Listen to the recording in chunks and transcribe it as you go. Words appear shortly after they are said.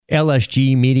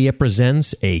LSG Media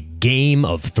presents a Game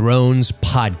of Thrones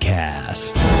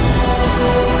podcast.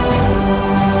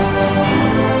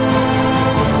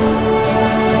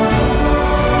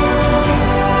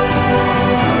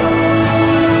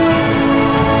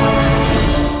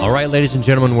 All right, ladies and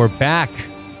gentlemen, we're back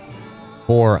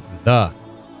for the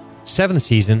 7th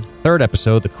season, 3rd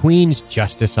episode, The Queen's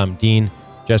Justice. I'm Dean.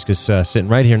 Jessica's sitting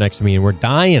right here next to me, and we're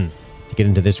dying to get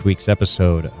into this week's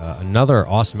episode. Another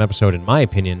awesome episode, in my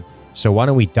opinion. So why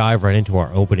don't we dive right into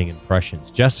our opening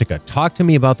impressions? Jessica, talk to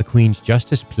me about The Queen's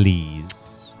Justice, please.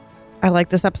 I like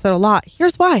this episode a lot.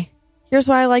 Here's why. Here's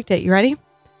why I liked it. You ready?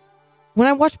 When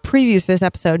I watched previews for this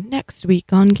episode, next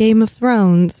week on Game of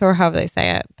Thrones, or however they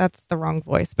say it, that's the wrong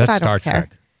voice. But That's I don't Star care.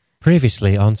 Trek.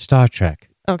 Previously on Star Trek.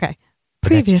 Okay. The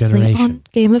Next Previously Generation. on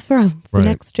Game of Thrones, Right. The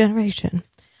Next Generation.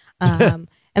 And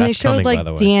they That's showed coming, by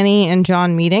the way. Dany and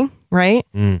Jon meeting, right?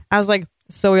 Mm. I was like,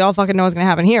 so we all fucking know what's going to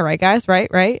happen here, right, guys? Right?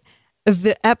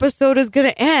 The episode is going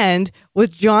to end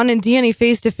with Jon and Dany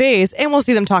face to face, and we'll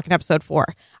see them talk in episode 4.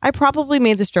 I probably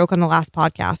made this joke on the last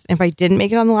podcast. And if I didn't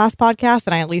make it on the last podcast,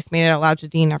 then I at least made it out loud to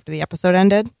Dean after the episode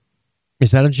ended.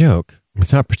 Is that a joke?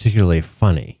 It's not particularly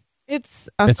funny. It's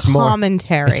It's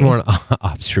commentary. more an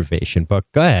observation, but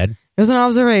go ahead. It was an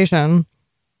observation.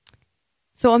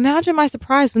 So imagine my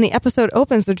surprise when the episode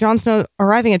opens with Jon Snow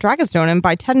arriving at Dragonstone, and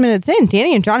by 10 minutes in,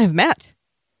 Dany and Jon have met.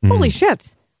 Holy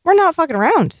shit. We're not fucking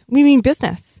around. We mean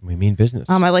business. We mean business.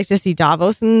 I like to see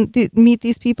Davos and meet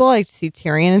these people. I like to see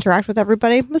Tyrion interact with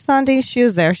everybody. Missandei, she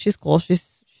was there. She's cool.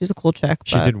 She's a cool chick.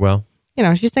 She but, did well. You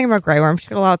know, she's thinking about Grey Worm. She's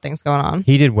got a lot of things going on.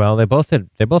 He did well. They both had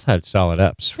solid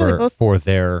eps Yeah,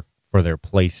 for their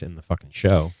place in the fucking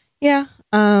show. Yeah.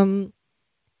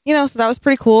 You know, so that was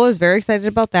pretty cool. I was very excited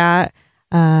about that.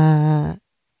 And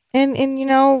you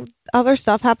know, other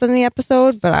stuff happened in the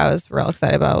episode, but I was real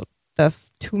excited about the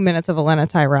 2 minutes of Olenna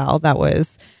Tyrell. That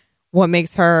was what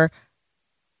makes her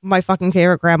my fucking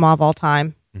favorite grandma of all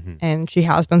time. Mm-hmm. And she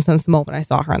has been since the moment I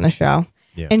saw her on the show.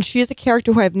 Yeah. And she is a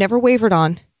character who I've never wavered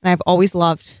on, and I've always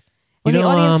loved. When You the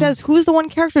know, audience says, who's the one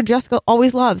character Jessica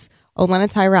always loves? Olenna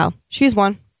Tyrell. She's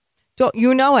one. Don't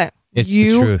you know it? It's the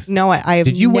you truth. know it. I have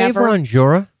Did you never... waver on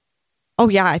Jorah? Oh,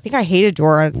 yeah. I think I hated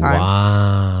Jorah at the time.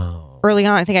 Wow. Early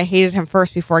on, I think I hated him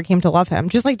first before I came to love him.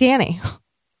 Just like Dany.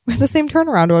 We have the same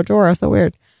turnaround to Jorah. So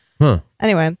weird. Huh.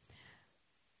 Anyway,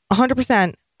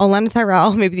 100% Olenna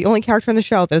Tyrell, maybe the only character in the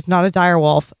show that is not a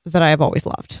direwolf that I have always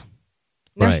loved.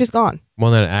 Now Right. she's gone,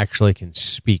 One that actually can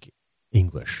speak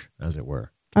English, as it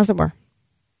were. as it were.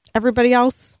 Everybody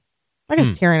else, I guess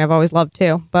Tyrion I've always loved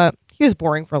too, but he was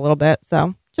boring for a little bit.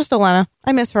 So just Olenna.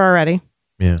 I miss her already.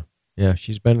 Yeah. Yeah,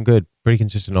 she's been good. Pretty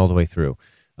consistent all the way through.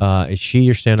 Is she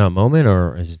your standout moment,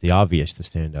 or is the obvious the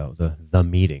standout, the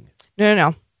meeting?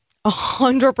 No.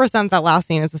 100% that last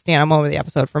scene is the standout moment of the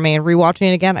episode for me. And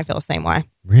rewatching it again, I feel the same way.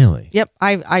 Really? Yep,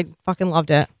 I fucking loved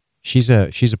it. She's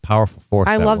a powerful force.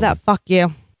 I love that woman. fuck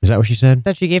you Is that what she said?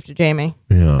 that she gave to Jamie.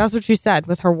 Yeah. That's what she said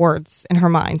with her words in her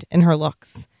mind, in her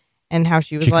looks, and how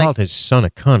she was She like, called his son a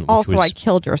cunt, which also, was I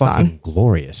killed your fucking son.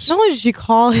 glorious. Not only did she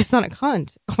call his son a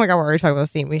cunt. Oh my God, we're already talking about the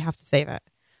scene. We have to save it.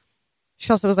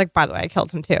 She also was like, by the way, I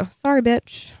killed him too. Sorry,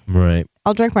 bitch. Right.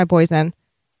 I'll drink my poison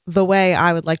the way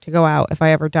I would like to go out if I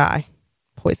ever die.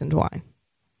 Poisoned wine.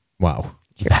 Wow.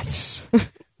 Cheers.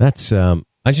 That's I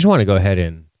just want to go ahead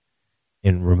and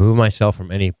remove myself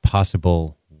from any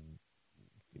possible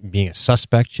being a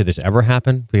suspect should this ever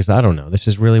happen, because I don't know. This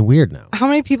is really weird now. How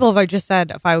many people have I just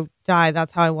said, if I die,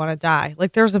 that's how I want to die?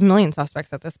 Like, there's a million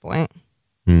suspects at this point.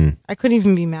 I couldn't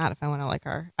even be mad if I went out like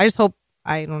her. I just hope,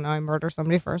 I don't know, I murder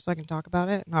somebody first so I can talk about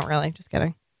it. Not really. Just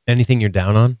kidding. Anything you're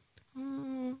down on?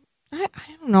 I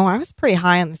don't know. I was pretty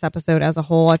high on this episode as a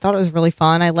whole. I thought it was really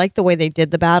fun. I liked the way they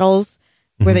did the battles,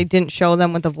 where they didn't show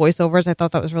them with the voiceovers. I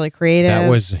thought that was really creative. That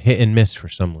was hit and miss for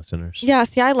some listeners. Yeah,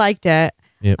 see, I liked it.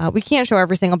 Yep. We can't show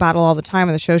every single battle all the time,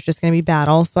 and the show's just going to be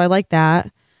battle. So I like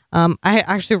that. I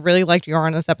actually really liked Euron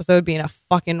in this episode being a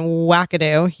fucking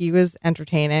wackadoo. He was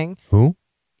entertaining. Who?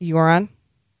 Euron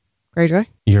Greyjoy.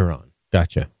 Euron.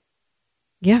 Gotcha.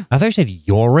 Yeah. I thought you said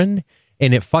Yoren,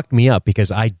 and it fucked me up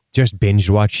because I just binge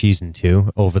watched season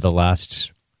 2 over the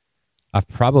last. I've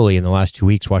probably in the last 2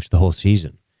 weeks watched the whole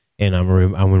season, and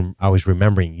I was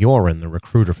remembering Yoren, the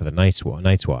recruiter for the Night's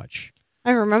Watch.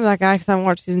 I remember that guy because I haven't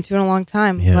watched season 2 in a long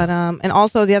time. Yeah. But and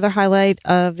also the other highlight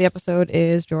of the episode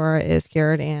is Jorah is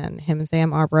cured and him and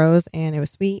Sam are bros, and it was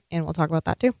sweet, and we'll talk about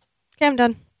that too. Okay, I'm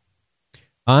done.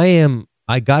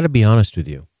 I got to be honest with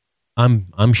you.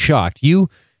 I'm shocked. You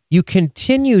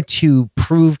continue to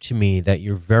prove to me that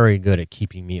you're very good at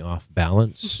keeping me off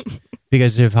balance.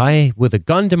 Because if I, with a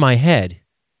gun to my head,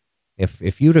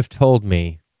 if you'd have told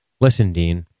me, listen,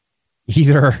 Dean,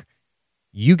 either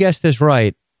you guessed this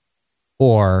right,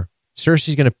 or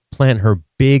Cersei's going to plant her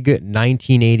big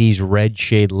 1980s red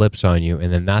shade lips on you,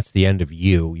 and then that's the end of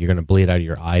you. You're going to bleed out of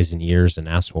your eyes and ears and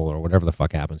asshole or whatever the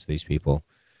fuck happens to these people.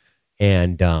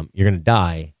 And you're going to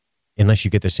die unless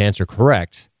you get this answer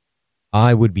correct.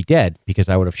 I would be dead, because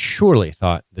I would have surely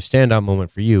thought the standout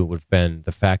moment for you would have been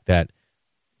the fact that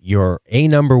your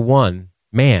number one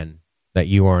man that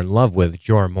you are in love with,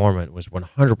 Jorah Mormont, was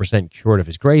 100% cured of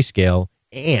his grayscale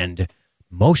and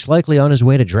most likely on his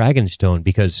way to Dragonstone,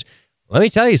 because let me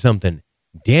tell you something,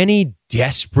 Dany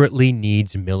desperately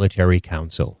needs military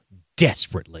counsel.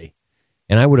 Desperately.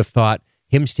 And I would have thought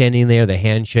him standing there, the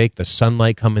handshake, the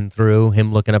sunlight coming through,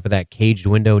 him looking up at that caged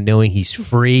window knowing he's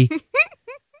free.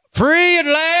 Free at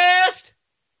last!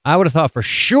 I would have thought for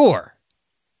sure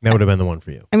that would have been the one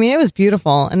for you. I mean, it was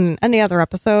beautiful. In any other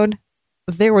episode,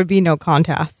 there would be no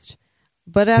contest.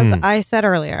 But as I said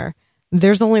earlier,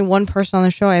 there's only one person on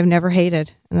the show I've never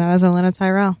hated, and that is Olenna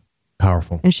Tyrell.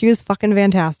 Powerful. And she was fucking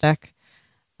fantastic.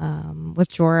 With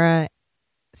Jorah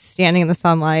standing in the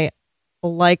sunlight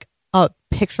like a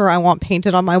picture I want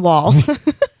painted on my wall.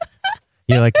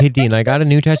 You're like, hey, Dean, I got a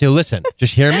new tattoo. Listen,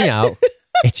 just hear me out.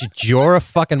 It's Jorah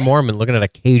fucking Mormont looking at a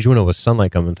cage window with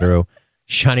sunlight coming through,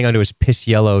 shining onto his piss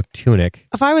yellow tunic.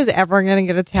 If I was ever going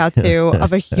to get a tattoo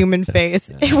of a human face,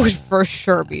 it would for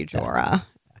sure be Jorah.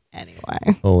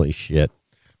 Anyway. Holy shit.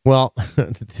 Well,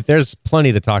 there's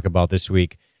plenty to talk about this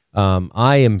week.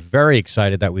 I am very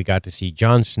excited that we got to see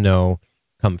Jon Snow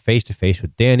come face to face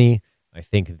with Dany. I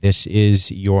think this is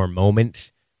your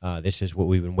moment. This is what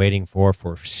we've been waiting for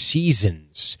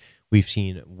seasons. We've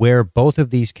seen where both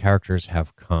of these characters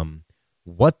have come,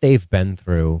 what they've been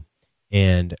through,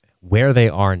 and where they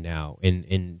are now.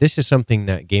 And this is something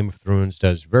that Game of Thrones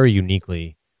does very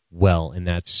uniquely well, and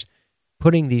that's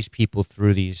putting these people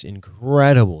through these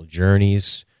incredible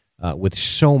journeys with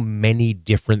so many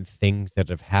different things that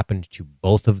have happened to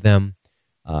both of them.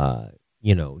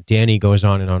 Dany goes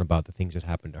on and on about the things that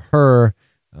happened to her.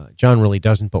 Jon really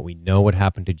doesn't, but we know what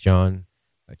happened to Jon.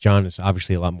 Jon is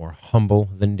obviously a lot more humble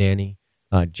than Dany.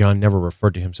 Jon never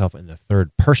referred to himself in the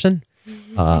third person,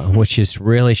 which is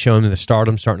really showing the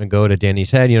stardom starting to go to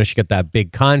Dany's head. She got that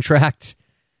big contract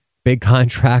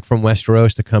from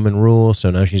Westeros to come and rule. So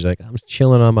now she's like, I'm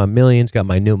chilling on my millions, got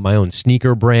my own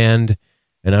sneaker brand,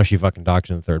 and now she fucking talks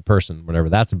in the third person, whatever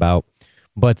that's about.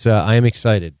 But I am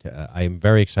excited. I am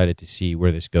very excited to see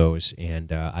where this goes,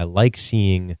 and I like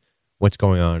seeing what's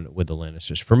going on with the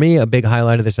Lannisters. For me, a big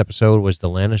highlight of this episode was the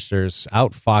Lannisters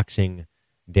outfoxing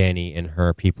Dany and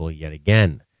her people yet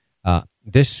again.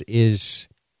 This is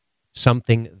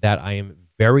something that I am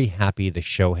very happy the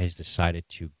show has decided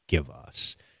to give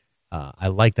us. I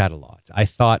like that a lot. I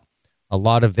thought a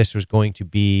lot of this was going to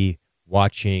be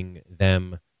watching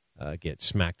them get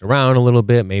smacked around a little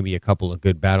bit, maybe a couple of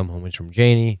good battle moments from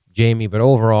Jaime, but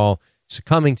overall,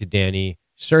 succumbing to Dany,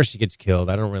 Cersei gets killed.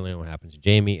 I don't really know what happens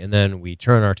to Jaime, and then we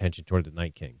turn our attention toward the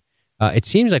Night King. It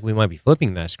seems like we might be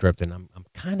flipping that script, and I'm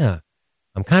kind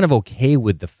of okay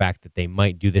with the fact that they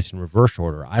might do this in reverse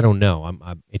order. I don't know.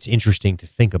 It's interesting to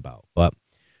think about, but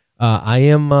I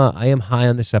am high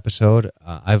on this episode.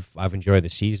 I've enjoyed the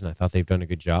season. I thought they've done a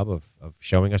good job of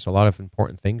showing us a lot of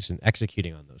important things and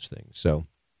executing on those things. So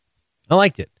I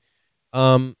liked it.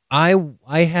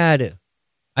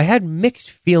 I had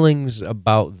mixed feelings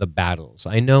about the battles.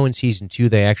 I know in season 2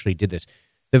 they actually did this.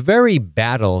 The very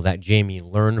battle that Jaime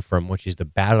learned from, which is the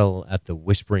battle at the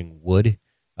Whispering Wood,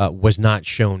 was not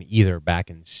shown either back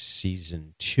in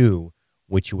season 2,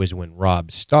 which was when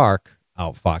Robb Stark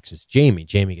outfoxes Jaime.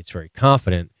 Jaime gets very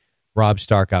confident. Robb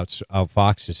Stark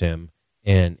outfoxes him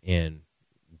and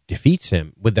defeats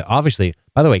him with the obviously.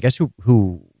 By the way, guess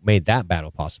who made that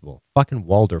battle possible? Fucking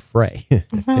Walder Frey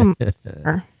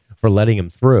for letting him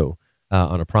through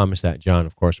on a promise that Jon,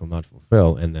 of course, will not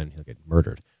fulfill, and then he'll get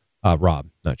murdered.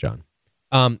 Robb, not Jon.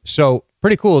 So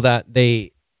pretty cool that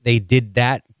they did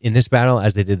that in this battle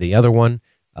as they did the other one.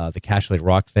 The Castlade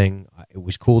Rock thing. It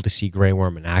was cool to see Grey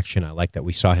Worm in action. I like that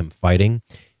we saw him fighting.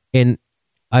 And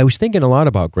I was thinking a lot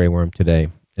about Grey Worm today.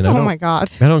 And oh my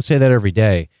God. I don't say that every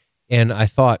day. And I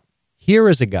thought, here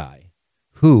is a guy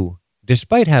who,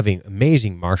 despite having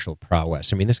amazing martial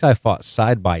prowess, I mean, this guy fought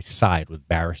side by side with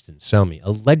Barristan Selmy,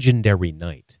 a legendary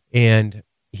knight. And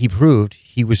he proved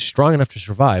he was strong enough to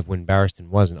survive when Barristan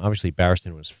wasn't. Obviously,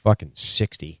 Barristan was fucking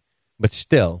 60. But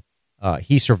still,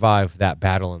 he survived that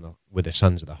battle with the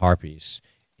Sons of the Harpies,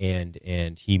 and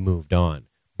he moved on.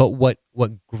 But what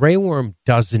Grey Worm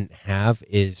doesn't have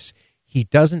is he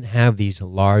doesn't have these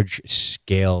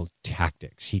large-scale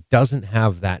tactics. He doesn't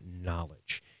have that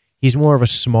knowledge. He's more of a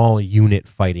small unit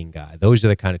fighting guy. Those are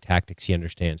the kind of tactics he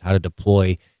understands, how to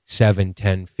deploy 7,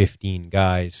 10, 15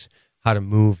 guys, how to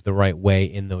move the right way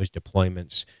in those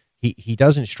deployments. He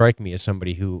doesn't strike me as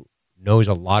somebody who knows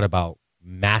a lot about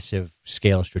massive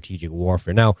scale strategic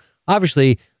warfare. Now,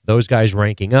 obviously, those guys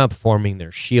ranking up, forming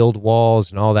their shield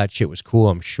walls and all that shit was cool.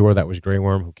 I'm sure that was Grey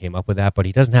Worm who came up with that, but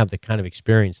he doesn't have the kind of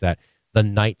experience that the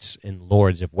knights and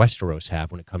lords of Westeros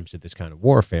have when it comes to this kind of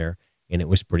warfare. And it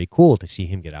was pretty cool to see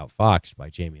him get outfoxed by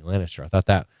Jaime Lannister. I thought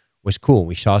that was cool.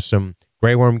 We saw some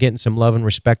Grey Worm getting some love and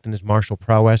respect in his martial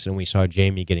prowess, and we saw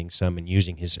Jaime getting some and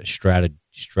using his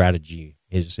strategy,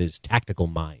 his tactical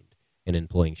mind, and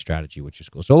employing strategy, which is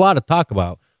cool. So a lot to talk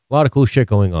about, a lot of cool shit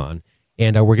going on.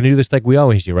 And we're going to do this like we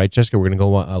always do, right, Jessica? We're going to go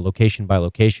location by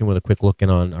location with a quick look in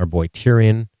on our boy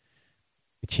Theon,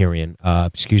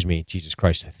 Jesus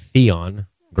Christ, Theon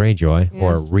Greyjoy,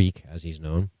 or Reek, as he's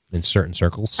known in certain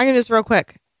circles. I can just real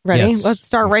quick. Ready? Yes. Let's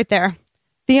start right there.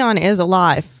 Theon is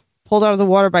alive, pulled out of the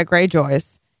water by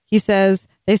Greyjoys. He says,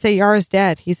 they say Yara's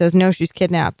dead. He says, no, she's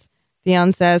kidnapped.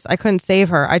 Theon says, I couldn't save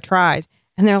her. I tried.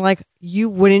 And they're like, you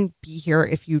wouldn't be here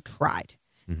if you tried.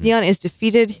 Mm-hmm. Theon is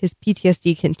defeated. His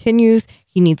PTSD continues.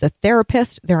 He needs a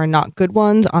therapist. There are not good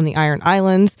ones on the Iron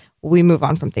Islands. We move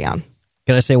on from Theon.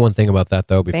 Can I say one thing about that,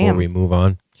 though, before we move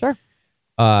on? Sure.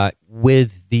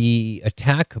 With the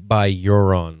attack by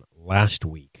Euron last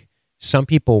week, some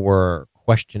people were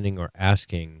questioning or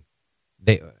asking,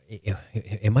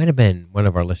 it might have been one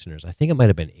of our listeners, I think it might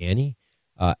have been Annie,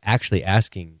 actually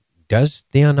asking, does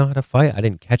Theon know how to fight? I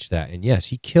didn't catch that. And yes,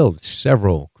 he killed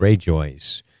several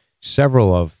Greyjoys,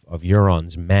 several of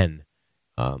Euron's men.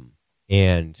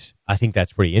 And I think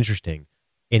that's pretty interesting.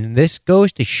 And this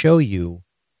goes to show you,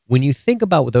 when you think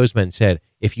about what those men said,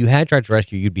 if you had tried to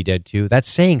rescue, you'd be dead too. That's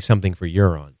saying something for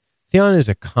Euron. Theon is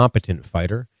a competent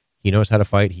fighter. He knows how to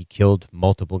fight. He killed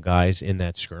multiple guys in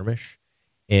that skirmish.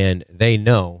 And they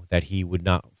know that he would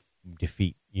not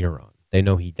defeat Euron. They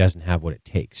know he doesn't have what it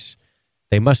takes.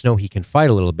 They must know he can fight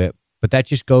a little bit, but that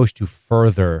just goes to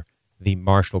further the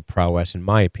martial prowess, in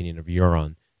my opinion, of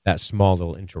Euron. That small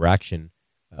little interaction,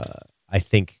 I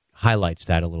think, highlights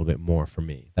that a little bit more for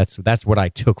me. That's what I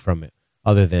took from it.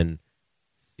 Other than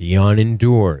Theon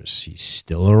endures. He's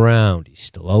still around. He's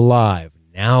still alive.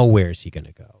 Now where's he going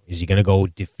to go? Is he going to go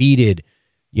defeated,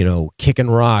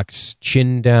 kicking rocks,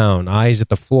 chin down, eyes at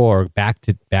the floor, back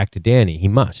to Dany? He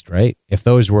must, right? If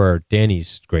those were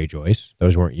Dany's Greyjoys,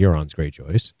 those weren't Euron's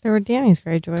Greyjoys. They were Dany's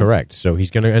Greyjoys. Correct. So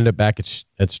he's going to end up back at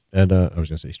I was going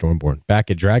to say Stormborn, back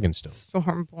at Dragonstone.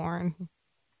 Stormborn.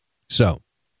 So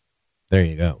there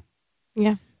you go.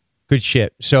 Yeah. Good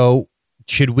shit. So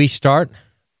should we start?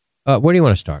 Where do you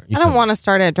want to start? I don't want to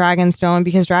start at Dragonstone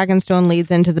because Dragonstone leads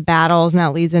into the battles and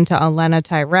that leads into Olenna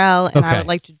Tyrell. And I would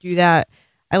like to do that.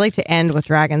 I like to end with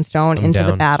Dragonstone into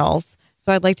the battles.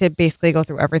 So I'd like to basically go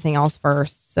through everything else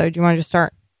first. So do you want to just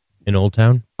start? In Old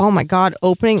Town? Oh my God.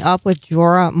 Opening up with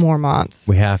Jorah Mormont.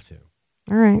 We have to.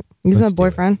 All right. He's my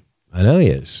boyfriend. I know he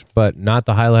is, but not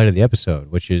the highlight of the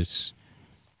episode, which is,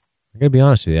 I got to be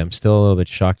honest with you, I'm still a little bit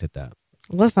shocked at that.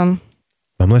 Listen.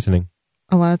 I'm listening.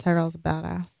 Olenna Tyrell's a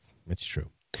badass. It's true.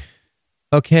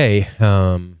 Okay,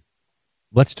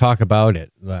 let's talk about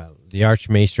it. The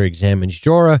Archmaester examines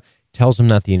Jorah, tells him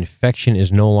that the infection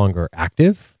is no longer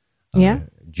active. Yeah.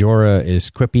 Jorah is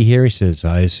quippy here. He says,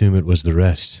 I assume it was the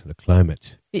rest, the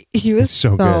climate. He was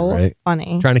so good, right?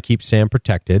 Funny. Trying to keep Sam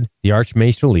protected. The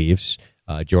Archmaester leaves.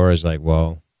 Jorah's like,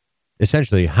 well,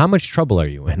 essentially, how much trouble are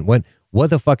you in? What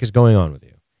the fuck is going on with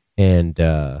you? And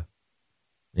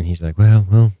he's like,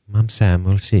 well, I'm Sam.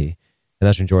 We'll see. And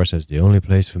that's when Jorah says, the only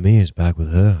place for me is back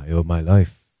with her. I owe my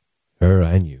life, her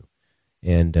and you.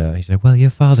 And he's like, well, your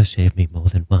father saved me more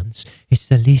than once. It's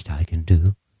the least I can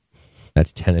do.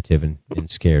 That's tentative and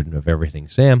scared of everything.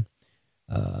 Sam,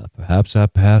 perhaps our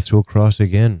paths will cross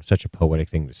again. Such a poetic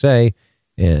thing to say.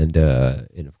 And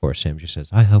of course, Sam just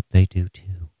says, I hope they do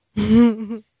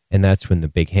too. And that's when the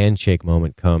big handshake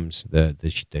moment comes,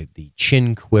 the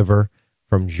chin quiver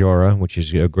from Jorah, which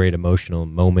is a great emotional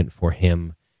moment for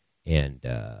him. And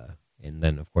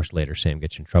then, of course, later Sam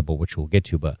gets in trouble, which we'll get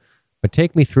to. But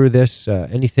take me through this.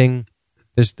 Anything?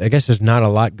 I guess there's not a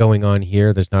lot going on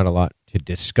here. There's not a lot to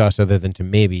discuss other than to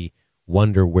maybe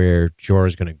wonder where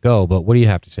Jorah's going to go. But what do you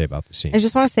have to say about the scene? I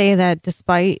just want to say that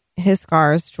despite his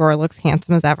scars, Jorah looks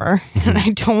handsome as ever. Mm-hmm. And I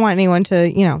don't want anyone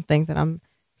to, think that I'm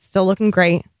still looking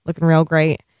great, looking real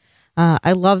great.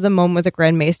 I love the moment with the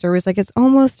Grand Maester where he's like, it's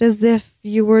almost as if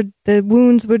the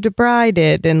wounds were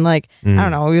debrided. And I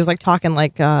don't know, he was talking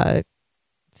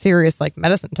serious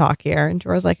medicine talk here. And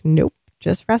Jorah's like, nope,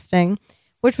 just resting,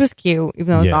 which was cute, even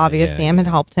though it was obvious Sam had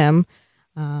helped him.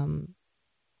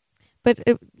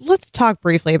 let's talk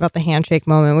briefly about the handshake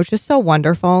moment, which is so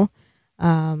wonderful.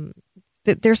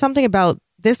 There's something about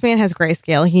this man has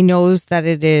grayscale. He knows that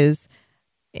it is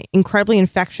incredibly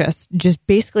infectious, just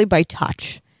basically by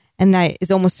touch, and that is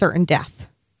almost certain death.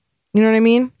 You know what I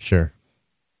mean? Sure.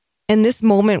 And this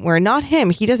moment where not him,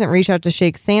 he doesn't reach out to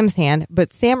shake Sam's hand,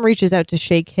 but Sam reaches out to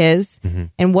shake his,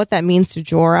 and what that means to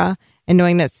Jorah, and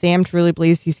knowing that Sam truly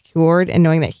believes he's cured, and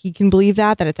knowing that he can believe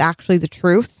that it's actually the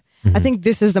truth. I think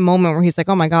this is the moment where he's like,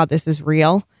 "Oh my God, this is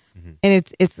real," and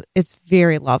it's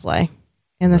very lovely,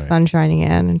 and the sun shining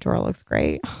in, and Jorah looks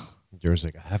great. Jorah's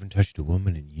like, I haven't touched a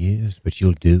woman in years, but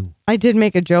you'll do. I did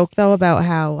make a joke though about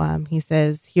how he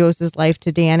says he owes his life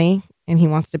to Dany, and he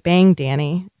wants to bang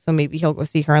Dany, so maybe he'll go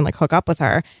see her and like hook up with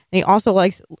her. And he also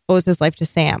owes his life to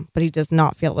Sam, but he does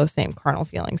not feel those same carnal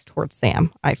feelings towards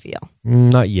Sam. I feel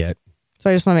Not yet. so.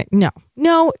 I just want to make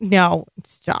no,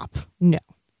 stop, no.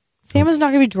 Sam is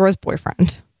not going to be Jorah's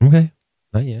boyfriend. Okay,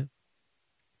 not yet.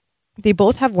 They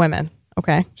both have women.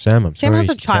 Okay, Sam Sam sorry has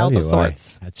a to child tell of you,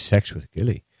 sorts. I had sex with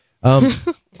Gilly.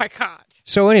 My God.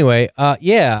 So anyway, so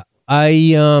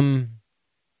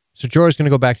Jorah's going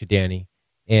to go back to Dany,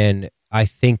 and I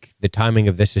think the timing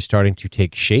of this is starting to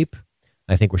take shape.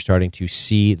 I think we're starting to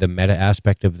see the meta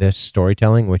aspect of this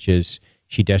storytelling, which is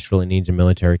she desperately needs a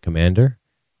military commander.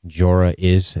 Jorah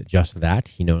is just that.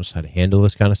 He knows how to handle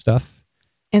this kind of stuff.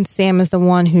 And Sam is the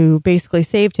one who basically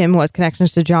saved him, who has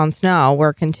connections to Jon Snow.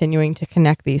 We're continuing to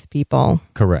connect these people.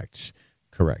 Correct.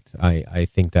 I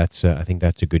think that's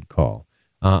a good call.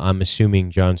 I'm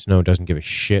assuming Jon Snow doesn't give a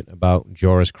shit about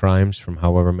Jorah's crimes from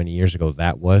however many years ago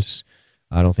that was.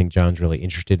 I don't think Jon's really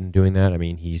interested in doing that. I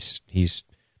mean, he's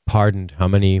pardoned how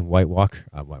many White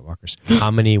Walkers? How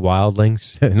many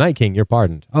wildlings? Night King, you're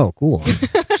pardoned. Oh, cool.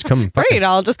 Just come. Great,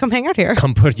 I'll just come hang out here.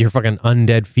 Come put your fucking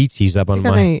undead feetsies up on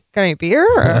got any beer?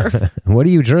 Or? What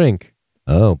do you drink?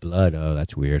 Oh, blood. Oh,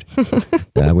 that's weird.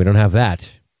 We don't have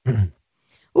that.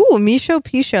 Ooh, Misho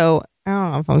Pisho. I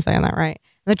don't know if I'm saying that right.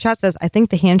 The chat says, I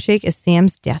think the handshake is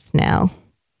Sam's death now.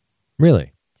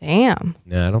 Really? Damn.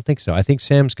 No, I don't think so. I think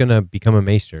Sam's going to become a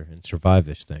maester and survive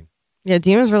this thing. Yeah,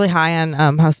 Dean was really high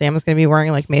on how Sam was going to be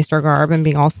wearing like maester garb and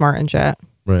being all smart and shit.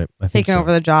 Right. I think taking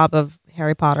over the job of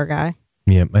Harry Potter guy.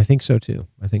 Yeah, I think so too.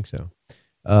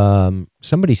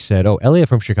 Somebody said, Elliot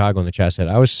from Chicago in the chat said,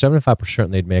 I was 75%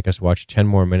 certain they'd make us watch 10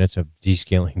 more minutes of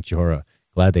descaling Jorah.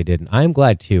 Glad they didn't. I'm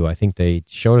glad too. I think they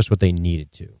showed us what they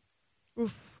needed to.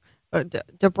 Oof.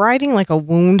 Debriding like a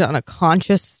wound on a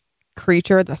conscious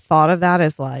creature, the thought of that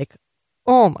is like,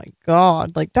 oh my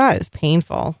God, like that is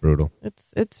painful. Brutal.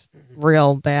 It's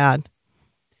real bad.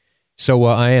 So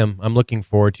I'm looking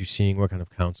forward to seeing what kind of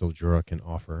counsel Jorah can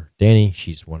offer Dany.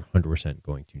 She's 100%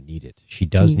 going to need it. She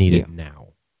does need it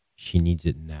now. She needs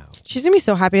it now. She's going to be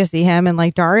so happy to see him. And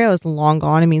like Daario is long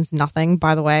gone. It means nothing,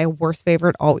 by the way. Worst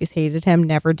favorite, always hated him,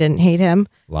 never didn't hate him.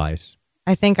 Lies.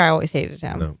 I think I always hated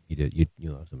him. No, you did.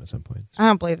 You loved him at some points. I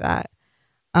don't believe that.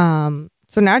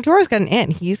 So now Jorah's got an in.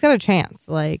 He's got a chance.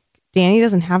 Like Dany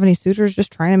doesn't have any suitors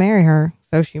just trying to marry her.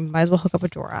 So she might as well hook up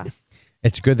with Jorah.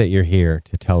 It's good that you're here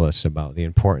to tell us about the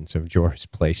importance of Jorah's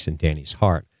place in Dany's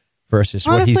heart versus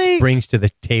honestly, what he brings to the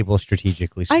table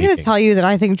strategically speaking. I got to tell you that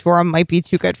I think Jorah might be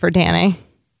too good for Dany.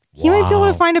 He might be able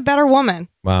to find a better woman.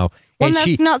 Wow. One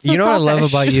that's not so You know what I love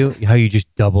selfish. about you? How you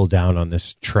just double down on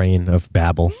this train of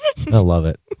babble. I love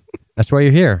it. That's why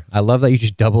you're here. I love that you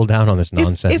just double down on this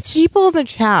nonsense. If people in the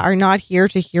chat are not here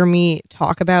to hear me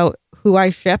talk about who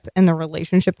I ship and the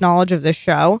relationship knowledge of this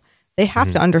show, they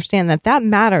have to understand that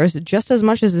matters just as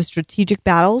much as the strategic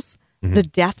battles, the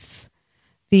deaths,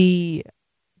 the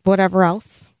whatever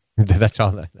else. That's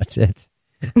all. That's it.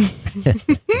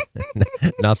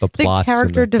 Not the plots,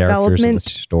 character and the development, and the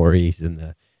stories, and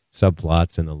the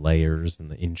subplots, and the layers, and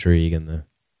the intrigue, and the.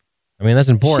 I mean, that's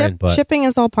important, but shipping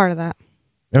is all part of that.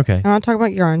 Okay, I'm not talking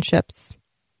about Euron ships.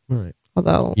 All right.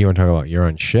 Although you want to talk about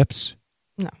Euron ships?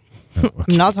 No, oh, okay.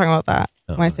 I'm not talking about that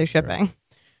when I say shipping.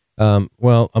 Right.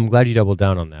 Well, I'm glad you doubled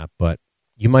down on that, but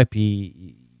you might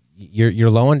be you're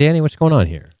low on Dany. What's going on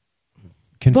here?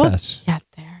 Confess. We'll get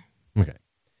there.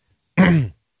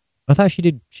 Okay. I thought she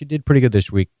did pretty good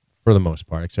this week for the most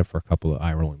part, except for a couple of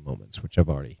eye-rolling moments, which I've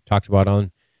already talked about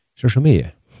on social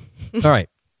media. All right.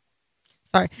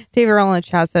 Sorry. David Roll in the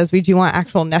chat says, we do want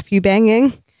actual nephew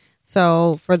banging.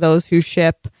 So for those who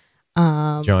ship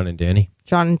Jon and Dany.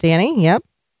 Jon and Dany, yep.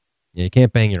 Yeah, you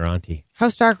can't bang your auntie.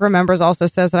 House Stark Remembers also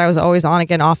says that I was always on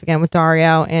again, off again with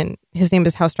Daario, and his name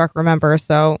is House Stark Remembers,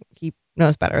 so he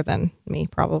knows better than me,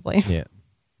 probably. Yeah.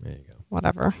 There you go.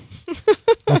 Whatever.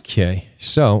 Okay.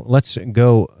 So let's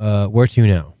go. Where to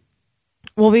now?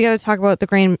 Well, we got to talk about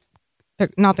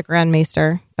not the Grand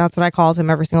Maester. That's what I called him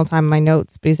every single time in my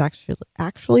notes, but he's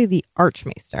actually the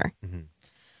Archmaester.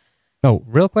 Oh,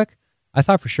 real quick, I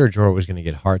thought for sure Jorah was going to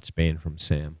get Heartsbane from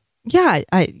Sam. Yeah,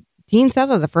 Dean said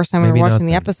that the first time we were watching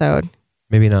the episode.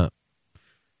 Maybe not.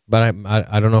 But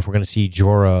I don't know if we're going to see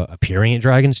Jorah appearing at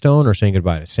Dragonstone or saying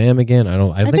goodbye to Sam again.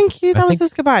 I think that was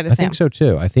his goodbye to Sam. I think so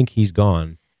too. I think he's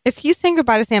gone. If he's saying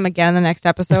goodbye to Sam again in the next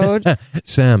episode,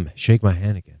 Sam, shake my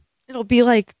hand again. It'll be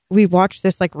like we watched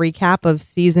this like recap of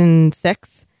season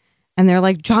 6, and they're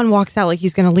like, John walks out like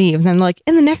he's going to leave, and then like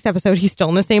in the next episode he's still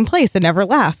in the same place and never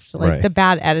left. Like the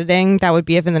bad editing that would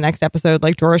be if in the next episode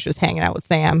like Jorah's just hanging out with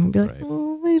Sam and be like,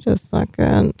 oh, wait a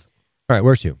second. All right,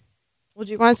 where to? Well,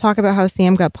 do you want to talk about how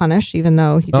Sam got punished even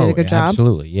though he did a good job?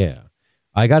 Absolutely, yeah.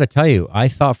 I got to tell you, I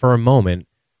thought for a moment,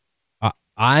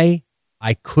 I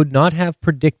could not have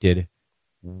predicted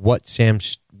what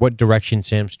direction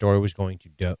Sam's story was going to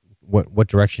do, what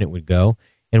direction it would go.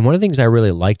 And one of the things I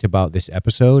really liked about this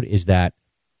episode is that,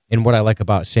 and what I like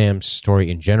about Sam's story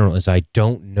in general, is I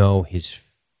don't know his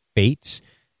fates,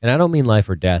 and I don't mean life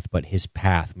or death, but his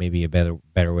path, maybe a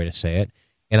better way to say it.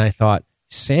 And I thought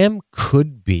Sam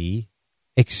could be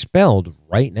expelled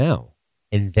right now,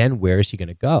 and then where is he going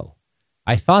to go?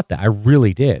 I thought that, I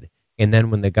really did. And then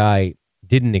when the guy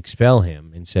didn't expel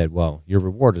him and said, well, your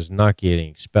reward is not getting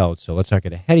expelled, so let's not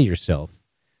get ahead of yourself,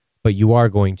 but you are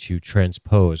going to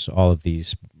transpose all of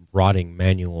these rotting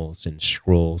manuals and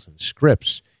scrolls and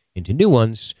scripts into new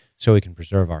ones so we can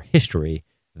preserve our history.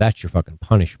 That's your fucking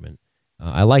punishment.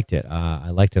 I liked it. I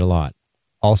liked it a lot.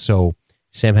 Also,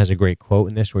 Sam has a great quote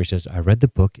in this where he says, I read the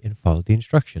book and followed the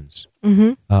instructions,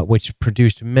 which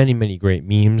produced many, many great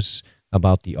memes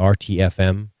about the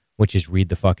RTFM, which is read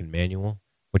the fucking manual,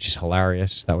 which is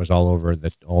hilarious. That was all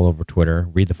over Twitter.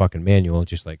 Read the fucking manual,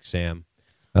 just like Sam,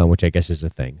 which I guess is a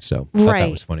thing. So I thought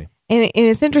that was funny. And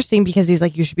it's interesting because he's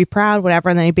like, you should be proud, whatever.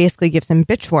 And then he basically gives him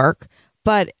bitch work.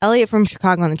 But Elliot from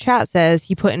Chicago in the chat says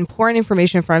he put important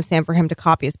information in front of Sam for him to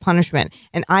copy as punishment.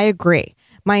 And I agree.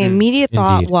 My immediate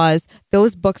thought was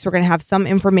those books were going to have some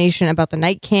information about the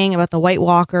Night King, about the White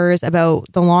Walkers,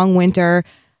 about the Long Winter,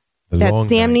 that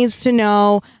Sam needs to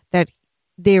know that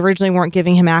they originally weren't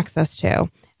giving him access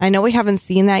to. I know we haven't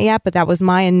seen that yet, but that was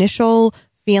my initial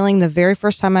feeling the very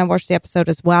first time I watched the episode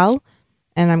as well.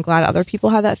 And I'm glad other people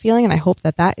had that feeling, and I hope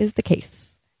that that is the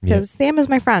case. Because Sam is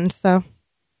my friend, so.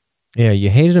 Yeah, you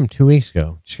hated him 2 weeks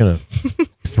ago. Just going to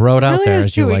throw it out really, there,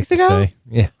 as you like to say.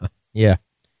 Yeah.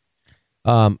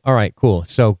 All right, cool.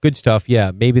 So good stuff.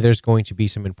 Yeah, maybe there's going to be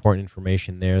some important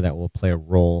information there that will play a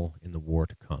role in the war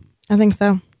to come. I think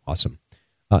so. Awesome.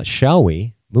 Shall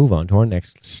we move on to our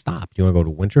next stop? Do you want to go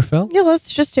to Winterfell? Yeah,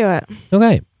 let's just do it.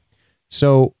 Okay.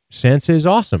 So Sansa is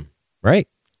awesome, right?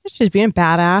 She's being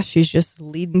badass. She's just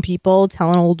leading people,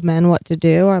 telling old men what to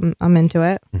do. I'm into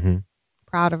it. Mm-hmm.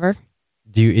 Proud of her.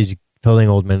 Is telling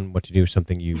old men what to do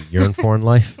something you yearn for in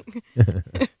life?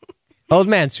 Old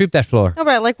man, sweep that floor. No,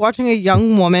 but I like watching a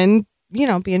young woman, be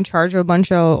in charge of a bunch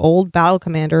of old battle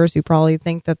commanders who probably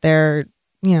think that they're,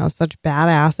 such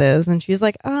badasses. And she's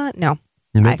like, no.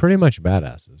 They're pretty much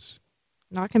badasses.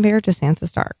 Not compared to Sansa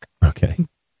Stark. Okay.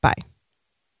 Bye.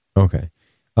 Okay.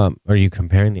 Are you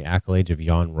comparing the accolades of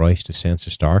Jon Royce to Sansa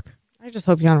Stark? I just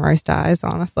hope Jon Royce dies,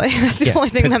 honestly. That's the only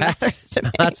thing that matters to me.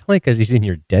 That's only because he's in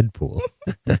your Deadpool.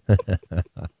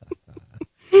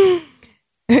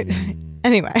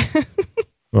 Anyway.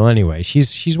 Well, anyway,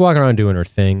 she's walking around doing her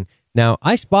thing. Now,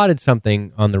 I spotted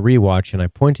something on the rewatch, and I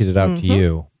pointed it out to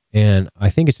you, and I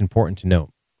think it's important to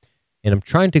note. And I'm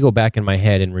trying to go back in my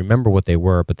head and remember what they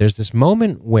were, but there's this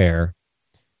moment where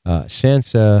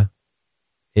Sansa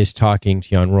is talking to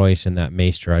Jon Royce and that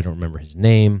maester, I don't remember his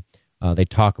name. They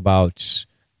talk about,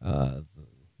 how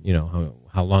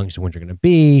long is the winter going to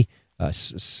be?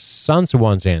 Sansa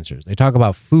wants answers. They talk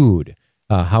about food,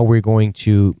 how we're going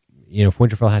to, if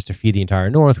Winterfell has to feed the entire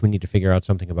North, we need to figure out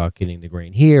something about getting the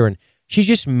grain here. And she's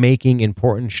just making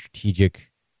important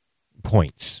strategic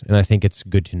points. And I think it's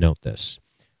good to note this.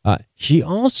 She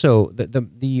also,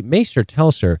 the maester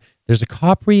tells her, there's a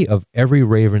copy of every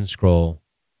Raven scroll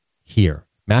here.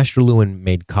 Master Lewin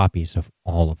made copies of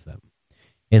all of them.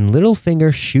 And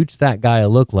Littlefinger shoots that guy a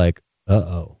look like,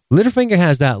 uh-oh. Littlefinger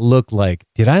has that look like,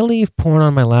 did I leave porn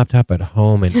on my laptop at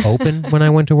home and open when I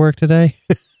went to work today?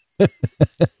 Are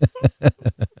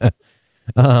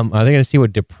they going to see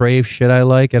what depraved shit I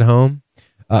like at home?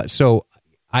 So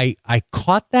I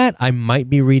caught that. I might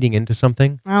be reading into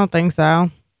something. I don't think so.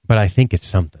 But I think it's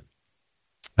something.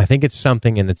 I think it's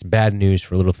something, and it's bad news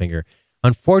for Littlefinger.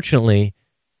 Unfortunately,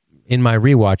 in my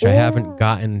rewatch, I haven't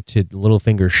gotten to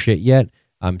Littlefinger's shit yet.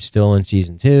 I'm still in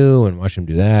season 2 and watch him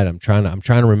do that. I'm trying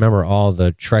to remember all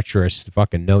the treacherous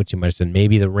fucking notes he might have said.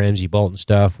 Maybe the Ramsay Bolton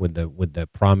stuff with the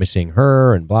promising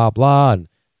her and blah blah.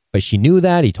 But she knew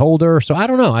that he told her. So I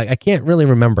don't know. I can't really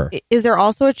remember. Is there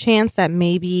also a chance that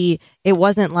maybe it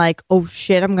wasn't like, oh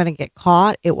shit, I'm gonna get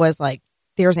caught? It was like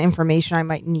there's information I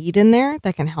might need in there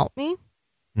that can help me.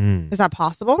 Is that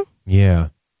possible? Yeah,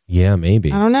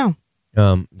 maybe. I don't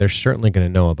know. They're certainly going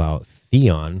to know about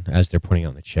Theon, as they're putting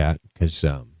on the chat, because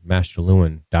Master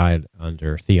Lewin died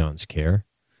under Theon's care.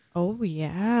 Oh,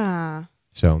 yeah.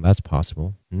 So that's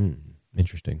possible.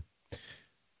 Interesting.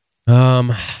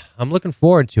 I'm looking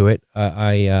forward to it.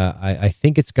 I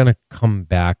think it's going to come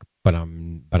back, but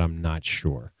I'm not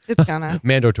sure. It's gonna.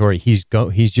 Mando Tori, he's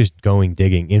just going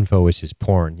digging. Info is his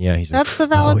porn. Yeah, he's that's like,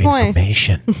 the valid point.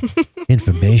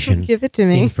 Information. Give it to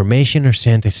me. Information or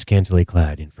Santa scantily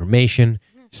clad. Information.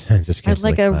 Sansa scantily I'd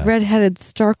like clad. a red-headed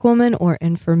Stark woman or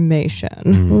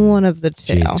information. One of the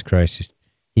two. Jesus Christ.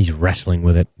 He's wrestling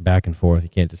with it back and forth. He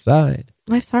can't decide.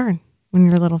 Life's hard when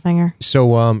you're a little finger.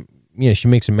 So, she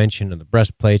makes a mention of the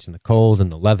breastplates and the cold and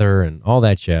the leather and all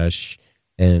that jazz.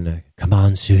 And, come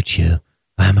on, suit you.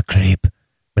 I'm a creep.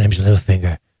 My name's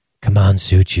Littlefinger. Come on,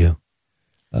 suit you.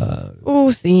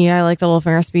 See, I like the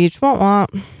Littlefinger speech. Won't.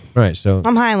 Right, so...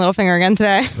 I'm high on Littlefinger again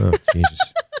today. Oh, Jesus.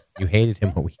 You hated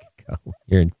him a week ago.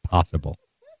 You're impossible.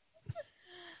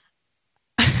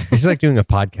 It's like doing a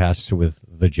podcast with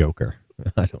the Joker.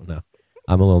 I don't know.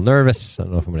 I'm a little nervous. I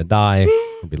don't know if I'm going to die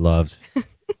or be loved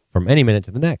from any minute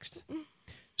to the next.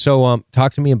 So,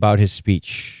 talk to me about his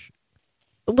speech.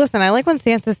 Listen, I like when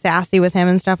Sansa's sassy with him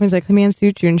and stuff. He's like, come here and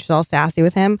suit you, and she's all sassy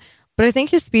with him. But I think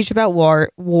his speech about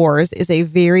wars is a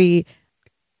very...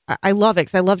 I love it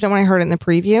because I loved it when I heard it in the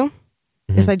preview.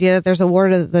 This idea that there's a war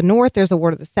to the north, there's a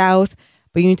war to the south,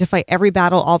 but you need to fight every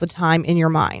battle all the time in your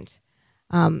mind.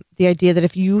 The idea that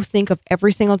if you think of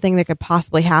every single thing that could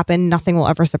possibly happen, nothing will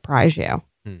ever surprise you.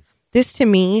 This, to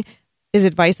me, is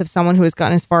advice of someone who has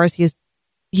gotten as far as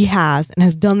he has and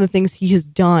has done the things he has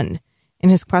done in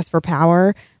his quest for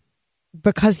power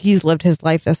because he's lived his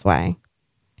life this way.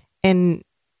 And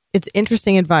it's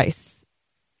interesting advice.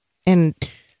 And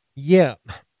yeah,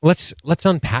 let's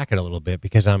unpack it a little bit,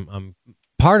 because I'm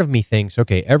part of me thinks,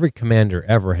 okay, every commander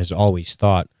ever has always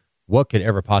thought, what could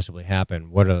ever possibly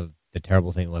happen? What are the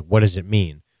terrible things? Like, what does it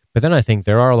mean? But then I think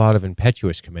there are a lot of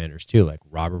impetuous commanders too, like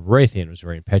Robert Baratheon was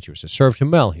very impetuous. It served him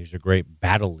well. He was a great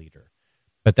battle leader.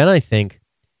 But then I think,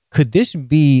 could this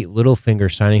be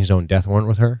Littlefinger signing his own death warrant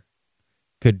with her?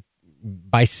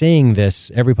 By saying this,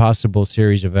 every possible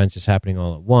series of events is happening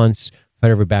all at once,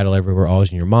 fight every battle everywhere,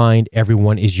 always in your mind,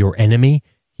 everyone is your enemy.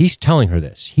 He's telling her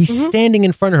this. He's standing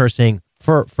in front of her saying,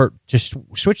 for just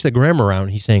switch the grammar around,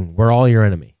 he's saying, we're all your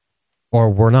enemy,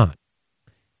 or we're not.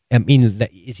 I mean,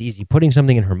 is he putting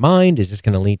something in her mind? Is this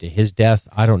going to lead to his death?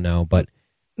 I don't know, but...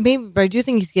 Maybe, but I do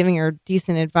think he's giving her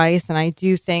decent advice, and I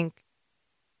do think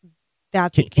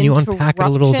that the can you unpack it a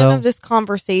little, though? Of this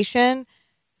conversation,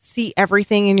 see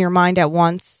everything in your mind at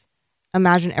once,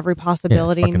 imagine every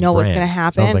possibility, know what's going to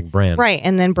happen. Sounds like Bran. Right,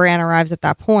 and then Bran arrives at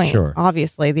that point. Sure.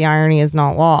 Obviously, the irony is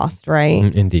not lost,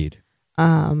 right? Indeed.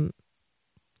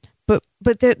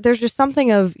 But there's just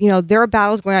something of, there are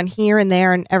battles going on here and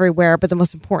there and everywhere, but the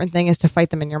most important thing is to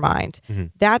fight them in your mind.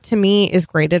 That, to me, is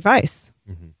great advice.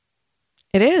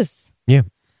 It is. Yeah.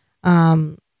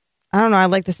 I don't know. I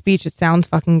like the speech. It sounds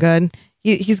fucking good.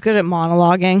 He's good at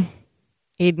monologuing.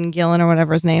 Aidan Gillen or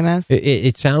whatever his name is.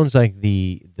 It sounds like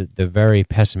the very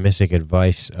pessimistic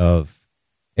advice of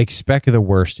expect the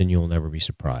worst and you'll never be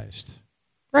surprised.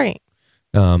 Right.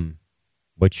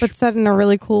 But said in a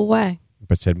really cool way.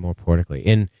 But said more poetically.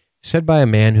 And said by a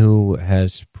man who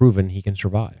has proven he can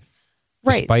survive.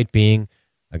 Right. Despite being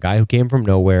a guy who came from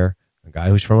nowhere, a guy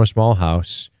who's from a small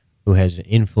house, who has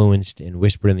influenced and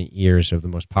whispered in the ears of the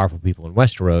most powerful people in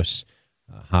Westeros.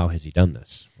 How has he done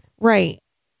this? Right.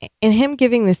 And him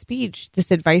giving the speech,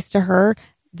 this advice to her,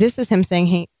 this is him saying,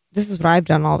 hey, this is what I've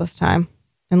done all this time.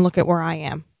 And look at where I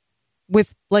am.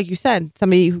 With, like you said,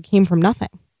 somebody who came from nothing.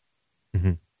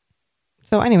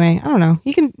 So anyway, I don't know.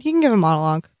 He can give a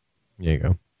monologue. There you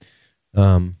go.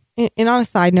 And on a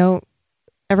side note,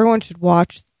 everyone should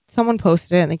watch. Someone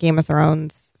posted it in the Game of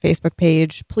Thrones Facebook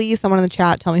page. Please, someone in the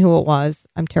chat, tell me who it was.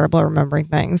 I'm terrible at remembering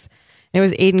things. And it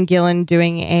was Aidan Gillen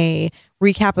doing a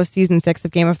recap of season 6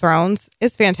 of Game of Thrones.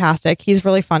 It's fantastic. He's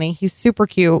really funny. He's super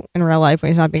cute in real life when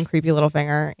he's not being creepy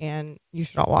Littlefinger, and you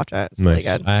should all watch it. It's really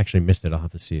good. I actually missed it. I'll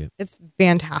have to see it. It's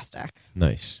fantastic.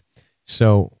 Nice.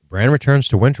 So Bran returns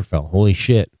to Winterfell. Holy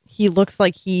shit. He looks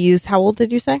like he's, how old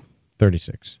did you say?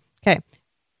 36. Okay.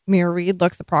 Mira Reed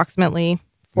looks approximately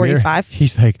 45.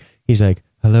 He's like,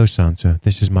 Hello, Sansa.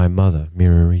 This is my mother,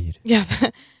 Mira Reed. Yeah.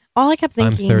 All I kept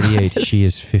thinking. I'm 38. She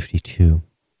is 52.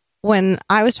 When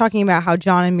I was talking about how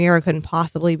Jon and Mira couldn't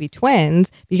possibly be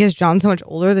twins because Jon's so much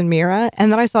older than Mira.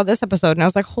 And then I saw this episode and I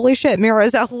was like, holy shit, Mira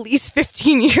is at least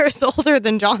 15 years older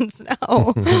than Jon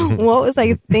Snow. What was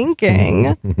I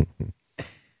thinking?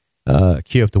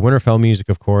 Cue up the Winterfell music,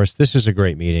 of course. This is a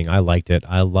great meeting. I liked it.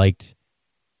 I liked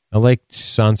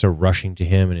Sansa rushing to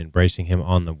him and embracing him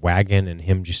on the wagon and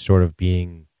him just sort of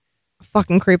being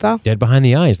Fucking creepo. dead behind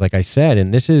the eyes, like I said.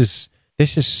 And this is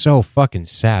so fucking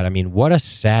sad. I mean, what a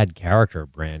sad character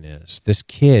Bran is. This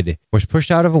kid was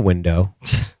pushed out of a window,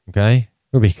 okay,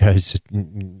 because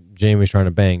Jaime was trying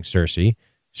to bang Cersei.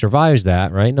 Survives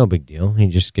that, right? No big deal. He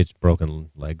just gets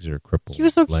broken legs or crippled. He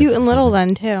was so cute and little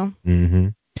then, too. Mm-hmm.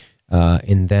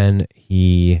 And then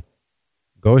he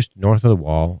goes north of the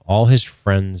wall. All his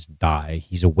friends die.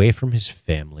 He's away from his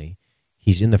family.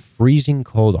 He's in the freezing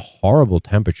cold, horrible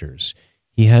temperatures.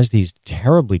 He has these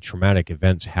terribly traumatic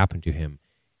events happen to him.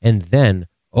 And then,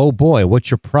 oh boy, what's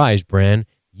your prize, Bran?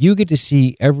 You get to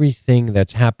see everything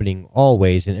that's happening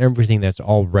always and everything that's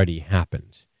already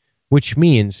happened. Which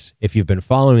means, if you've been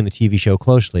following the TV show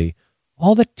closely,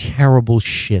 all the terrible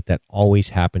shit that always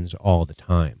happens all the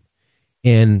time.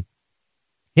 And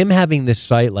him having this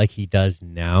sight like he does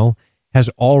now has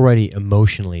already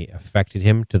emotionally affected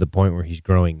him to the point where he's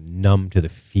growing numb to the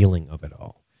feeling of it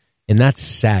all. And that's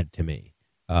sad to me.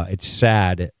 It's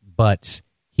sad, but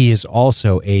he is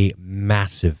also a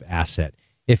massive asset.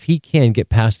 If he can get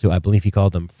past I believe he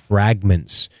called them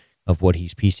fragments of what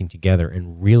he's piecing together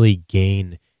and really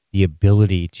gain the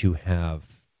ability to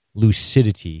have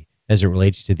lucidity as it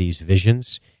relates to these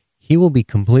visions, he will be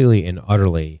completely and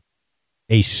utterly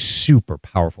a super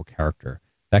powerful character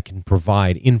that can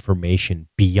provide information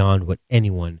beyond what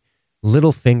anyone,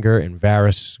 Littlefinger and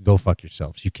Varys, go fuck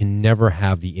yourselves. You can never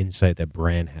have the insight that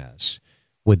Bran has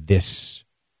with this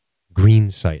green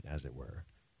sight, as it were.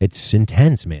 It's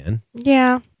intense, man.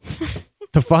 Yeah.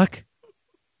 The fuck?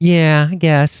 Yeah, I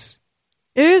guess.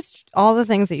 It is all the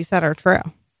things that you said are true.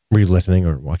 Were you listening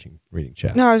or reading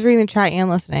chat? No, I was reading the chat and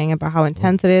listening about how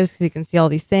intense it is because you can see all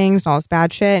these things and all this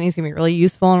bad shit, and he's going to be really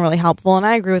useful and really helpful. And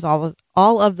I agree with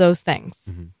all of those things.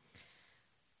 Mm-hmm.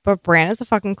 But Bran is a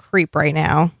fucking creep right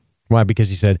now. Why? Because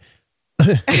he said,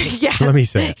 yes. Let me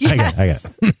say it. Yes. I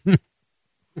got it.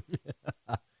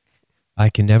 I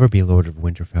can never be Lord of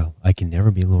Winterfell. I can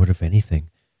never be Lord of anything.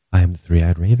 I am the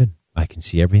three-eyed raven. I can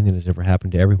see everything that has ever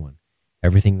happened to everyone.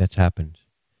 Everything that's happened.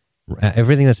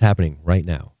 Everything that's happening right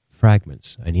now.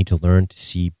 Fragments. I need to learn to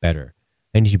see better.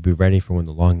 I need to be ready for when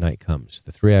the long night comes.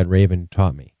 The three-eyed raven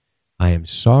taught me. I am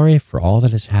sorry for all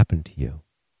that has happened to you.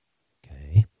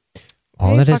 Okay?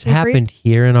 All that has happened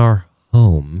here in our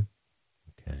home.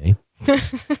 Okay?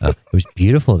 It was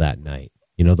beautiful that night.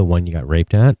 You know the one you got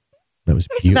raped at? That was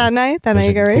beautiful. That night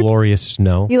you got raped? Glorious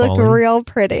snow. You looked real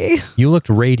pretty. You looked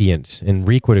radiant, and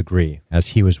Reek would agree, as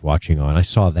he was watching on. I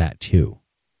saw that, too.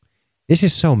 This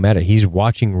is so meta. He's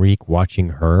watching Reek, watching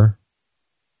her.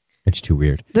 It's too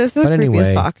weird. This is creepy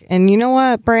as fuck. And you know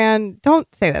what, Bran?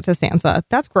 Don't say that to Sansa.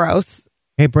 That's gross.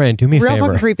 Hey, Bran, do me a favor. Real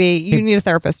fucking creepy. You need a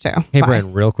therapist, too. Hey, Bye.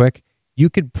 Bran, real quick.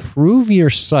 You could prove your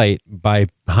sight by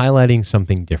highlighting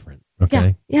something different,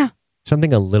 okay? Yeah.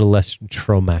 Something a little less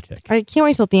traumatic. I can't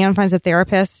wait till Theon finds a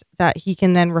therapist that he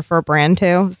can then refer Bran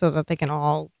to so that they can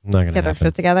all get their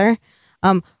shit together.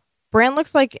 Bran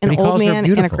looks like an old man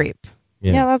and a creep.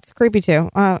 Yeah, that's creepy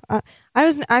too.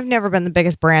 I've never been the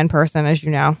biggest Bran person, as you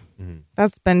know. Mm-hmm.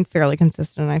 That's been fairly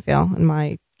consistent, I feel, in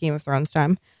my Game of Thrones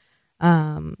time.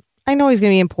 I know he's going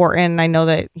to be important. I know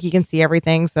that he can see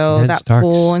everything, so that's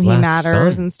cool, and he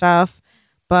matters and stuff.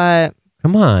 But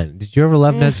come on, did you ever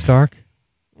love Ned Stark?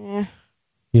 Yeah.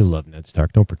 You love Ned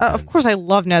Stark. Don't pretend. Of course I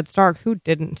love Ned Stark. Who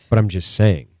didn't? But I'm just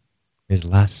saying, his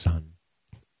last son.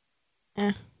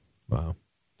 Wow.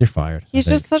 You're fired. He's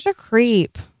just such a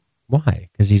creep. Why?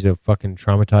 Because he's a fucking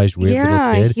traumatized, weird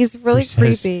little kid? Yeah, he's really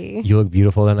creepy. You look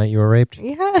beautiful that night you were raped?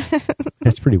 Yeah.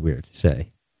 That's pretty weird to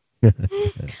say.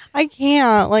 I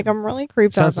can't. Like, I'm really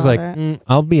creeped out about it.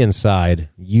 I'll be inside.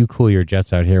 You cool your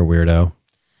jets out here, weirdo.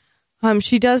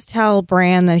 She does tell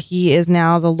Bran that he is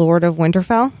now the Lord of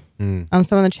Winterfell. Someone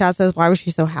in the chat says, why was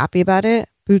she so happy about it?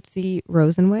 Bootsy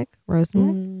Rosenwick?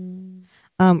 Rosenwick?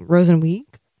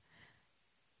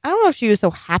 I don't know if she was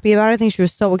so happy about it. I think she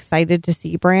was so excited to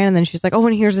see Bran. And then she's like, oh,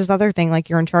 and here's this other thing. Like,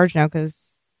 you're in charge now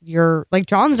because you're like,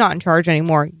 Jon's not in charge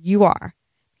anymore. You are.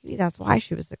 Maybe that's why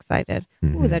she was excited.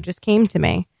 Ooh, that just came to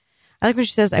me. I like when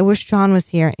she says, I wish Jon was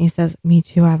here. And he says, me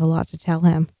too. I have a lot to tell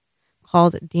him.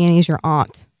 Called Dany's your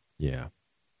aunt. Yeah.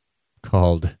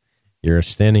 Called you're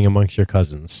standing amongst your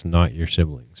cousins, not your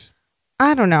siblings.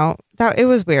 I don't know. that it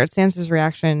was weird. Sansa's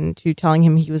reaction to telling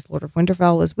him he was Lord of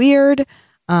Winterfell was weird.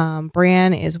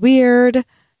 Bran is weird.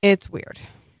 It's weird.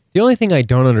 The only thing I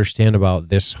don't understand about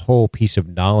this whole piece of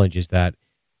knowledge is that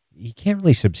he can't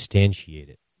really substantiate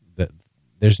it.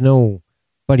 There's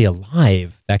nobody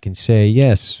alive that can say,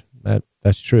 yes,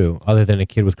 that's true, other than a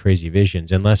kid with crazy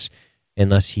visions, unless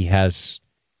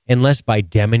by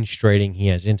demonstrating he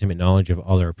has intimate knowledge of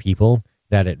other people,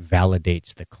 that it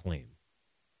validates the claim.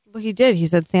 Well, he did. He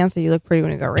said, Sansa, you look pretty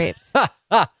when you got raped.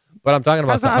 But I'm talking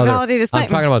about I'm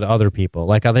talking about the other people.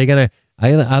 Like, are they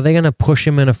gonna push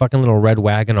him in a fucking little red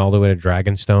wagon all the way to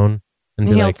Dragonstone and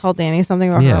be he'll like, tell Dany something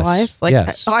about her life? Like,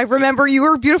 yes. I remember you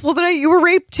were beautiful the night you were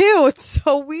raped too. It's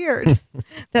so weird.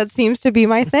 That seems to be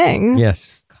my thing.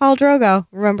 Yes. Khal Drogo.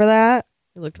 Remember that?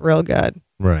 He looked real good.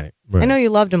 Right. I know you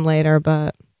loved him later,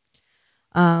 but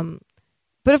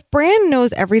if Bran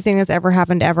knows everything that's ever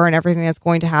happened ever and everything that's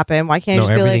going to happen, why can't he just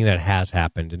be like... everything that has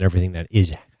happened and everything that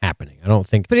is happening. I don't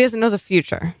think... But he doesn't know the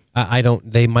future. I don't...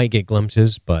 They might get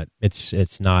glimpses, but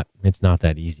it's not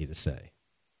that easy to say.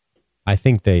 I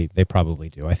think they probably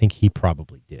do. I think he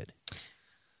probably did.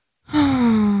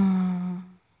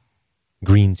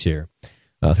 Greenseer.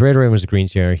 Thread Raven was a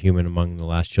Greenseer, a human among the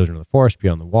last children of the forest,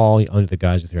 beyond the wall. Under the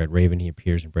guise of Thread Raven, he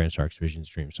appears in Bran Stark's visions,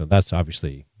 dreams. So that's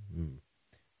obviously...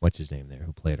 what's his name there,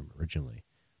 who played him originally.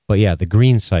 But yeah, the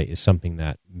green sight is something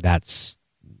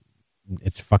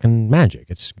it's fucking magic.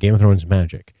 It's Game of Thrones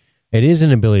magic. It is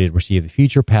an ability to perceive the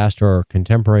future, past, or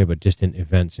contemporary but distant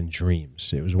events and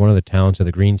dreams. It was one of the talents of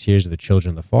the Greenseers of the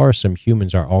Children of the Forest. Some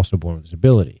humans are also born with this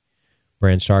ability.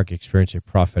 Bran Stark experienced a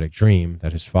prophetic dream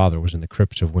that his father was in the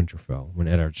crypts of Winterfell when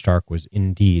Eddard Stark was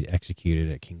indeed executed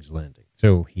at King's Landing.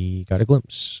 So he got a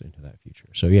glimpse into that future.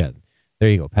 So yeah, there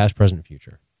you go. Past, present,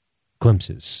 future.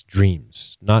 Glimpses,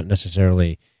 dreams, not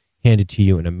necessarily handed to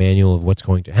you in a manual of what's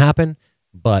going to happen,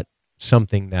 but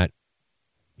something that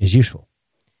is useful.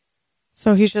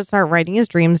 So he should start writing his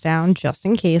dreams down just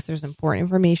in case there's important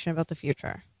information about the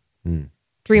future.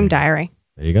 Dream diary.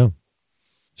 There you go.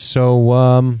 So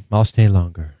I'll stay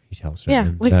longer, he tells her. Yeah,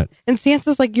 and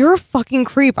Sansa's like, you're a fucking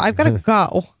creep. I've got to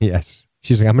go. Yes.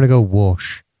 She's like, I'm going to go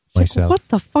wash myself. Like, what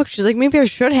the fuck? She's like, maybe I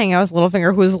should hang out with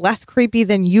Littlefinger, who is less creepy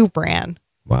than you, Bran.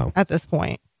 Wow. At this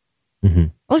point. Mm-hmm.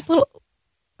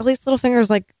 At least Littlefinger's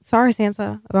like, sorry,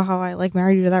 Sansa, about how I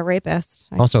married you to that rapist.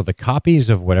 Also, the copies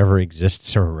of whatever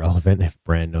exists are irrelevant if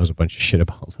Bran knows a bunch of shit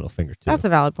about Littlefinger too. That's a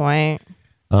valid point.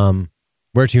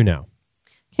 Where to now?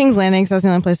 King's Landing, so that's the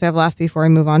only place we have left before we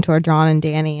move on to our Jon and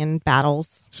Dany and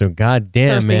battles. So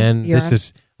goddamn, Cersei, man,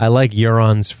 Euron. I like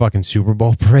Euron's fucking Super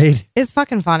Bowl parade. It's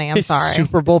fucking funny. I'm sorry.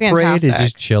 Super Bowl parade is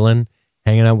just chilling,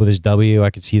 hanging out with his W.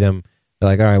 I could see them. They're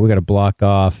like, all right, we got to block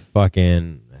off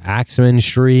fucking Axeman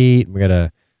Street.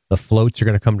 The floats are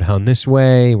going to come down this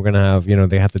way. We're going to have,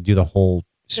 they have to do the whole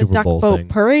Super Bowl duck boat thing.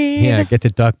 Parade. Yeah, get the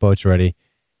duck boats ready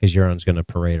because Euron's going to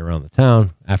parade around the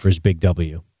town after his big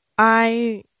W.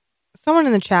 Someone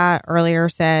in the chat earlier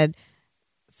said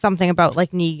something about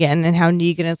Negan and how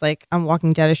Negan is on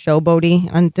Walking Dead is showboaty,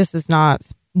 and this is not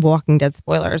Walking Dead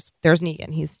spoilers. There's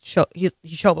Negan. He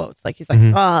showboats. He's like,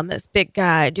 oh, I'm this big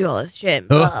guy, I do all this shit,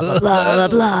 blah blah blah blah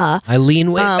blah. I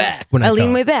lean way back when I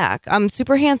lean way back. I'm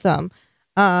super handsome.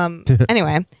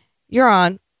 Anyway,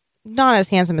 Euron, not as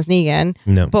handsome as Negan,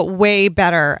 no, but way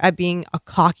better at being a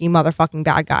cocky motherfucking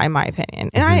bad guy, in my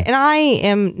opinion. And I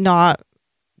am not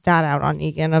that out on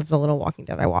Negan of the little Walking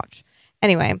Dead I watch.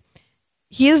 Anyway,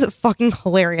 he is fucking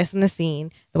hilarious in the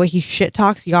scene. The way he shit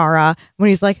talks Yara when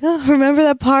he's like, oh, remember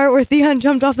that part where Theon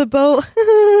jumped off the boat?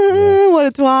 What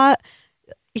a twat.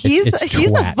 He's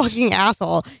a fucking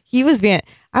asshole.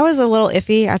 I was a little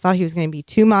iffy. I thought he was going to be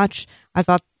too much. I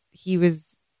thought it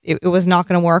was not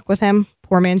going to work with him.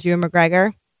 Poor man's Ewan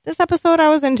McGregor. This episode I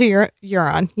was into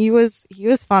Euron. He was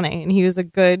funny, and he was a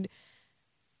good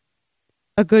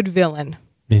villain.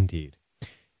 Indeed.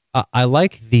 I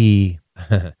like the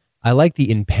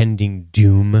impending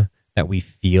doom that we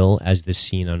feel as this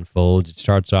scene unfolds. It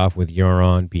starts off with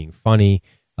Euron being funny,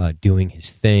 doing his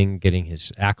thing, getting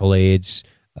his accolades,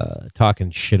 talking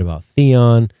shit about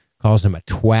Theon, calls him a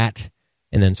twat,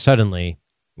 and then suddenly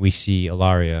we see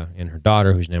Ilaria and her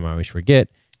daughter, whose name I always forget,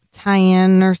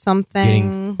 Tyann or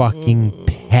something, getting fucking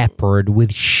peppered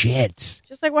with shit.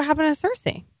 Just like what happened to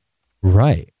Cersei.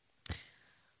 Right.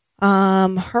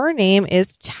 Her name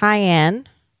is Tyann.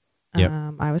 Yep.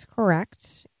 I was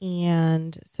correct.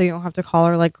 And so you don't have to call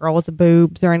her girl with the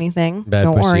boobs or anything. Bad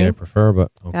don't pussy worry. I prefer,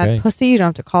 but okay. Bad pussy, you don't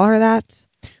have to call her that.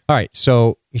 All right,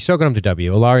 so he's soaking up to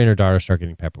W. Ilaria and her daughter start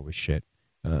getting peppered with shit.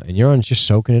 And Euron's just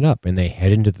soaking it up. And they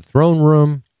head into the throne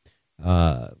room.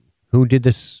 Who did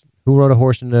this? Who rode a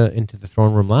horse into the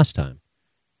throne room last time?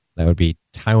 That would be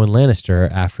Tywin Lannister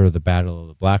after the Battle of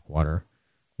the Blackwater.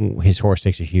 His horse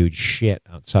takes a huge shit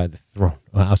outside the throne,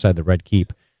 outside the Red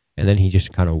Keep, and then he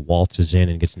just kind of waltzes in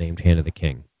and gets named Hand of the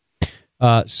King.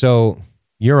 So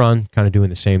Euron kind of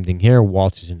doing the same thing here,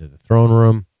 waltzes into the throne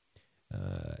room,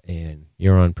 and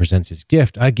Euron presents his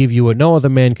gift. I give you what no other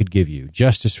man could give you,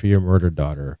 justice for your murdered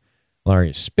daughter.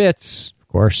 Ellaria spits, of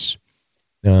course.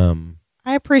 I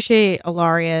appreciate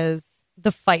Elaria's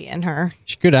the fight in her.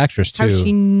 She's a good actress, too. How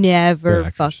she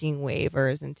never fucking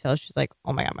wavers until she's like,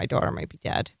 oh my God, my daughter might be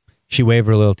dead. She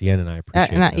wavered a little at the end, and I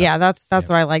appreciate that. Yeah, that's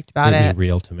what I liked about it. It was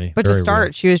real to me. But Very to start,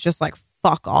 real. she was just like,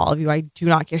 fuck all of you. I do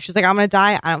not care. She's like, I'm going to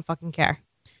die. I don't fucking care.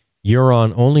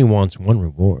 Euron only wants one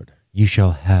reward. You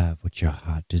shall have what your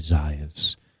heart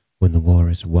desires when the war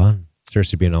is won.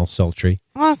 Cersei being all sultry.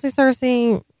 Honestly,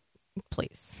 Cersei,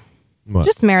 please. What?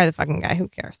 Just marry the fucking guy. Who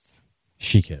cares?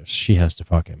 She cares. She has to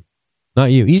fuck him. Not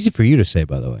you. Easy for you to say,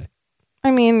 by the way.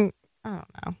 I mean, I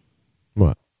don't know.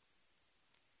 What?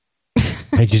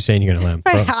 I'm just saying you're going to let him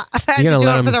throw. I've had to do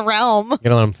it for the realm. You're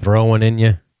going to let him throw one in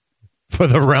you? For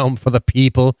the realm, for the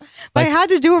people. Like, I had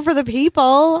to do it for the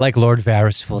people. Like Lord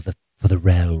Varys for the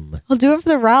realm. I'll do it for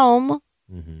the realm.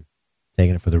 Mm-hmm.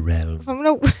 Taking it for the realm. If I'm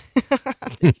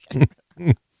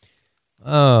gonna...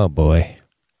 Oh, boy.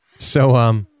 So,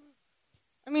 I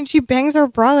mean, she bangs her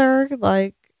brother.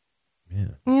 Like,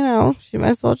 yeah. You know, she might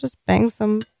as well just bang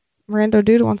some rando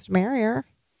dude who wants to marry her.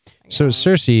 So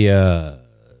Cersei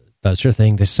does her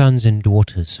thing. The sons and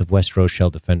daughters of Westeros shall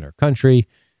defend our country.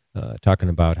 Talking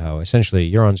about how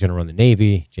essentially Euron's going to run the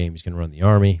Navy, Jaime's going to run the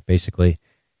army, basically.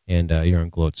 And Euron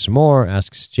gloats some more,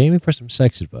 asks Jaime for some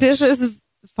sex advice. This is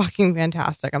fucking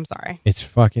fantastic. I'm sorry. It's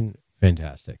fucking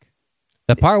fantastic.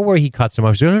 The part where he cuts him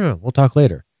off, says, no, we'll talk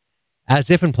later.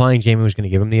 As if implying Jaime was going to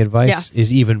give him the advice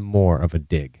is even more of a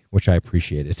dig, which I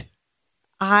appreciated.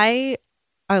 I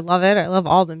love it. I love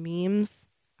all the memes.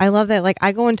 I love that, like,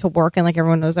 I go into work and, like,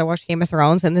 everyone knows I watch Game of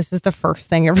Thrones, and this is the first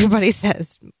thing everybody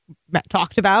says,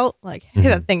 talked about. Like, hey,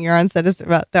 that thing Euron said is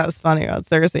about, that was funny about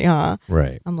Cersei, huh?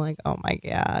 Right. I'm like, oh my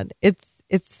God. It's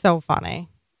so funny.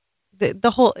 The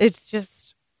whole, it's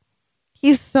just,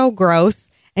 he's so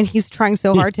gross, and he's trying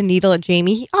so hard to needle at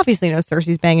Jaime. He obviously knows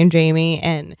Cersei's banging Jaime,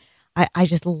 and I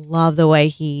just love the way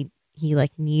he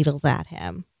like, needles at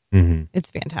him. Mm-hmm. It's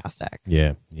fantastic.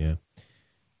 Yeah.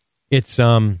 It's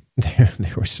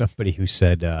there was somebody who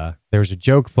said there was a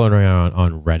joke floating around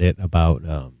on Reddit about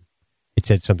it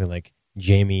said something like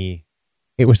Jaime,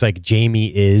 it was like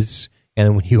Jaime is, and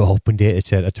then when you opened it, it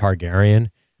said a Targaryen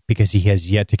because he has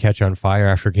yet to catch on fire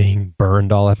after getting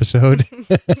burned all episode.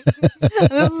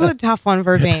 This is a tough one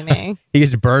for Jaime. He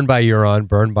gets burned by Euron,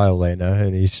 burned by Olenna,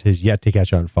 and he's yet to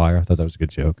catch on fire. I thought that was a good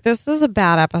joke. This is a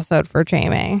bad episode for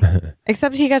Jaime.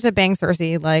 Except he got to bang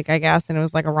Cersei, like, I guess, and it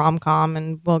was like a rom-com,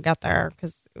 and we'll get there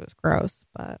because it was gross,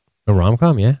 but... A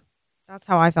rom-com, yeah? That's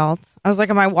how I felt. I was like,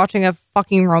 am I watching a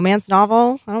fucking romance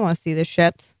novel? I don't want to see this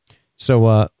shit.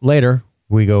 So later,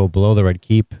 we go below the Red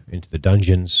Keep into the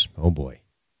dungeons. Oh, boy.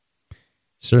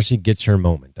 Cersei gets her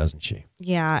moment, doesn't she?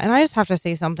 Yeah, and I just have to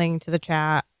say something to the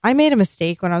chat. I made a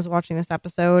mistake when I was watching this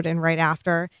episode, and right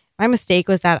after. My mistake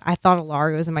was that I thought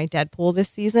Ellaria was in my Deadpool this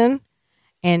season,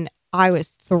 and I was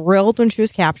thrilled when she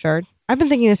was captured. I've been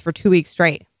thinking this for 2 weeks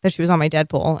straight, that she was on my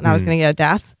Deadpool, and I was going to get a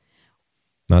death.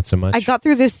 Not so much. I got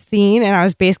through this scene, and I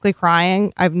was basically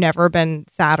crying. I've never been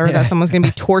sadder that someone's going to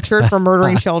be tortured for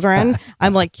murdering children.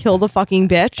 I'm like, kill the fucking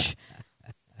bitch.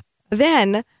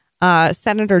 Then...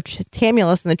 Senator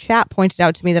Tamulus in the chat pointed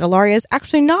out to me that Ellaria is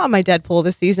actually not on my Deadpool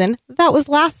this season. That was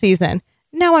last season.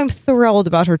 Now I'm thrilled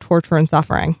about her torture and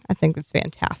suffering. I think it's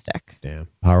fantastic. Damn,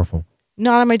 powerful.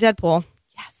 Not on my Deadpool.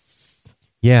 Yes.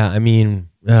 Yeah, I mean,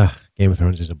 Game of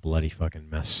Thrones is a bloody fucking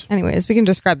mess. Anyways, we can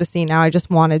describe the scene now. I just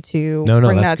wanted to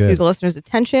bring that good. to the listeners'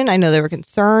 attention. I know they were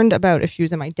concerned about if she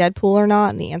was in my Deadpool or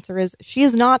not, and the answer is she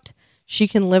is not. She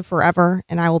can live forever,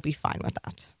 and I will be fine with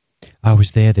that. I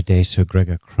was there the day Sir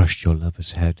Gregor crushed your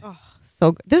lover's head. Oh,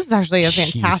 so good. This is actually a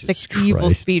fantastic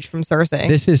evil speech from Cersei.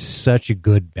 This is such a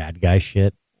good bad guy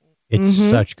shit. It's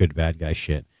such good bad guy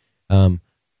shit.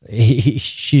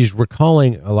 She's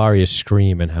recalling Ellaria's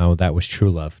scream and how that was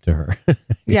true love to her.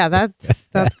 Yeah, that's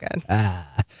good.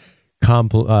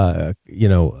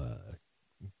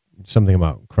 Something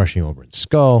about crushing Oberyn's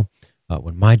skull.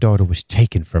 When my daughter was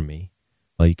taken from me,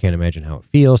 well, you can't imagine how it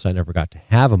feels. I never got to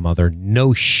have a mother.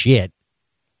 No shit.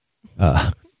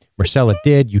 Myrcella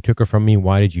did. You took her from me.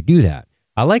 Why did you do that?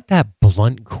 I like that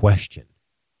blunt question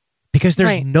because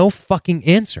there's no fucking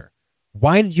answer.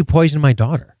 Why did you poison my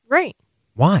daughter? Right.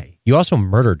 Why? You also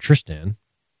murdered Tristan.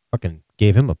 Fucking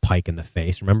gave him a pike in the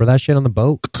face. Remember that shit on the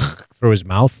boat? Through his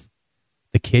mouth.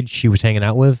 The kid she was hanging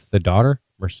out with, the daughter.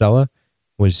 Marcella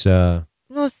was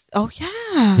Oh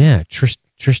yeah.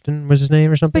 Tristan was his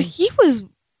name or something. But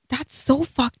that's so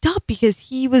fucked up because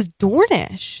he was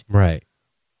Dornish. Right.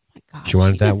 Oh my God. She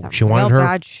wanted did that. some She wanted real her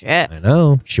bad shit. I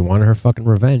know. She wanted her fucking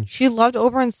revenge. She loved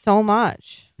Oberyn so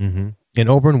much. Mm-hmm. And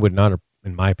Oberyn would not,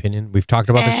 in my opinion, we've talked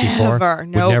about this before.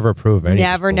 Nope. Would never approve any.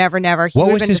 Never. He What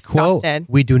would was have been his disgusted. quote?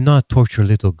 We do not torture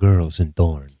little girls in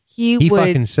Dorne. He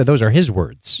fucking said those are his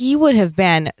words. He would have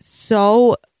been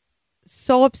so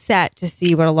upset to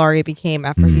see what Ilaria became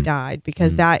after he died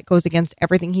because that goes against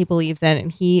everything he believes in,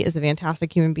 and he is a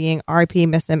fantastic human being. R.I.P.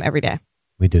 Miss him every day.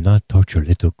 We do not torture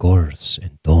little girls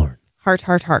in Dorne. Heart.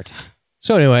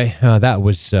 So anyway, that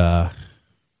was I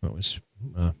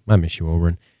miss you,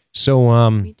 Oberyn. So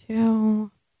Me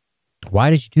too. why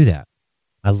did you do that?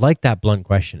 I like that blunt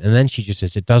question. And then she just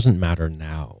says, it doesn't matter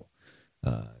now.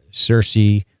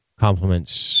 Cersei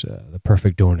compliments the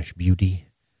perfect Dornish beauty.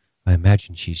 I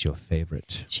imagine she's your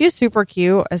favorite. She is super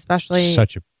cute, especially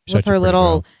with her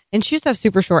little, and she used to have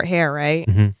super short hair, right?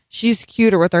 Mm-hmm. She's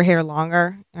cuter with her hair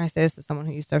longer. And I say this as someone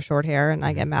who used to have short hair, and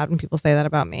I get mad when people say that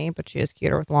about me, but she is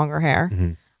cuter with longer hair.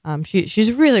 Mm-hmm.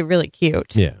 She's really, really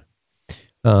cute. Yeah.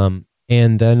 And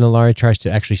then Ilaria tries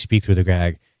to actually speak through the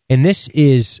gag. And this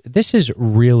is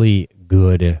really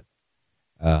good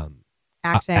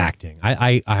acting.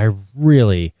 I've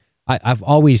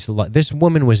always this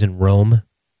woman was in Rome,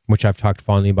 which I've talked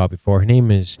fondly about before. Her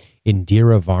name is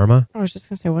Indira Varma. I was just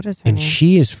gonna say, what is her and name?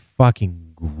 she is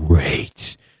fucking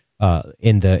great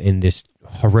in this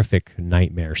horrific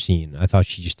nightmare scene. I thought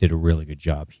she just did a really good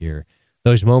job here.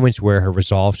 Those moments where her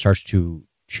resolve starts to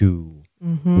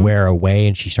wear away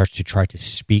and she starts to try to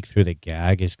speak through the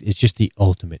gag is just the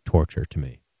ultimate torture to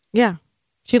me. Yeah,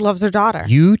 she loves her daughter.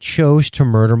 You chose to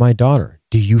murder my daughter.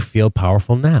 Do you feel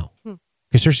powerful now?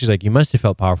 Because Cersei's like, you must have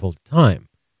felt powerful at the time.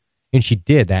 And she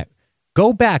did that.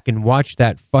 Go back and watch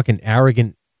that fucking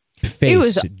arrogant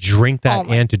face drink that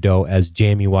antidote as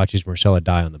Jaime watches Marcella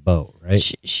die on the boat, right?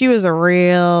 She was a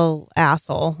real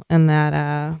asshole in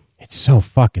that. It's so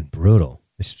fucking brutal.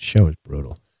 This show is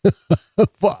brutal.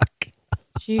 Fuck.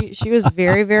 She was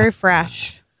very, very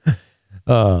fresh.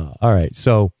 All right.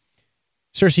 So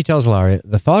Cersei tells Ilaria,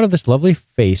 the thought of this lovely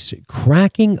face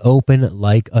cracking open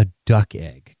like a duck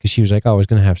egg, because she was like, oh, I was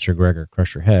going to have Sir Gregor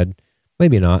crush her head.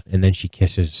 Maybe not. And then she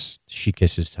kisses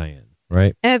Tyann,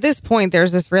 right? And at this point,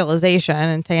 there's this realization,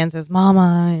 and Tyann says,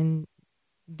 Mama, and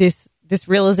this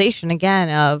realization again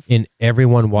of and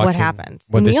everyone watching what happened.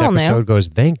 What this episode goes,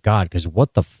 thank God, because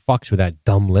what the fuck's with that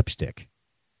dumb lipstick?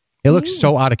 It looks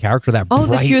so out of character, that bright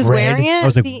that she was red. wearing it? I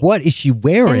was like, what is she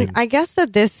wearing? And I guess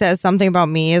that this says something about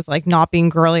me is like not being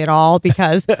girly at all,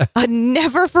 because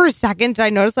never for a second did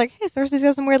I notice like, hey, Cersei's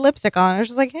got some weird lipstick on. I was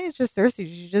just like, hey, it's just Cersei.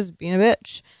 She's just being a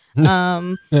bitch.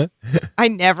 I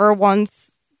never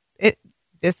once.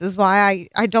 This is why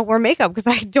I don't wear makeup, because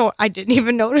I didn't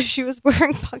even notice she was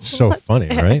wearing fucking so lipstick. Funny,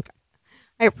 right?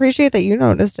 I appreciate that you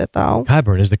noticed it though.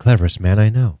 Qyburn is the cleverest man I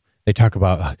know. They talk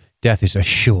about death is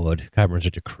assured. Qyburn's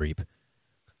such a creep.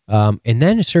 And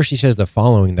then Cersei says the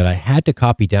following that I had to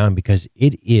copy down because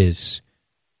it is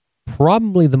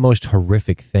probably the most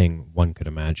horrific thing one could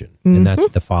imagine. And that's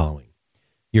the following.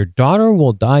 Your daughter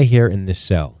will die here in this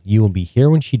cell. You will be here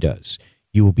when she does.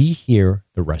 You will be here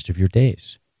the rest of your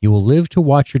days. You will live to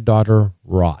watch your daughter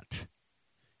rot,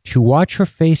 to watch her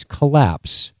face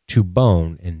collapse to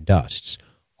bone and dust,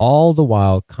 all the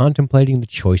while contemplating the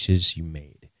choices you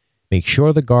made. Make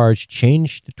sure the guards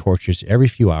change the torches every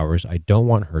few hours. I don't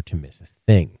want her to miss a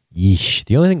thing. Yeesh.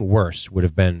 The only thing worse would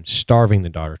have been starving the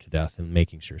daughter to death and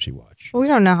making Cersei watch. Well, we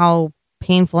don't know how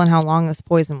painful and how long this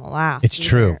poison will last. It's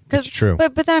true. It's true.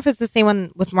 But then if it's the same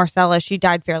one with Marcella, she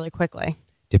died fairly quickly.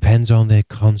 Depends on the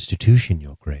constitution,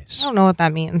 Your Grace. I don't know what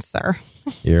that means, sir.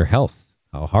 Your health,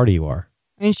 how hardy you are.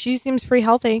 I mean, she seems pretty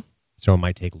healthy. So it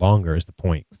might take longer is the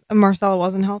point. Marcella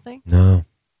wasn't healthy? No.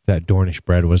 That Dornish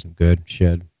bread wasn't good. She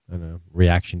had a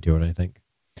reaction to it, I think.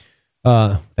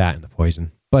 That and the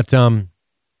poison. But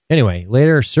anyway,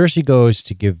 later Cersei goes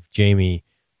to give Jaime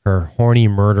her horny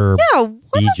murder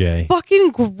DJ. A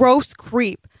fucking gross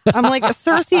creep. I'm like,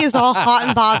 Cersei is all hot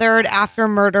and bothered after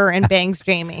murder and bangs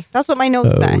Jaime. That's what my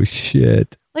notes say. Oh,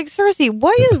 shit. Like, Cersei,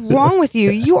 what is wrong with you?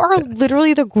 You are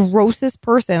literally the grossest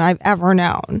person I've ever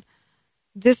known.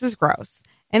 This is gross.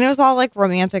 And it was all like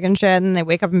romantic and shit. And they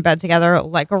wake up in bed together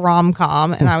like a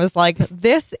rom-com. And I was like,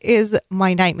 this is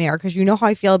my nightmare. Because you know how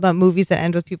I feel about movies that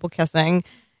end with people kissing.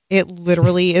 It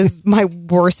literally is my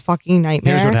worst fucking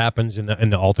nightmare. Here's what happens in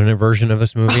the alternate version of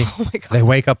this movie. Oh my God. They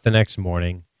wake up the next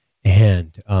morning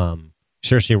and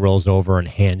Cersei rolls over and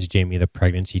hands Jaime the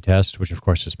pregnancy test, which of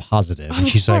course is positive. And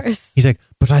he's like,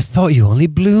 but I thought you only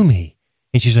blew me.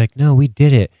 And she's like, no, we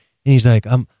did it. And he's like,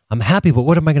 I'm happy, but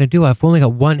what am I going to do? I've only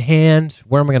got one hand.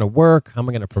 Where am I going to work? How am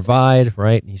I going to provide?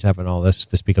 Right? And he's having all this.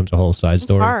 This becomes a whole side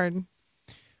story. It's hard.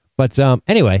 But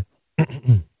anyway,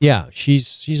 yeah,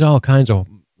 she's all kinds of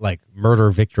like murder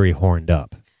victory horned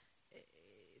up.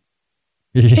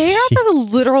 They are the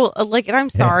literal, like, and I'm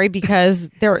sorry because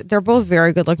they're both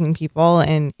very good looking people,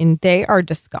 and they are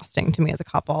disgusting to me as a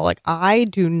couple. Like, I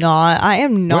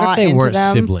am not What if they into weren't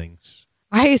them. siblings?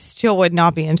 I still would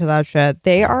not be into that shit.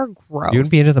 They are gross. You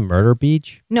wouldn't be into the murder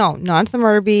beach? No, not into the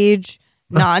murder beach,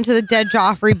 not into the dead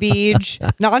Joffrey beach,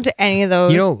 not into any of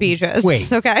those beaches.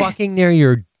 Wait, okay. fucking near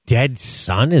your dead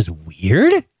son is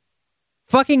weird?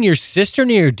 Fucking your sister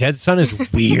near your dead son is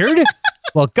weird?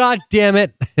 Well, God damn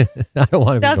it. I don't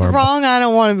want to be That's normal. wrong. I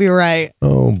don't want to be right.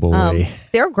 Oh, boy.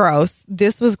 They're gross.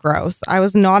 This was gross. I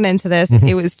was not into this.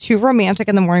 It was too romantic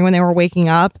in the morning when they were waking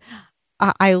up.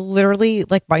 I literally,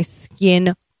 like, my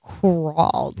skin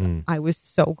crawled. I was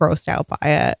so grossed out by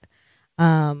it.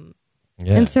 Yeah.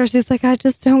 And Cersei's like, I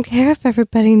just don't care if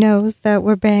everybody knows that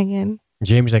we're banging.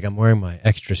 Jamie's like, I'm wearing my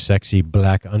extra sexy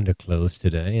black underclothes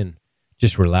today and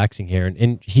just relaxing here.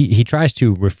 And he tries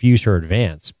to refuse her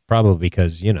advance, probably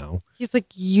because, you know. He's like,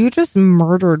 you just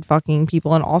murdered fucking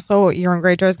people. And also, Euron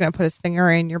Greyjoy is going to put his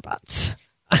finger in your butt.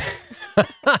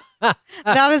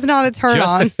 That is not a turn just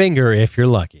on. a finger if you're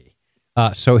lucky.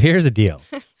 So here's the deal.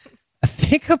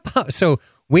 Think about, so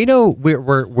we know,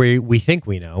 we think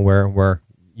we know, we're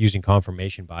using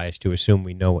confirmation bias to assume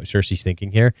we know what Cersei's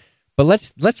thinking here. But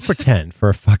let's pretend for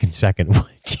a fucking second what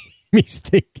Jamie's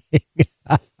thinking.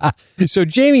 So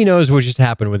Jamie knows what just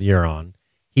happened with Euron.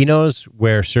 He knows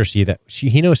where Cersei,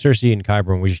 he knows Cersei and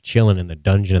Qyburn were just chilling in the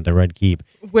dungeon at the Red Keep.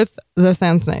 With the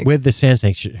Sand Snakes. With the Sand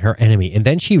Snakes, her enemy. And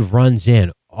then she runs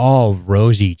in all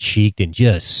rosy cheeked and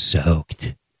just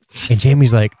soaked. And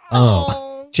Jamie's like,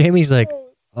 oh. Jamie's like,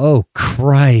 oh,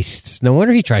 Christ. No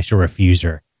wonder he tries to refuse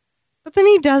her. But then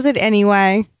he does it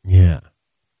anyway. Yeah.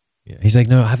 He's like,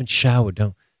 no, I haven't showered.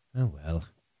 Don't. Oh, well.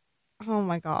 Oh,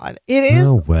 my God. It is.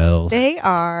 Oh, well. They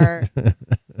are.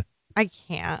 I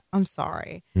can't. I'm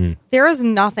sorry. There is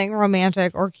nothing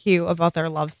romantic or cute about their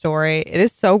love story. It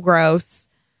is so gross.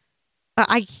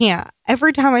 I can't.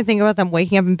 Every time I think about them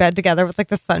waking up in bed together with like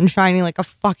the sun shining like a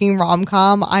fucking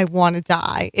rom-com, I want to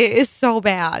die. It is so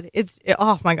bad.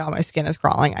 Oh my God, my skin is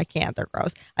crawling. I can't. They're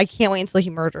gross. I can't wait until he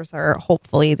murders her,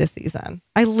 hopefully this season.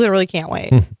 I literally can't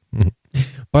wait.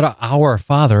 But our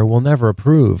father will never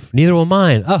approve. Neither will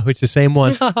mine. Oh, it's the same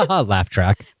one. Laugh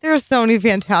track. There are so many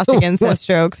fantastic incest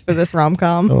jokes for this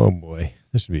rom-com. Oh, boy.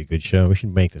 This would be a good show. We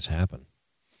should make this happen.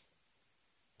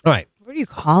 All right. What do you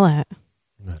call it?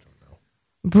 I don't know.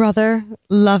 Brother,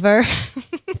 lover.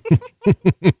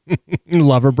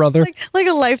 Lover brother? Like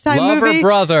a Lifetime Lover movie.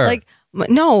 brother. Like,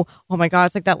 no. Oh my God.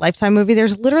 It's like that Lifetime movie.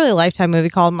 There's literally a Lifetime movie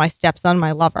called My Stepson,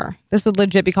 My Lover. This would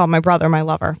legit be called My Brother, My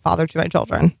Lover, Father to My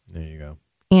Children. There you go.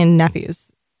 And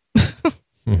nephews. What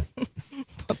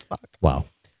the fuck? Wow.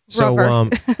 So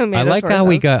Rover. I like how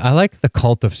I like the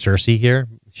cult of Cersei here.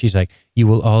 She's like, you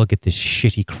will all get this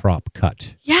shitty crop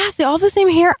cut. Yes, they all have the same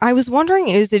hair. I was wondering,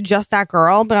 is it just that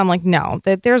girl? But I'm like, no,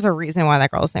 there's a reason why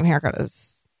that girl has the same haircut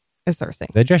as Cersei.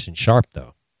 They're dressing sharp,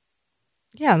 though.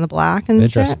 Yeah, and the black and They're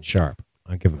shit. dressing sharp.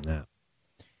 I'll give them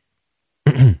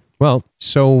that. Well,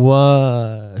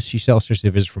 so she tells Cersei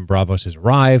the visit from Braavos has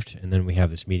arrived, and then we have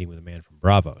this meeting with a man from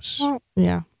Braavos. Well,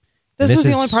 yeah. This was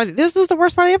the only part. This was the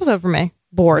worst part of the episode for me.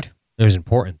 Bored. It was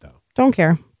important, though. Don't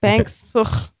care. Banks. Okay.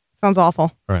 Ugh, sounds awful.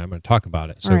 All right, I'm going to talk about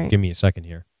it. So right. Give me a second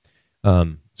here.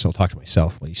 So I'll talk to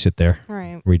myself while you sit there. All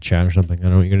right. Read chat or something. I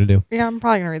don't know what you're going to do. Yeah, I'm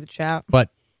probably going to read the chat. But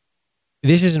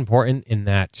this is important in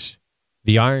that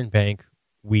the Iron Bank,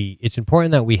 it's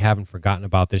important that we haven't forgotten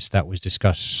about this. That was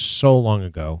discussed so long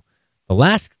ago. The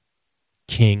last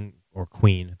king or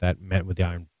queen that met with the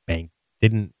Iron Bank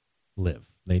didn't live.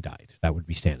 They died. That would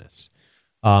be Stannis.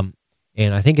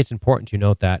 And I think it's important to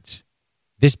note that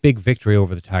this big victory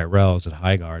over the Tyrells at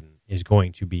Highgarden is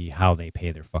going to be how they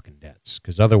pay their fucking debts,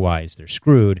 because otherwise they're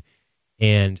screwed.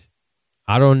 And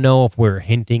I don't know if we're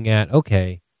hinting at,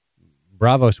 okay,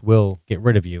 Braavos will get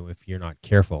rid of you if you're not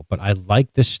careful. But I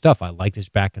like this stuff. I like this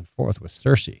back and forth with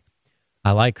Cersei.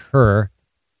 I like her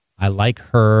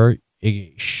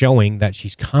showing that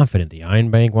she's confident. The Iron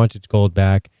Bank wants its gold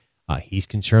back. He's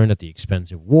concerned at the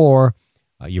expense of war.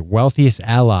 Your wealthiest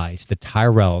allies, the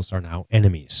Tyrells, are now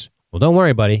enemies. Well, don't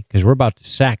worry, buddy, because we're about to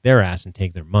sack their ass and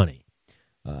take their money.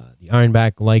 The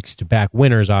Ironback likes to back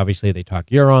winners, obviously. They talk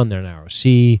Euron, they're an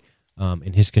ROC,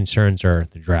 and his concerns are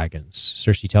the dragons.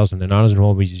 Cersei tells him they're not as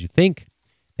involved as you think.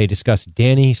 They discuss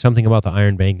Dany, something about the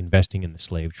Iron Bank investing in the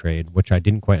slave trade, which I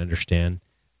didn't quite understand.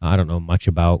 I don't know much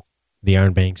about the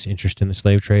Iron Bank's interest in the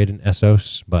slave trade in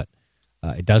Essos, but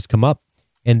it does come up.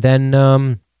 And then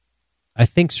I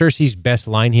think Cersei's best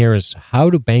line here is, how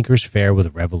do bankers fare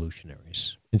with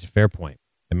revolutionaries? It's a fair point.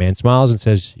 The man smiles and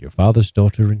says, your father's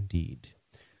daughter indeed.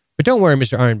 But don't worry,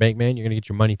 Mr. Iron Bank Man, you're going to get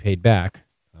your money paid back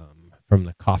from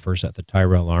the coffers at the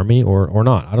Tyrell army or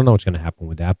not. I don't know what's going to happen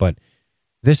with that, but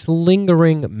this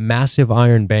lingering massive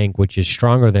iron bank, which is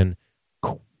stronger than,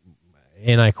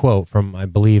 and I quote from, I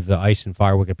believe, the Ice and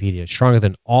Fire Wikipedia, stronger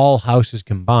than all houses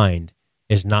combined,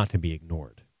 is not to be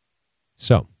ignored.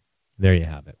 So, there you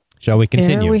have it. Shall we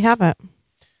continue? There we have it.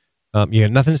 You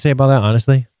have nothing to say about that,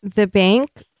 honestly? The bank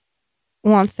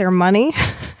wants their money.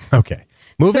 Okay.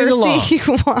 Moving Cersei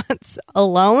along. wants a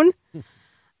loan.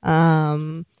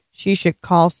 She should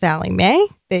call Sally Mae.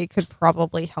 They could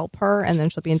probably help her, and then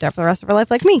she'll be in debt for the rest of her life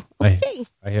like me. Okay.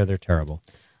 I hear they're terrible.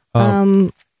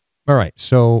 All right,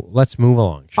 so let's move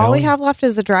along. All we have left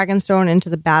is the Dragonstone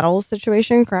into the battle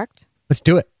situation, correct? Let's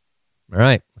do it. All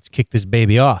right, let's kick this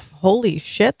baby off. Holy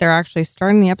shit, they're actually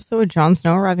starting the episode with Jon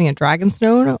Snow arriving at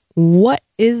Dragonstone. What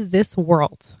is this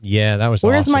world? Yeah, that was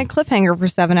Where's awesome. my cliffhanger for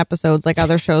 7 episodes like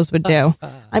other shows would do?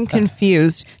 I'm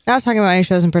confused. Not talking about any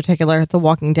shows in particular, The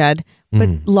Walking Dead, but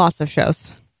lots of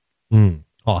shows.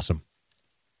 Awesome.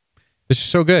 This is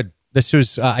so good. This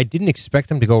was I didn't expect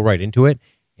them to go right into it,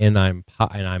 and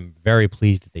I'm very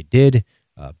pleased that they did.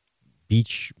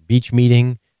 Beach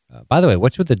meeting. By the way,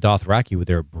 what's with the Dothraki with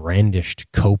their brandished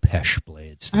Khopesh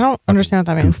blades? I don't understand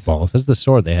what that means. Goofballs. That's the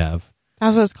sword they have.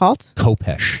 That's what it's called?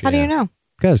 Khopesh. How do you know?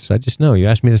 Because I just know. You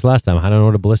asked me this last time. I don't know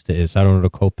what a ballista is. I don't know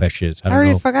what a Khopesh is. I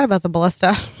already forgot about the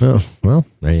ballista. Oh, well,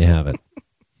 there you have it.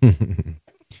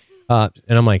 And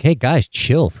I'm like, hey, guys,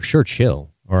 chill. For sure,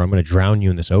 chill. Or I'm going to drown you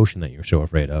in this ocean that you're so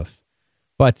afraid of.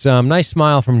 But nice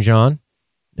smile from Jon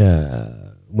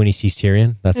when he sees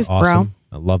Tyrion. That's His awesome.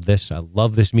 bro. I love this. I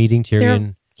love this meeting. Tyrion.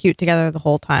 They're cute together the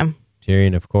whole time.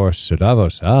 Tyrion, of course. So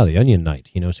Davos, the Onion Knight.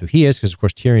 He knows who he is because, of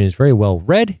course, Tyrion is very well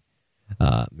read.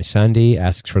 Missandei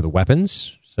asks for the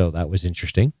weapons. So that was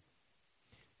interesting.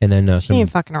 And then She ain't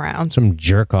fucking around. some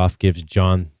jerk off gives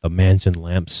Jon the Manson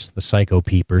lamps, the psycho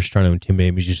peepers, trying to intimidate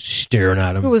him. He's just staring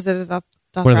at him. Who was it? Is that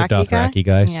Dothraki One of the Dothraki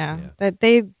guys. Yeah. That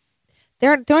they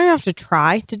don't even have to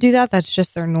try to do that. That's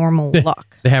just their normal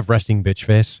look. They have resting bitch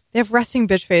face. They have resting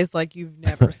bitch face like you've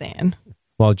never seen.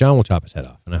 Well, Jon will chop his head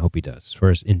off, and I hope he does for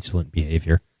his insolent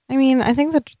behavior. I mean, I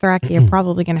think the Dothraki are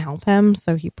probably going to help him,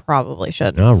 so he probably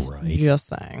shouldn't. All right. Just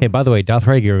saying. Hey, by the way,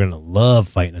 Dothraki are going to love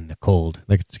fighting in the cold.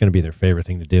 Like, it's going to be their favorite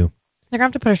thing to do. They're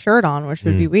going to have to put a shirt on, which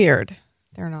would be weird.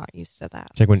 They're not used to that.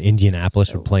 It's like when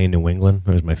Indianapolis would play in New England.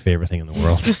 It was my favorite thing in the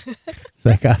world. It's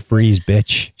like a freeze,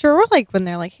 bitch. Sure, we're like when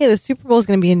they're like, hey, the Super Bowl is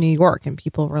going to be in New York, and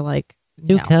people were like,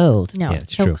 no. cold. No, Yeah, it's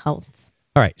it's so true. cold.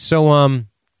 All right, so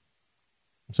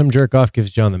some jerk off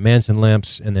gives Jon the Manson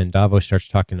lamps, and then Davos starts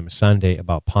talking to Missandei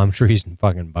about palm trees and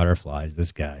fucking butterflies.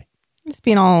 This guy. Just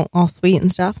being all sweet and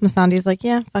stuff. Missandei's like,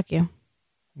 yeah, fuck you.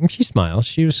 And she smiles.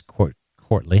 She was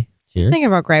courtly She's here. thinking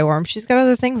about Grey Worm. She's got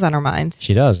other things on her mind.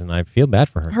 She does, and I feel bad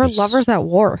for her. Her 'cause lover's at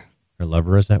war. Her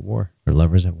lover is at war. Her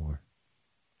lover's at war.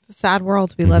 It's a sad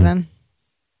world we live in.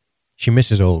 She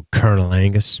misses old Colonel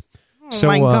Angus. Oh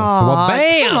my God. Well,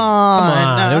 bam! Come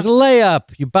on. There was a layup.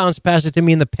 You bounced past it to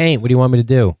me in the paint. What do you want me to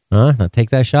do? Huh? Not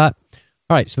take that shot?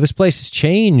 All right, so this place has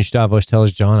changed, Davos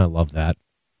tells Jon. I love that.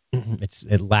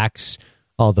 It lacks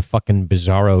all the fucking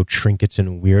bizarro trinkets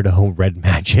and weirdo red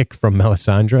magic from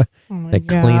Melisandre. Oh my They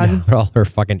God. cleaned out all her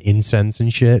fucking incense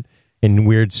and shit and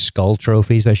weird skull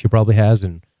trophies that she probably has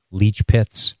and leech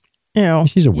pits. Ew.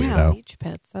 She's a Yeah, weirdo. leech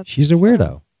pits. That's She's a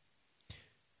weirdo.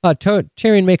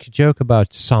 Tyrion makes a joke about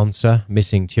Sansa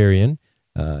missing Tyrion.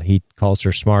 He calls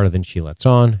her smarter than she lets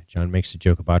on. Jon makes a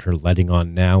joke about her letting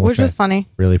on now, Which was funny.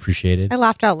 really appreciated. I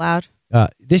laughed out loud.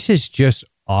 This is just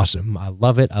awesome. I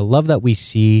love it. I love that we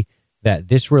see that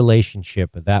this relationship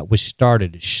that was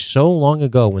started so long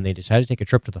ago when they decided to take a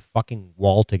trip to the fucking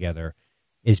wall together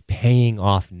is paying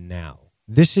off now.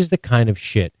 This is the kind of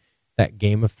shit that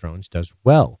Game of Thrones does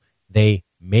well. They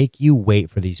make you wait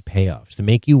for these payoffs. They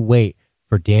make you wait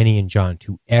for Dany and Jon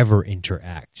to ever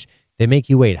interact. They make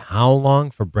you wait how long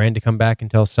for Bran to come back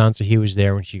and tell Sansa he was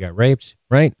there when she got raped,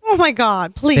 right? Oh my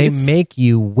God, please. They make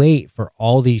you wait for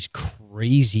all these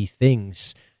crazy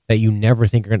things that you never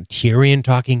think are going to... Tyrion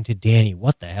talking to Dany.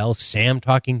 What the hell? Sam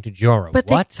talking to Jorah. But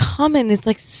what? they come and it's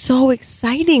like so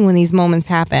exciting when these moments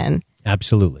happen.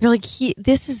 Absolutely. You're like,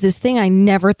 this is this thing I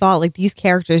never thought, like these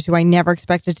characters who I never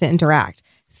expected to interact.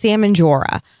 Sam and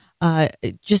Jorah,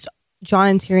 just Jon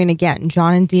and Tyrion again,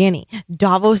 Jon and Dany,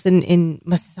 Davos and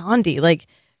Missandei. Like,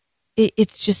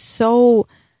 it's just so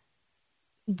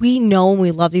we know and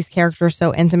we love these characters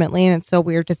so intimately, and it's so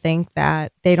weird to think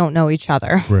that they don't know each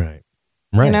other. Right.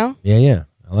 You know? Yeah.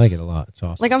 I like it a lot. It's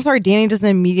awesome. Like, I'm sorry, Danny doesn't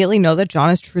immediately know that John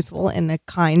is truthful and a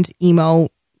kind, emo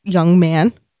young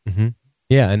man. Mm-hmm.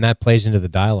 Yeah, and that plays into the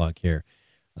dialogue here.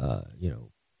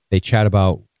 They chat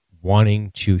about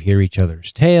wanting to hear each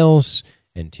other's tales,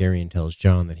 and Tyrion tells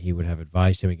Jon that he would have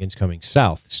advised him against coming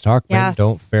south. Starkmen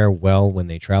don't fare well when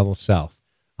they travel south.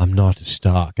 I'm not a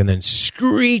Stark. And then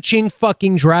screeching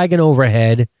fucking dragon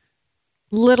overhead.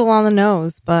 Little on the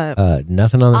nose, but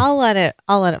nothing on the... I'll let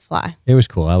it fly. It was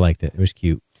cool. I liked it. It was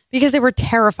cute. Because they were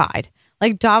terrified.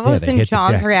 Like, Davos and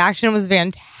Jon's reaction was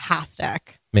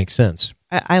fantastic. Makes sense.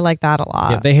 I like that a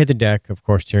lot. Yeah, they hit the deck. Of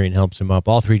course, Tyrion helps him up.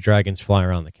 All three dragons fly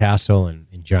around the castle, and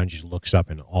Jon just looks up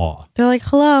in awe. They're like,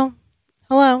 hello.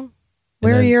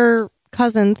 Where are your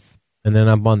cousins? And then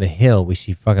up on the hill, we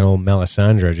see fucking old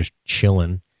Melisandre just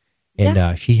chilling.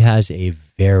 And she has a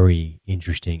very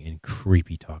interesting and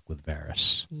creepy talk with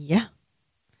Varys. Yeah.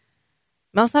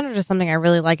 Melisandre does something I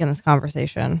really like in this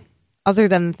conversation, other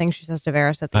than the thing she says to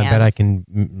Varys at the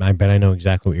end. I bet I know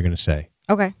exactly what you're going to say.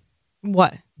 Okay.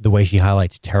 What? The way she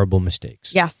highlights terrible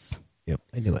mistakes. Yes. Yep,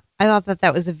 I knew it. I thought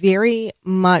that was very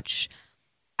much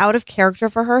out of character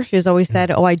for her. She has always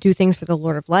said, I do things for the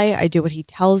Lord of Light. I do what he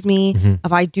tells me. Mm-hmm.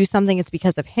 If I do something, it's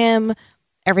because of him.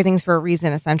 Everything's for a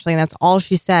reason, essentially. And that's all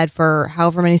she said for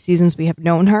however many seasons we have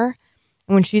known her.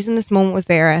 And when she's in this moment with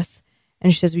Varys,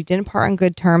 and she says, we didn't part on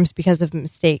good terms because of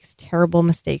mistakes, terrible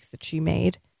mistakes that she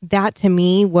made. That to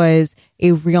me was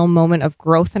a real moment of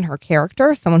growth in her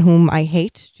character, someone whom I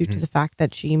hate due to the fact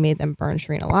that she made them burn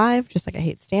Shireen alive, just like I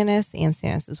hate Stannis and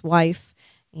Stannis' wife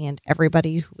and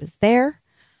everybody who was there.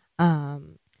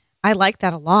 I like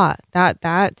that a lot.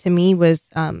 That to me was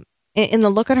in the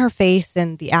look on her face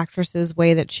and the actress's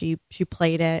way that she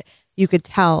played it, you could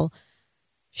tell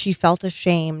she felt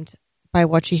ashamed by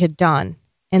what she had done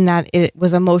and that it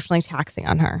was emotionally taxing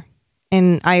on her.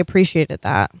 And I appreciated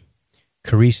that.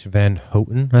 Carice Van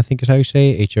Houten, I think is how you say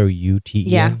it.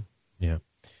 Houten. Yeah.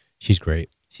 She's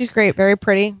great. She's great. Very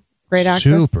pretty. Great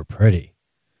actress. Super pretty.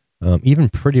 Even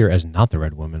prettier as not the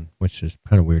Red Woman, which is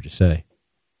kind of weird to say.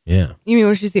 Yeah. You mean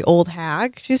when she's the old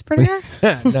hag, she's prettier?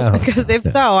 No. Because if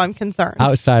so, I'm concerned.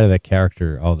 Outside of the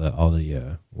character, all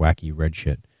the wacky red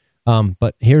shit.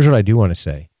 But here's what I do want to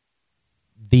say.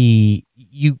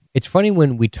 It's funny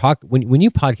when we talk, when you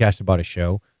podcast about a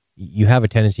show, you have a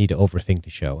tendency to overthink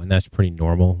the show, and that's pretty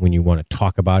normal when you want to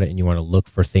talk about it and you want to look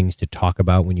for things to talk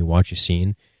about when you watch a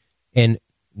scene. And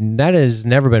that has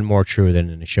never been more true than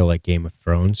in a show like Game of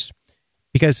Thrones,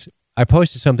 because I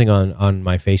posted something on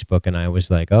my Facebook and I was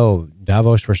like, oh,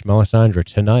 Davos versus Melisandre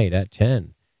tonight at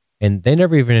 10. And they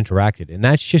never even interacted. And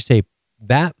that's just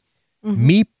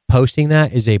me posting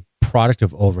that is a product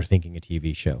of overthinking a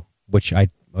TV show, which I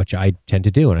tend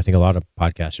to do. And I think a lot of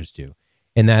podcasters do.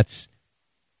 And that's,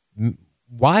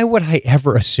 why would I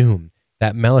ever assume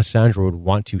that Melisandre would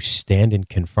want to stand and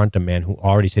confront a man who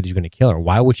already said he's going to kill her?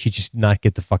 Why would she just not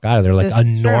get the fuck out of there like a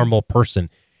normal person?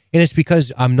 And it's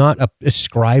because I'm not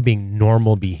ascribing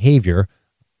normal behavior,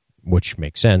 which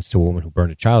makes sense to a woman who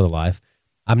burned a child alive.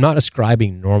 I'm not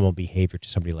ascribing normal behavior to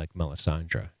somebody like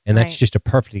Melisandre. And that's just a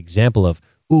perfect example of,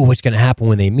 ooh, what's going to happen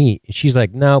when they meet? And she's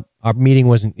like, no, our meeting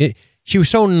wasn't... She was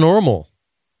so normal,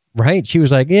 right? She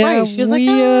was like, yeah, right. She was like,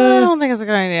 I don't think it's a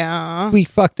good idea. We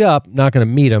fucked up, not going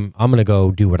to meet him. I'm going to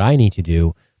go do what I need to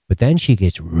do. But then she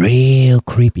gets real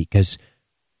creepy because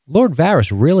Lord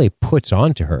Varys really puts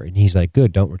on to her. And he's like,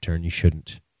 good, don't return. You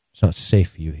shouldn't. It's not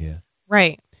safe for you here.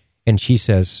 Right. And she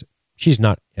says, she's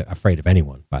not afraid of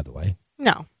anyone, by the way.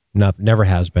 No. Never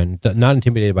has been. Not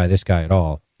intimidated by this guy at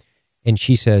all. And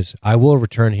she says, I will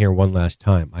return here one last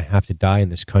time. I have to die in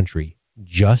this country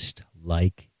just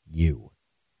like you.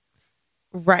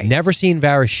 Right. Never seen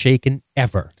Varys shaken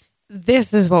ever.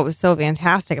 This is what was so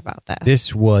fantastic about this.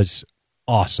 This was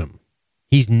awesome.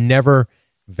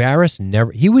 Varys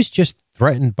never, he was just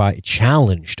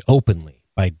challenged openly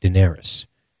by Daenerys.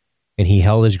 And he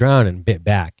held his ground and bit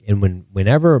back. And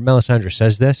whenever Melisandre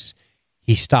says this,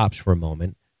 he stops for a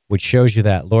moment, which shows you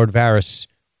that Lord Varys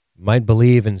might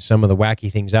believe in some of the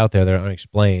wacky things out there that are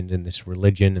unexplained in this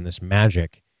religion and this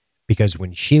magic. Because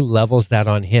when she levels that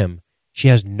on him, she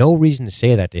has no reason to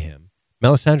say that to him.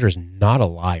 Melisandre is not a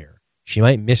liar. She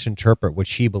might misinterpret what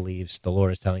she believes the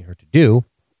Lord is telling her to do,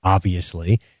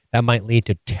 obviously. That might lead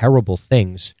to terrible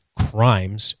things,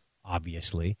 crimes,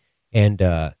 obviously. And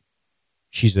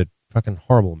she's a fucking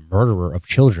horrible murderer of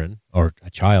children, or a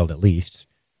child at least,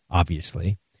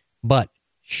 obviously. But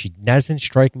she doesn't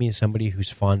strike me as somebody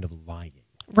who's fond of lying.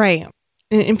 Right.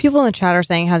 And people in the chat are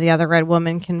saying how the other red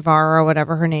woman, Kinvara, or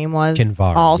whatever her name was,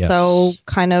 Kinvara, also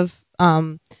kind of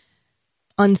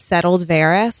unsettled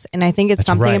Varys, and I think it's That's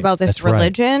something right. about this That's right.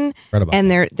 religion, Right about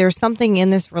and that. there's something in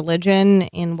this religion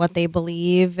in what they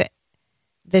believe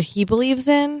that he believes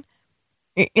in.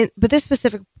 But this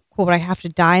specific quote, I have to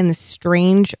die in this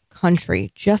strange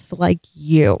country, just like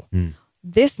you.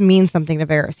 This means something to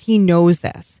Varys. He knows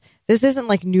this. This isn't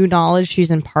like new knowledge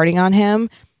she's imparting on him.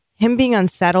 Him being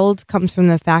unsettled comes from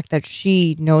the fact that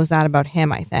she knows that about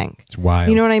him, I think. It's wild.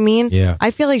 You know what I mean? Yeah.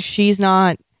 I feel like she's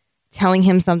not telling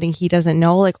him something he doesn't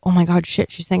know. Like, oh my God,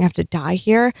 shit, she's saying I have to die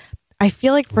here. I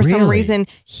feel like for some Really? reason,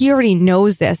 he already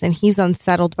knows this and he's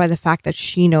unsettled by the fact that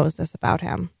she knows this about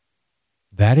him.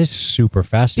 That is super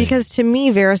fascinating. Because to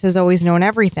me, Varys has always known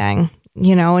everything,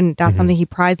 you know, and that's something he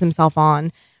prides himself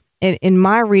on. In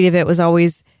my read of it was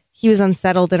always, he was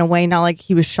unsettled in a way, not like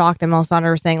he was shocked that Melisandre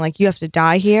was saying, like, you have to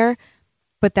die here,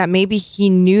 but that maybe he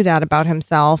knew that about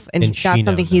himself, and And she that's now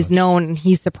something he's knows. known, and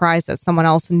he's surprised that someone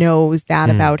else knows that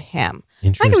about him. I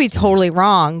could be Interesting. totally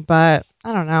wrong, but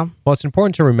I don't know. Well, it's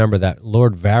important to remember that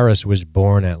Lord Varys was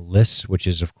born at Lys, which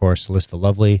is, of course, Lys the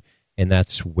Lovely, and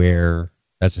that's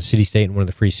a city-state in one of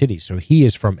the free cities. So he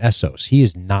is from Essos. He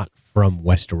is not from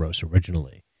Westeros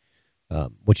originally,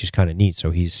 which is kind of neat. So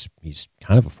he's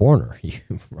kind of a foreigner,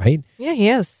 right? Yeah, he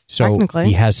is, So technically.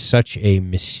 he has such a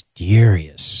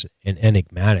mysterious and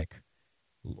enigmatic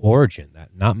origin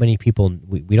that not many people,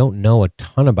 we don't know a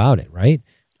ton about it, right?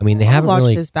 I mean, they I haven't watched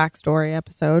really... his backstory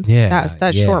episode. Yeah,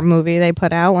 that yeah. short movie they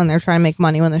put out when they're trying to make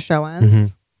money when the show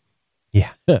ends.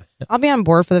 Yeah. I'll be on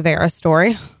board for the Varys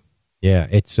story. Yeah,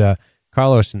 it's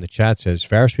Carlos in the chat says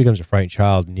Varys becomes a frightened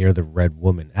child near the Red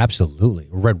Woman. Absolutely,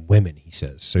 Red Women. He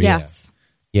says so. Yes.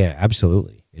 Yeah,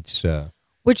 absolutely. It's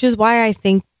Which is why I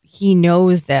think he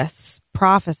knows this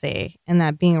prophecy, and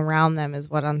that being around them is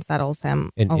what unsettles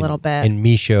him a little bit. And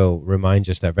Misho reminds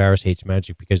us that Varys hates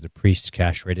magic because the priests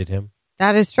castrated him.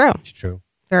 That is true. It's true.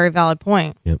 Very valid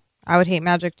point. Yep. I would hate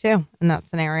magic too in that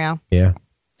scenario. Yeah.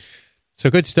 So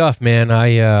good stuff, man.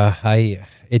 I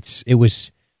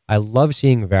love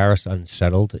seeing Varys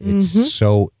unsettled.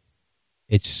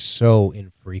 It's so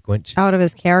infrequent. Out of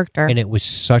his character. And it was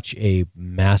such a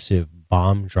massive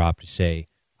bomb drop to say,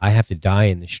 I have to die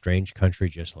in this strange country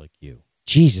just like you.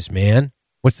 Jesus, man.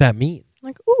 What's that mean?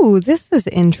 Like, ooh, this is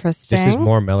interesting. This is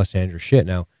more Melisandre shit.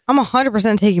 Now, I'm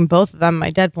 100% taking both of them in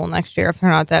my Deadpool next year if they're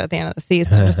not dead at the end of the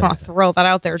season. I just want to throw that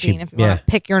out there, Dean, if you want to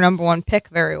pick your number one pick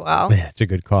very well. it's a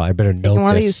good call. I better note Taking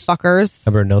one of this. these fuckers.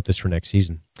 I better note this for next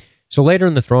season. So later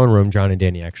in the throne room, Jon and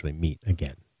Dany actually meet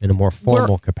again in a more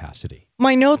formal capacity.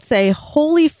 My notes say,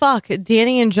 holy fuck,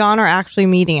 Dany and Jon are actually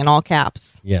meeting in all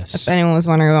caps. Yes. If anyone was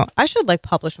wondering about, I should like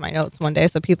publish my notes one day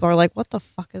so people are like, what the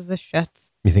fuck is this shit?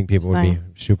 You think people would be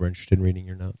Same. super interested in reading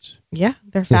your notes? Yeah,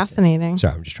 they're fascinating.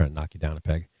 Sorry, I'm just trying to knock you down a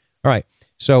peg. All right.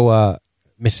 So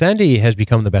Miss Sandy has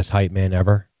become the best hype man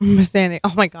ever. Understanding.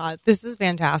 Oh my God, this is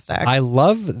fantastic. I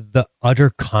love the utter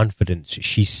confidence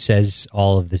she says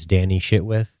all of this Dany shit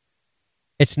with.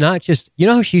 It's not just, you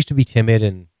know how she used to be timid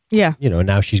and, yeah. you know,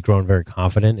 now she's grown very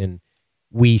confident, and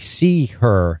we see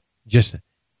her just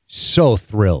so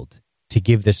thrilled to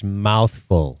give this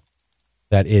mouthful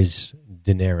that is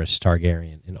Daenerys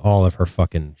Targaryen and all of her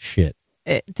fucking shit.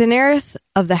 Daenerys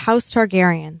of the House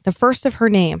Targaryen, the first of her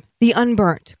name, the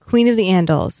Unburnt, Queen of the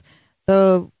Andals,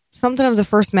 the something of the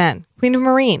First Men, Queen of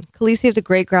Meereen, Khaleesi of the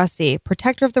Great Grass Sea,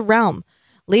 Protector of the Realm,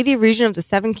 Lady Regent of the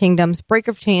Seven Kingdoms, Break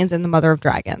of Chains, and the Mother of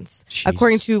Dragons. Jesus.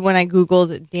 According to when I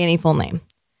Googled Dany full name.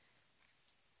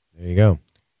 There you go.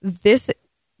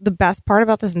 The best part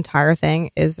about this entire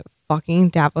thing is fucking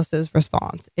Davos's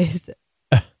response is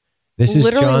This is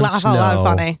literally Jon laugh Snow. out loud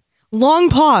funny. Long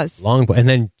pause. And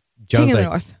then Jon's King of the like,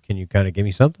 North. can you kind of give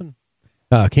me something?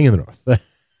 King of the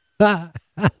North.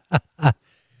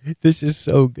 This is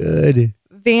so good.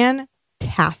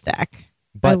 Fantastic.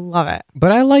 I love it.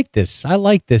 But I like this. I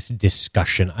like this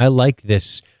discussion. I like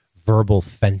this verbal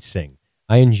fencing.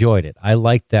 I enjoyed it. I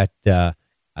like that.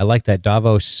 I like that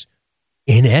Davos,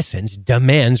 in essence,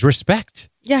 demands respect.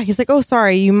 Yeah, he's like, oh,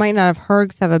 sorry, you might not have heard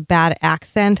because I have a bad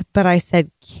accent, but I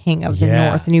said King of the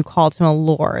North, and you called him a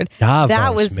lord. Davos,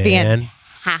 that was man.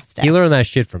 fantastic. He learned that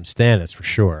shit from Stannis for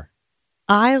sure.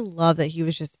 I love that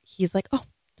he's like, oh,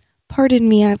 pardon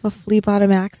me, I have a flea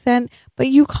bottom accent, but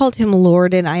you called him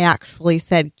lord, and I actually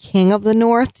said King of the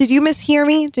North. Did you mishear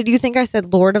me? Did you think I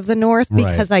said Lord of the North?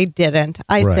 Because I didn't.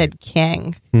 I said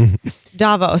King.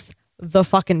 Davos, the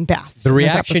fucking best. The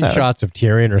reaction shots of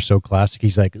Tyrion are so classic.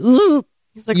 He's like, ooh.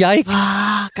 He's like, yikes.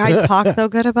 fuck, I talk so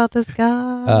good about this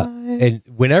guy. And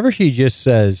whenever she just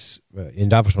says, in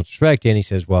Davos Wants Respect, Dany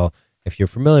says, well, if you're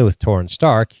familiar with Torrhen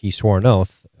Stark, he swore an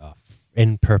oath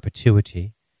in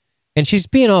perpetuity. And she's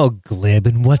being all glib,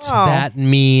 and what's that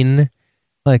mean?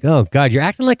 Like, oh God, you're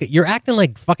acting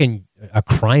like fucking a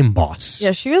crime boss.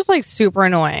 Yeah, she was like super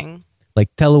annoying. Like,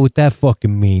 tell her what that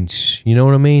fucking means. You know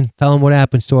what I mean? Tell him what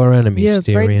happens to our enemies, Yeah, that's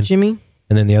right, Tyrion. Jimmy.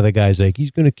 And then the other guy's like,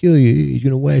 he's gonna kill you. He's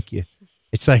gonna whack you.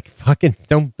 It's like, fucking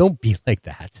don't be like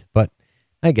that. But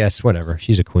I guess whatever.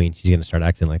 She's a queen. She's gonna start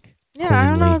acting like. Yeah, I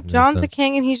don't know. queenly If and John's stuff. the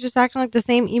king and he's just acting like the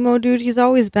same emo dude he's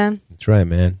always been. That's right,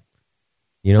 man.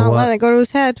 You know Not what? letting it go to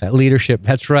his head. That leadership.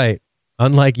 That's right.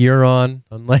 Unlike Euron,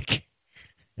 unlike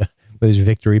with his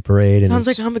victory parade and Sounds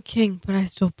his, like I'm a king, but I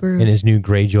still brood. and his new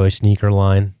Greyjoy sneaker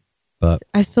line, but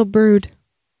I still brood.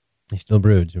 he still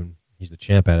broods, and he's the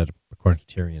champ at it, according to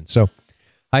Tyrion. So,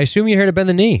 I assume you're here to bend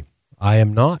the knee. I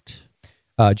am not.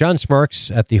 John smirks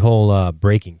at the whole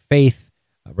breaking faith,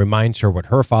 reminds her what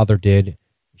her father did.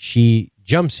 She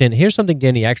jumps in. Here's something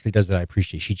Dany actually does that I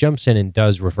appreciate. She jumps in and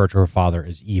does refer to her father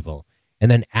as evil, and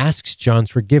then asks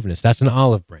John's forgiveness. That's an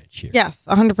olive branch here. Yes,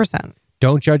 100%.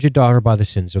 Don't judge a daughter by the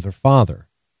sins of their father,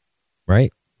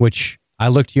 right? Which I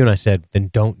looked at you and I said,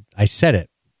 then don't. I said it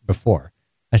before.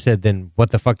 I said, then what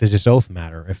the fuck does this oath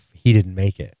matter if he didn't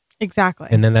make it? Exactly.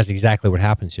 And then that's exactly what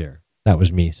happens here. That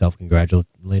was me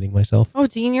self-congratulating myself. Oh,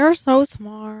 Dean, you're so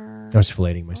smart. I was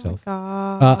filleting myself.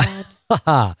 Oh, my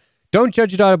God. Don't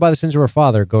judge a daughter by the sins of her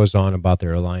father. Goes on about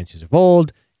their alliances of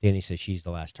old. Dany says she's the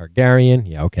last Targaryen.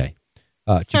 Yeah, okay.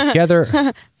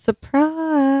 Together,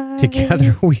 Surprise.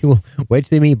 together we will wait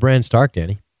till they meet Bran Stark,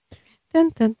 Dany. Dun,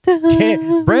 dun,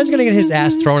 dun. Bran's going to get his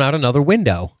ass thrown out another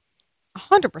window.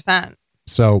 100%.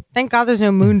 So, Thank God there's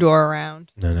no moon door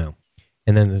around. no.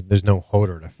 And then there's no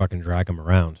Hodor to fucking drag him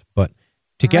around. But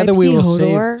together we R.I.P. will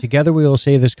Hodor. together we will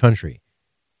save this country.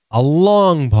 A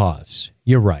long pause.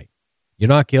 You're right. You're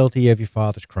not guilty of your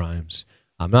father's crimes.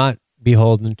 I'm not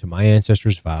beholden to my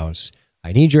ancestors' vows.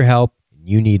 I need your help, and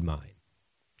you need mine.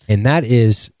 And that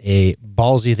is a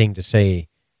ballsy thing to say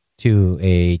to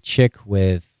a chick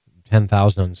with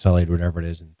 10,000 unsullied, whatever it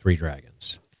is, and 3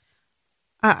 dragons.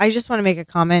 I just want to make a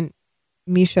comment.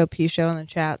 Misho Pisho in the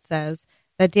chat says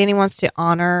that Dany wants to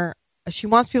honor, she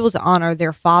wants people to honor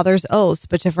their father's oaths,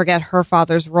 but to forget her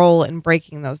father's role in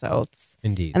breaking those oaths.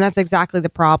 Indeed. And that's exactly the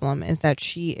problem, is that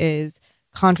she is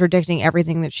contradicting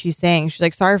everything that she's saying. She's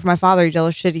like, sorry for my father, he did all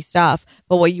this shitty stuff,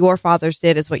 but what your fathers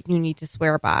did is what you need to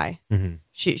swear by. Mm-hmm.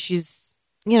 She's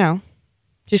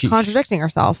contradicting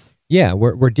herself. Yeah,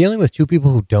 we're dealing with two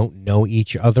people who don't know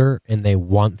each other, and they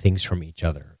want things from each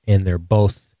other, and they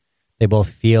both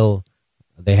feel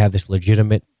they have this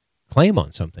legitimate claim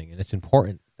on something, and it's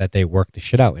important that they work the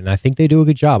shit out. And I think they do a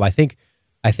good job. I think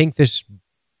this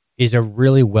is a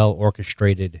really well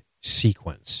orchestrated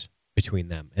sequence between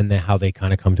them, and how they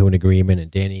kind of come to an agreement.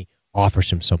 And Dany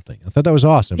offers him something. I thought that was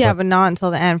awesome. Yeah, but not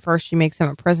until the end. First, she makes him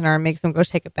a prisoner and makes him go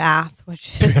take a bath,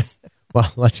 which is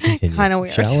well, let's continue. kind of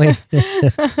weird. Shall we?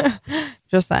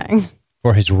 Just saying.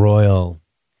 For his royal,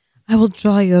 I will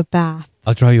draw you a bath.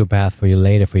 I'll draw you a bath for you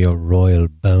later for your royal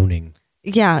boning.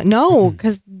 Yeah, no,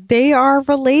 because they are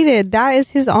related. That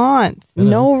is his aunt.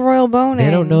 No royal boning.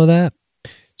 They don't know that.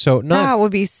 So That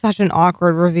would be such an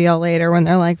awkward reveal later when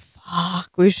they're like, fuck,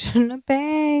 we shouldn't have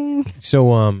banged.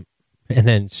 So and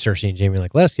then Cersei and Jaime are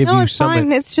like, let's give No, you it's some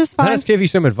fine. It's just fine. let's give you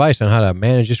some advice on how to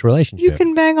manage this relationship. You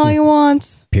can bang all you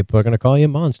want. People are going to call you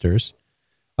monsters.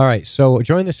 All right, so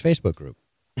join this Facebook group.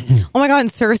 Oh my God, and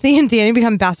Cersei and Dany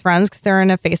become best friends because they're in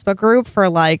a Facebook group for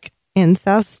like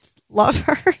incest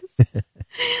lovers.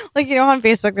 Like, you know, on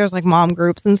Facebook, there's like mom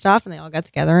groups and stuff, and they all get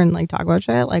together and like talk about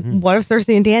shit. Like, what if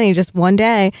Cersei and Dany just one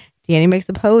day, Dany makes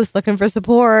a post looking for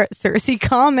support, Cersei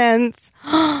comments,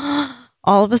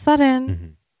 all of a sudden. Mm-hmm.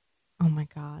 Oh my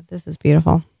God, this is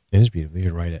beautiful. It is beautiful. You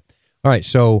should write it. All right,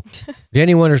 so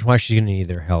Dany wonders why she's going to need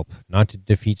their help, not to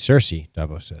defeat Cersei,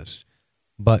 Davos says.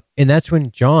 And that's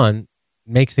when Jon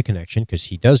makes the connection, because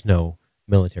he does know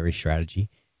military strategy.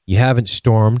 You haven't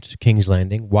stormed King's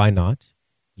Landing. Why not?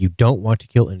 You don't want to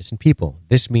kill innocent people.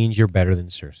 This means you're better than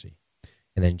Cersei.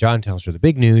 And then Jon tells her the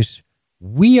big news.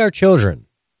 We are children.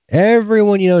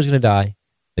 Everyone you know is going to die.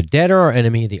 The dead are our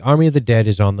enemy. The army of the dead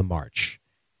is on the march.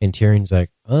 And Tyrion's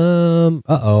like,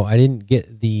 I didn't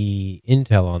get the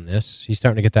intel on this. He's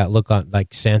starting to get that look on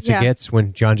like Sansa gets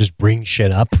when Jon just brings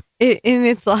shit up. And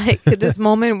it's like this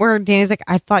moment where Dany's like,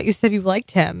 I thought you said you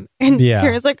liked him. And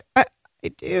Tyrion's like, I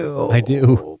do. I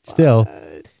do. Still.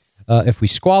 If we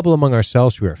squabble among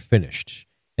ourselves, we are finished.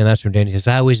 And that's when Dany says,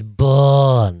 I was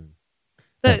born.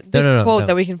 This quote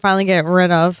that we can finally get rid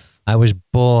of. I was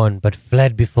born, but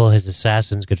fled before his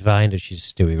assassins could find it. She's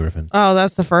Stewie Griffin. Oh,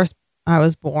 that's the first I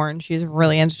was born. She's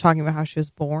really into talking about how she was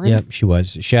born. Yep, she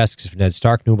was. She asks if Ned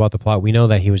Stark knew about the plot. We know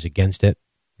that he was against it.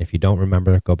 If you don't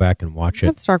remember, go back and watch it.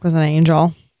 Ned Stark was an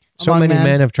angel. So many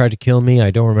men have tried to kill me,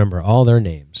 I don't remember all their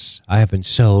names. I have been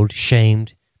sold,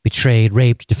 shamed, betrayed,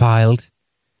 raped, defiled.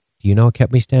 Do you know what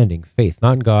kept me standing? Faith,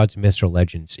 not in gods, myths, or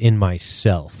legends, in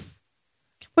myself.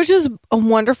 Which is a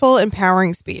wonderful,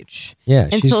 empowering speech. Yeah,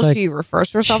 until she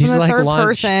refers to herself in the third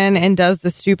person and does the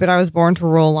stupid "I was born to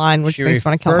rule" line, which makes me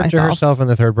want to kill myself. She referred to herself in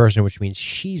the third person, which means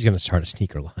she's going to start a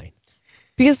sneaker line.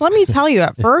 Because let me tell you,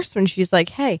 at first, when she's like,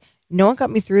 "Hey, no one got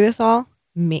me through this all,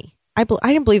 me. I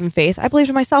didn't believe in faith. I believed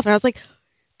in myself." And I was like,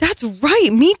 that's right.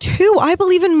 Me too. I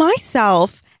believe in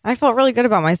myself. And I felt really good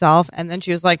about myself. And then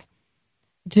she was like,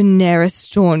 Daenerys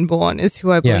Stormborn is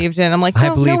who I believed in. I'm like,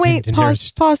 no, wait,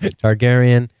 pause.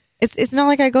 Targaryen. It's not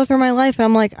like I go through my life and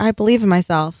I'm like, I believe in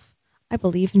myself. I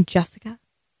believe in Jessica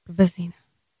Vazina.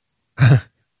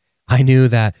 I knew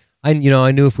that. I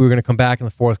knew if we were going to come back in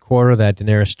the fourth quarter that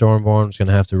Daenerys Stormborn was going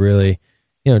to have to really,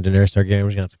 Daenerys Targaryen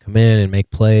was going to have to come in and make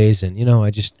plays. And,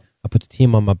 I put the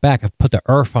team on my back. I put the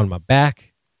earth on my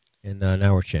back. And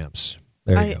now we're champs.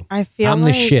 There you go. I feel I'm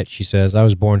the shit, she says. I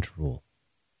was born to rule.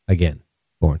 Again,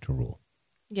 born to rule.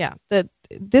 Yeah.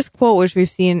 This quote, which we've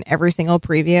seen in every single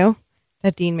preview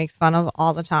that Dean makes fun of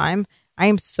all the time. I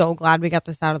am so glad we got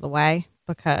this out of the way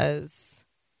because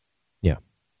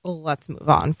let's move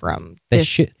on from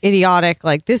this idiotic,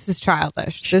 this is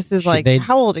childish. This is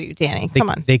how old are you, Danny? Come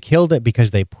on. They killed it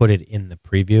because they put it in the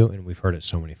preview and we've heard it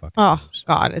so many fucking times.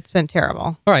 God, it's been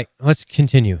terrible. All right, let's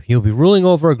continue. You'll be ruling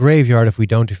over a graveyard if we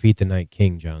don't defeat the Night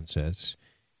King, Jon says.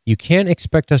 You can't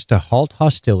expect us to halt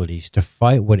hostilities to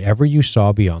fight whatever you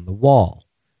saw beyond the wall,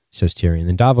 says Tyrion.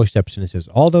 Then Davos steps in and says,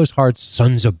 all those hard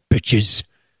sons of bitches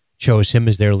chose him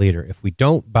as their leader. If we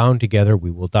don't bound together, we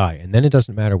will die. And then it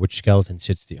doesn't matter which skeleton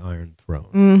sits the Iron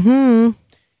Throne. Mm-hmm.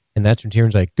 And that's when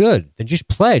Tyrion's like, good, then just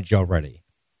pledge already.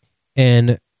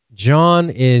 And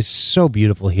Jon is so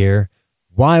beautiful here.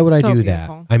 Why would I do that?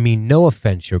 I mean, no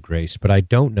offense, Your Grace, but I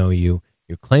don't know you.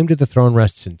 Your claim to the throne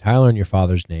rests entirely on your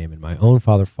father's name, and my own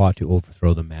father fought to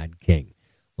overthrow the Mad King.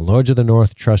 The Lords of the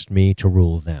North trust me to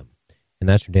rule them. And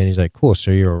that's when Dany's like, cool, so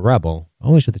you're a rebel.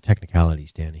 Always with the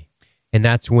technicalities, Dany. And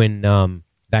that's when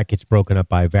that gets broken up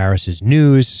by Varys'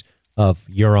 news of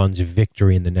Euron's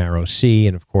victory in the Narrow Sea,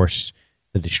 and of course,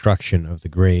 the destruction of the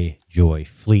Greyjoy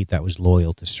fleet that was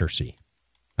loyal to Cersei.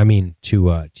 I mean, to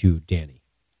Dany.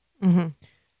 Mm-hmm.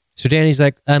 So Dany's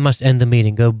like, I must end the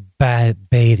meeting. Go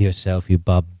bathe yourself, you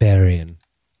barbarian.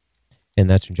 And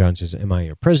that's when Jon says, am I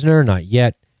your prisoner? Not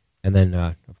yet. And then,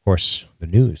 of course, the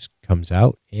news comes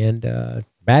out, and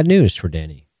bad news for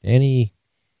Dany. Dany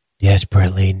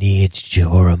desperately needs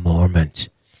Jorah Mormont.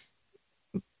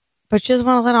 But she doesn't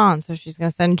want to let on, so she's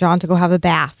going to send Jon to go have a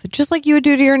bath, just like you would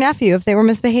do to your nephew if they were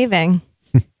misbehaving.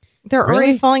 They're Really?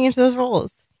 already falling into those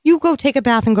roles. You go take a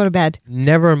bath and go to bed.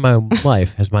 Never in my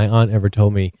life has my aunt ever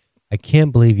told me, I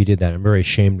can't believe you did that. I'm very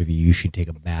ashamed of you. You should take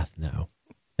a bath now.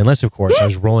 Unless, of course, I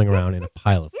was rolling around in a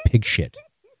pile of pig shit,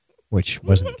 which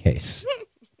wasn't the case.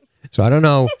 So I don't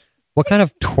know what kind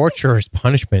of torturous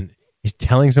punishment is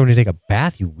telling someone to take a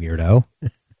bath, you weirdo.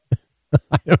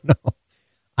 I don't know.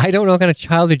 I don't know what kind of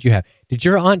childhood you have. Did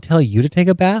your aunt tell you to take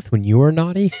a bath when you were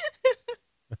naughty?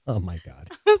 Oh, my God.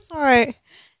 I'm sorry.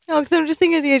 No, because I'm just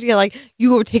thinking of the idea, you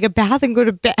go take a bath and go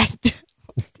to bed.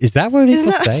 Is that what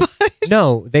people say? Funny?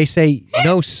 No, they say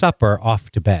no supper, off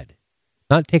to bed.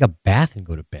 Not take a bath and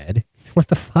go to bed. What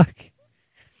the fuck?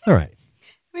 All right.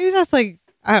 Maybe that's I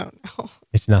don't know.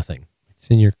 It's nothing. It's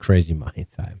in your crazy mind,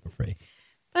 I'm afraid.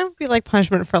 That would be like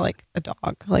punishment for a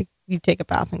dog. You take a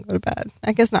bath and go to bed.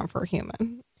 I guess not for a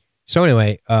human. So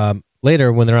anyway,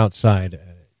 later when they're outside,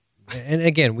 and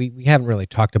again, we haven't really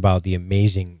talked about the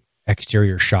amazing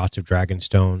exterior shots of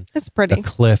Dragonstone. It's pretty. The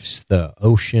cliffs, the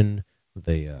ocean,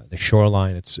 the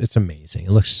shoreline. It's amazing.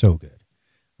 It looks so good.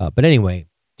 But anyway,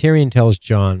 Tyrion tells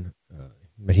Jon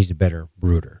that he's a better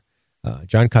brooder.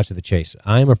 Jon cuts to the chase.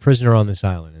 I'm a prisoner on this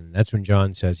island. And that's when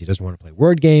Jon says he doesn't want to play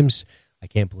word games. I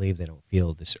can't believe they don't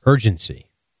feel this urgency.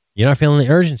 You're not feeling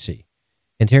the urgency.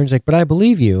 And Tyrion's like, but I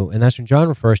believe you. And that's when Jon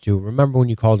refers to, remember when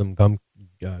you called them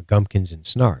gumpkins and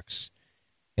snarks.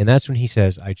 And that's when he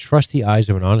says, I trust the eyes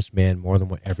of an honest man more than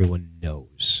what everyone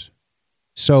knows.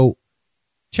 So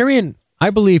Tyrion,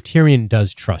 I believe Tyrion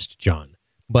does trust Jon.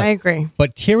 But, I agree.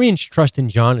 But Tyrion's trust in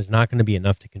Jon is not going to be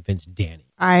enough to convince Dany.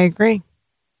 I agree.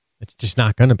 It's just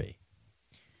not going to be.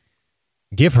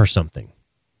 Give her something.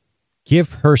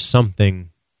 Give her something,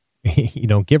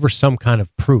 give her some kind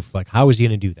of proof. How is he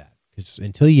going to do that? Because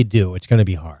until you do, it's going to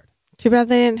be hard. Too bad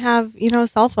they didn't have,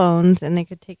 cell phones and they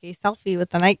could take a selfie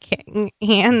with the Night King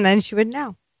and then she would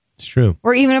know. It's true.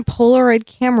 Or even a Polaroid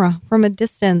camera from a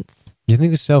distance. Do you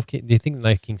think the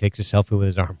Night King takes a selfie with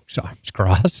his arms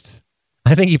crossed?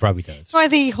 I think he probably does. No, I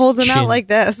think he holds them Chin. out like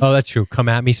this. Oh, that's true. Come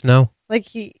at me, Snow. I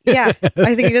think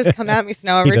he just come at me,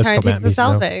 Snow, every time he takes the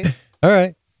selfie. All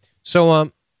right.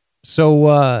 So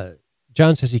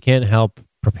John says he can't help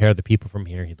prepare the people from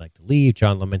here. He'd like to leave.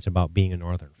 John laments about being a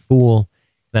northern fool.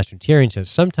 And that's when Tyrion says,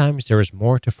 sometimes there is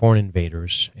more to foreign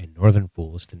invaders and northern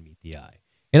fools than meet the eye.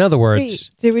 In other words...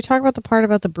 Wait, did we talk about the part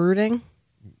about the brooding?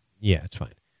 Yeah, it's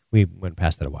fine. We went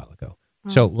past that a while ago.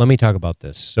 So let me talk about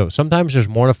this. So sometimes there's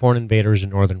more to foreign invaders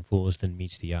and northern fools than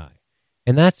meets the eye.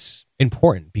 And that's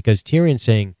important because Tyrion's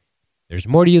saying, there's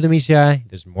more to you than meets the eye.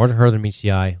 There's more to her than meets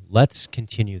the eye. Let's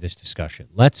continue this discussion.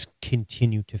 Let's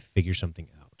continue to figure something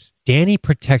out. Dany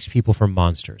protects people from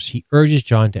monsters. He urges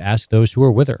Jon to ask those who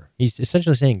are with her. He's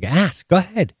essentially saying, ask, go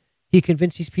ahead. He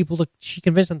convinced these people she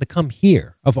convinced them to come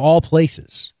here, of all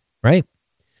places, right?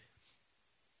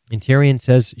 And Tyrion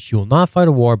says she will not fight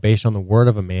a war based on the word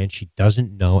of a man she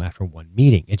doesn't know after one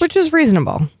meeting. Which is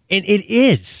reasonable. And it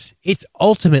is. It's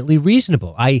ultimately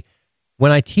reasonable.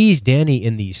 When I tease Dany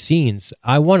in these scenes,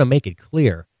 I want to make it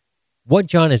clear what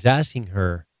Jon is asking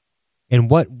her and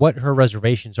what her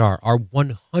reservations are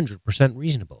 100%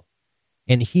 reasonable.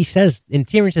 And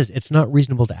Tyrion says, it's not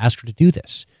reasonable to ask her to do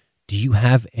this. Do you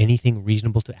have anything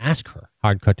reasonable to ask her?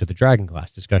 Hard cut to the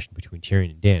Dragonglass discussion between Tyrion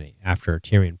and Dany after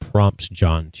Tyrion prompts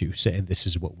Jon to say, this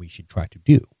is what we should try to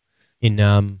do.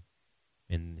 And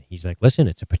he's like, listen,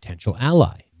 it's a potential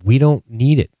ally. We don't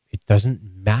need it. It doesn't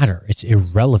matter. It's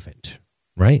irrelevant,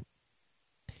 right?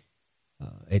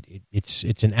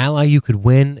 It's an ally you could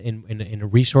win in a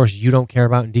resource you don't care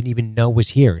about and didn't even know was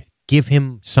here. Give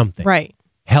him something. Right.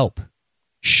 Help.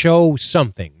 Show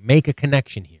something. Make a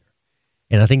connection here.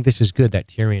 And I think this is good that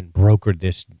Tyrion brokered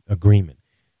this agreement.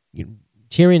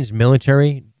 Tyrion's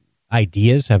military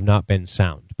ideas have not been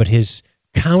sound, but his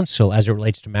counsel as it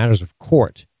relates to matters of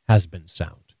court has been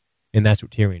sound. And that's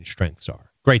what Tyrion's strengths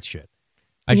are. Great shit.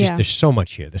 There's so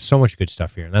much here. There's so much good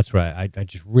stuff here. And that's what I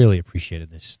just really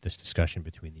appreciated this discussion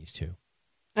between these two.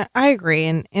 I agree.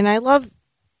 And I love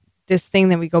this thing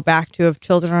that we go back to of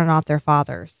children are not their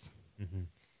fathers,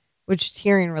 which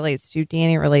Tyrion relates to,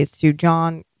 Dany relates to,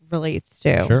 Jon relates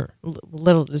to. Sure.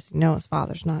 Little does he know his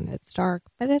father's not Ned Stark.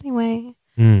 But anyway,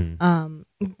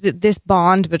 this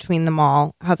bond between them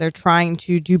all, how they're trying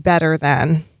to do better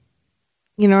than,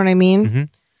 you know what I mean?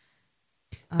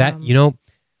 Mm-hmm.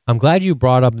 I'm glad you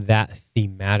brought up that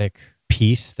thematic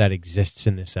piece that exists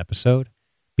in this episode,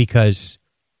 because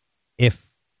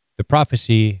if the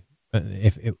prophecy,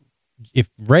 if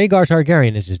Rhaegar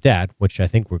Targaryen is his dad, which I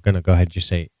think we're going to go ahead and just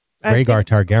say Rhaegar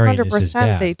Targaryen is his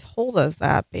dad. They told us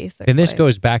that, basically. And this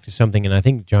goes back to something, and I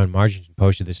think John Margin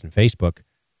posted this in Facebook.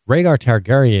 Rhaegar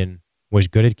Targaryen was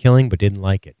good at killing, but didn't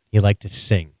like it. He liked to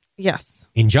sing. Yes.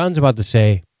 And John's about to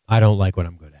say, I don't like what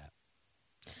I'm good at.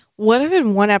 What if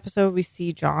in one episode we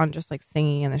see Jon just like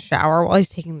singing in the shower while he's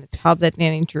taking the tub that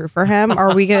Dany drew for him?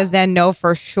 Are we going to then know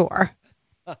for sure?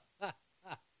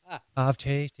 I've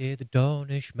tasted the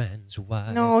Danish man's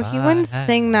wife. No, he wouldn't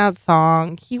sing that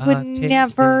song. He would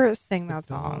never sing that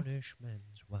song.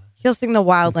 He'll sing the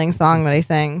Wildling song that he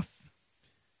sings.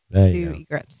 There you go.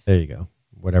 Egrets. There you go.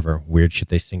 Whatever weird shit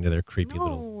they sing to their creepy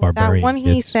little barbarian that one kids.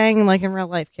 He sang like in real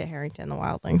life, Kit Harington, the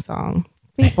Wildling song.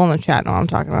 People in the chat know what I'm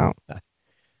talking about.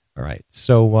 All right.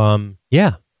 So,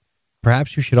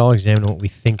 perhaps we should all examine what we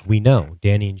think we know.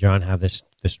 Dany and Jon have this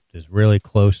really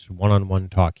close one-on-one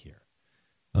talk here.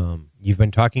 You've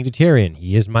been talking to Tyrion.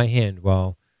 He is my hand.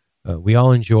 Well, we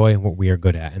all enjoy what we are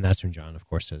good at. And that's when Jon, of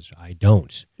course, says, I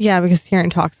don't. Yeah, because Tyrion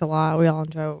talks a lot. We all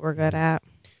enjoy what we're good at.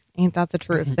 Ain't that the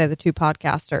truth? Say the two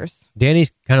podcasters. Dany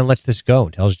kind of lets this go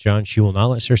and tells Jon she will not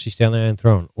let Cersei stay on the Iron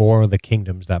Throne or the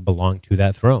kingdoms that belong to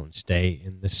that throne stay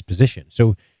in this position.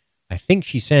 So I think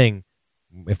she's saying,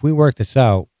 if we work this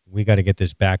out, we got to get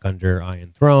this back under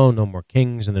Iron Throne. No more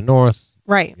kings in the north.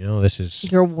 Right. This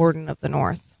is... You're warden of the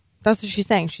north. That's what she's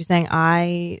saying. She's saying,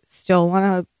 I still want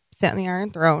to sit on the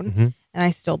Iron Throne, and I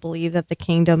still believe that the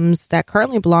kingdoms that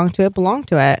currently belong to it belong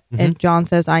to it. And Jon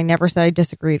says, I never said I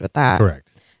disagreed with that. Correct.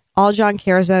 All Jon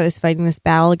cares about is fighting this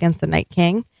battle against the Night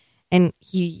King, and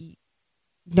he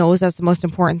knows that's the most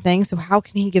important thing. So how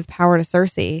can he give power to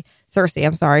Cersei?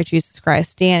 I'm sorry, Jesus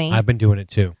Christ, Dany. I've been doing it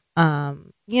too. How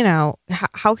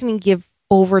can he give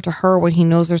over to her when he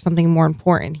knows there's something more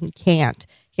important? He can't.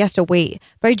 He has to wait.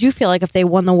 But I do feel like if they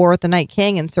won the war with the Night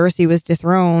King and Cersei was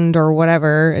dethroned or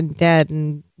whatever and dead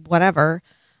and whatever,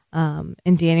 and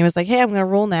Dany was like, hey, I'm going to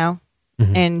rule now.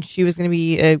 And she was going to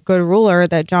be a good ruler,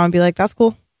 that Jon would be like, that's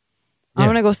cool. I'm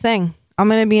going to go sing. I'm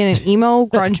going to be in an emo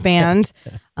grunge band.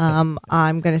 I'm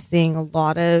going to sing a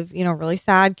lot of, really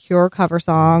sad Cure cover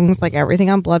songs, like Everything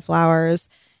on Blood Flowers.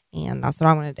 And that's what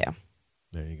I'm going to do.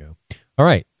 There you go. All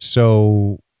right.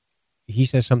 So he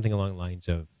says something along the lines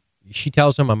of, she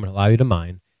tells him, I'm going to allow you to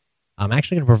mine. I'm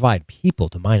actually going to provide people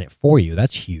to mine it for you.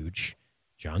 That's huge.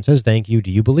 Jon says, thank you.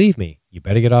 Do you believe me? You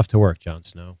better get off to work, Jon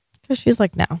Snow. Because she's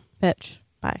like, no, bitch,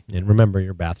 bye. And remember,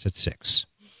 your bath's at 6.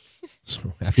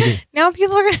 So after you, Now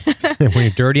people are going to... when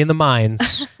you're dirty in the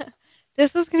mines.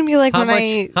 This is going to be like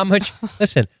How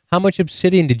much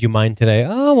obsidian did you mine today?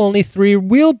 Oh, only 3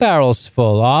 wheelbarrows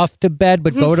full. Off to bed,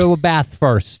 but go to a bath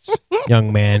first.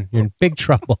 Young man, you're in big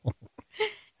trouble.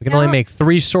 We can only make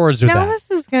 3 swords with now that. This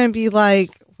is going to be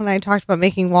like when I talked about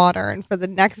making water, and for the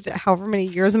next however many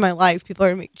years of my life, people are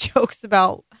going to make jokes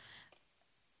about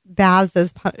baths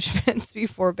as punishments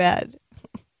before bed.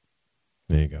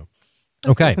 There you go.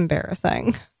 This Okay. is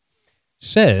embarrassing.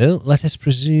 So let us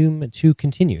presume to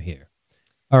continue here.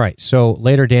 All right. So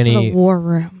later, Danny... The war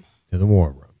room. To the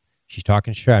war room. She's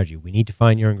talking strategy. We need to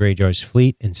find Euron Greyjoy's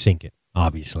fleet and sink it,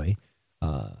 obviously.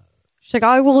 She's like,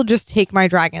 I will just take my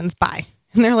dragons. Bye.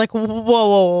 And they're like,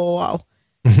 whoa.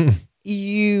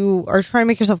 You are trying to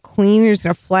make yourself queen. You're just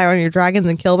going to fly around your dragons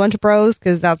and kill a bunch of bros?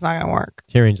 Because that's not going to work.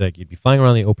 Tyrion's like, you'd be flying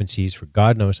around the open seas for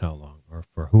God knows how long, or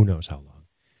for who knows how long.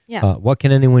 Yeah. What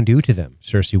can anyone do to them?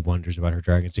 Cersei wonders about her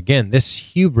dragons. Again, this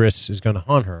hubris is going to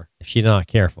haunt her if she's not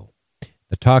careful.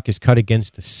 The talk is cut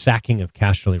against the sacking of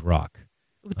Casterly Rock.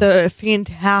 With the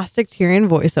fantastic Tyrion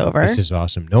voiceover. This is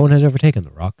awesome. No one has ever taken the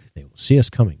rock. They will see us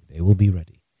coming. They will be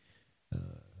ready.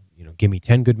 Give me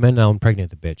 10 good men and I'll impregnate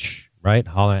the bitch. Right?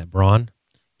 Holla at Bronn.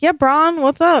 Yeah, Bronn,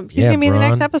 what's up? He's Yeah, going to be in the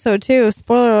next Bronn. episode, too.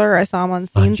 Spoiler alert, I saw him on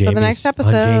scenes for the next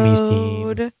episode. On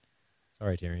Jaime's team.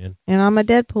 Sorry, Tyrion. And I'm a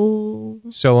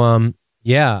Deadpool. So,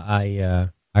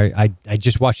 I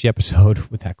just watched the episode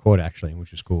with that quote, actually,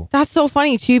 which was cool. That's so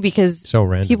funny, too, because So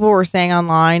random. people were saying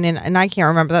online, and I can't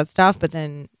remember that stuff, but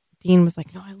then Dean was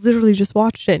like, no, I literally just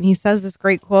watched it, and he says this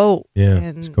great quote. Yeah,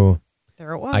 and it's cool.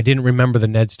 There it was. I didn't remember the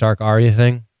Ned Stark Arya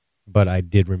thing, but I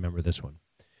did remember this one.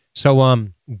 So,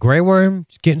 Grey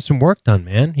Worm's getting some work done,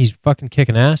 man. He's fucking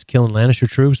kicking ass, killing Lannister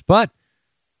troops, but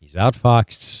he's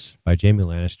outfoxed by Jaime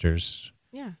Lannister's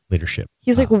leadership.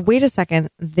 He's like, wait a second,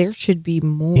 there should be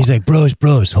more. He's like,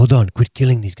 bros, hold on. Quit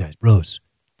killing these guys, bros.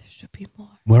 There should be more.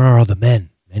 Where are all the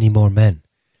men? Any more men?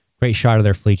 Great shot of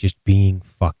their fleet just being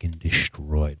fucking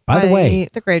destroyed. By the way,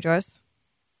 the Greyjoys.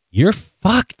 you're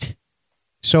fucked.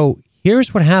 So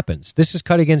here's what happens. This is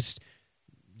cut against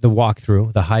the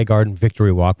walkthrough, the High Garden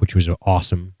Victory Walk, which was an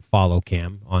awesome follow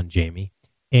cam on Jaime.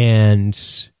 And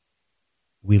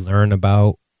we learn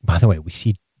about, by the way, we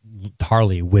see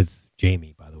Tarly with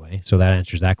Jaime, by the way. So that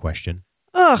answers that question.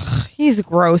 Ugh, he's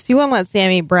gross. He wouldn't let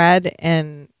Sam eat bread,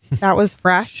 and that was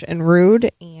fresh and rude.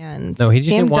 And No, he just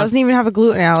Sam didn't want- doesn't even have a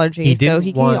gluten allergy, so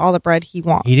he can eat all the bread he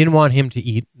wants. He didn't want him to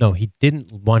eat. No, he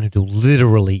didn't want him to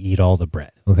literally eat all the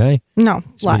bread. Okay? No,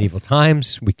 It's medieval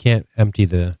times. We can't empty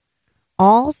the...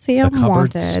 All Sam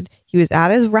cupboards. wanted, he was at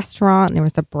his restaurant, and there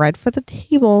was the bread for the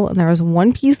table, and there was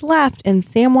one piece left, and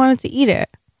Sam wanted to eat it.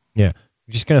 Yeah.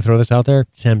 I'm just going to throw this out there.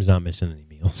 Sam's not missing any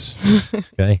meals.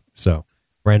 Okay? So,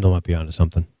 Randall might be onto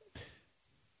something.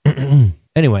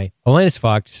 Anyway, Olenna's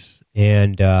fucked,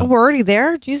 and... Oh, we're already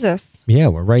there? Jesus. yeah,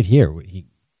 we're right here.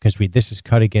 Because this is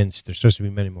cut against... There's supposed to be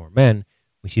many more men.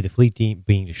 We see the fleet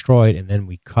being destroyed, and then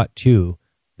we cut to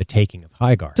the taking of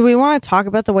Highgarden. Do we want to talk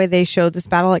about the way they showed this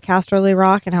battle at Casterly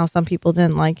Rock and how some people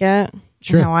didn't like it?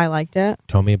 Sure. And how I liked it?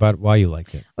 Tell me about why you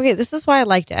liked it. Okay, this is why I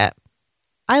liked it.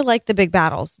 I like the big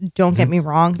battles. Don't get me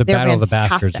wrong. The They're Battle of the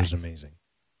fantastic. Bastards was amazing.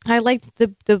 I liked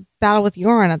the battle with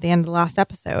Euron at the end of the last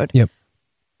episode. Yep.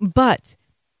 But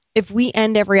if we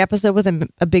end every episode with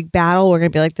a big battle, we're going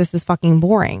to be like, this is fucking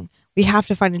boring. We have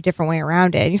to find a different way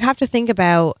around it. You have to think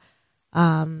about...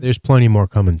 There's plenty more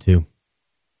coming, too.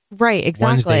 Right,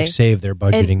 Ones exactly. they've saved their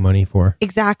budgeting money for.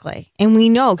 Exactly. And we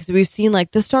know, because we've seen,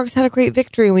 like, the Starks had a great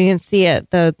victory. We didn't see it.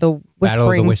 The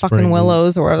Whispering fucking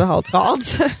Willows, or whatever the hell it's called.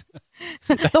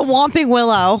 The Whomping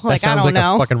Willow. Like, I don't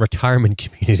know. A fucking retirement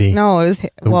community. No, it was...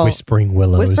 The Whispering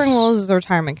Willows. Whispering Willows is a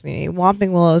retirement community.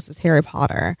 Whomping Willows is Harry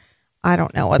Potter. I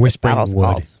don't know what Whispering this battle's Wood.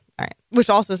 called. All right. Which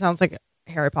also sounds like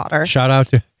Harry Potter. Shout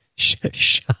out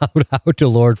to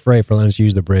Lord Frey for letting us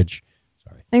use the bridge.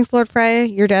 Sorry. Thanks, Lord Frey.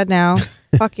 You're dead now.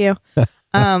 Fuck you.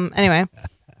 Anyway.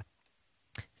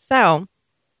 So,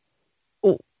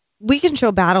 we can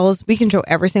show battles. We can show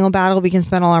every single battle. We can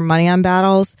spend all our money on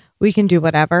battles. We can do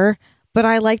whatever. But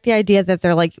I like the idea that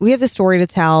they're like, we have the story to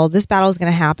tell. This battle is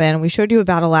going to happen. We showed you a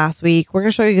battle last week. We're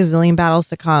going to show you a gazillion battles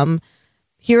to come.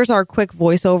 Here's our quick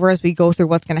voiceover as we go through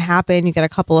what's going to happen. You get a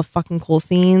couple of fucking cool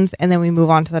scenes, and then we move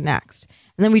on to the next.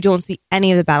 And then we don't see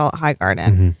any of the battle at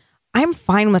Highgarden. I'm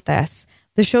fine with this.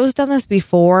 The show's done this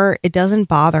before. It doesn't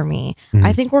bother me.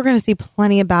 I think we're going to see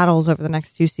plenty of battles over the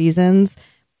next 2 seasons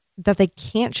that they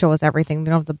can't show us everything.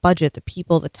 They don't have the budget, the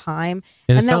people, the time,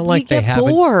 And and it's that not we like they get haven't-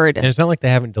 bored. And it's not like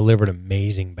they haven't delivered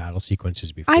amazing battle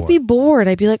sequences before. I'd be bored.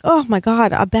 I'd be like, oh my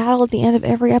God, a battle at the end of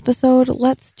every episode.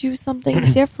 Let's do something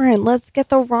different. Let's get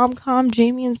the rom-com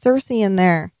Jamie and Cersei in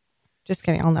there. Just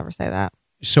kidding. I'll never say that.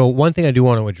 So one thing I do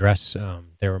want to address,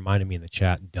 they reminded me in the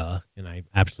chat, and I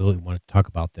absolutely wanted to talk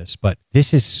about this, but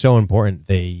this is so important.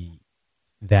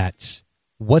 That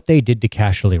what they did to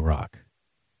Casterly Rock,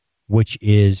 which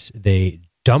is they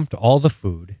dumped all the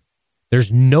food.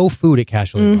 There's no food at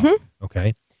Casterly Rock.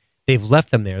 Okay, they've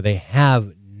left them there. They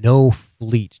have no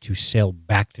fleet to sail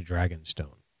back to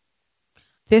Dragonstone.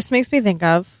 This makes me think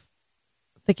of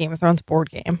the Game of Thrones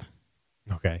board game.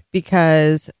 Okay,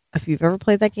 Because if you've ever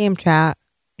played that game, chat,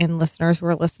 and listeners who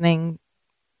are listening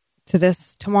to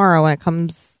this tomorrow when it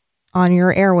comes on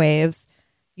your airwaves,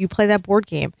 you play that board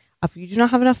game. If you do not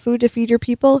have enough food to feed your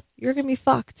people, you're going to be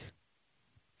fucked.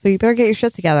 So you better get your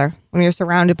shit together when you're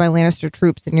surrounded by Lannister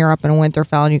troops and you're up in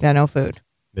Winterfell and you got no food.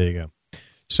 there you go.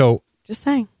 So Just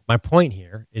saying. my point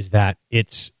here is that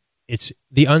it's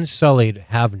the Unsullied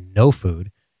have no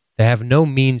food. They have no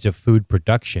means of food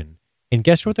production. And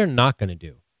guess what they're not going to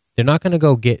do? They're not going to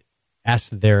go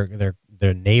ask their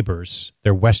neighbors,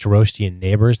 their Westerostian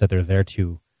neighbors that they're there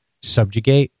to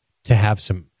subjugate, to have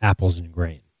some apples and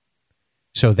grain.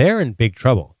 So they're in big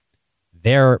trouble.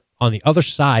 They're on the other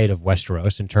side of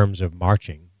Westeros in terms of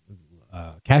marching.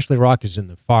 Casterly Rock is in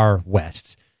the far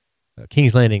west.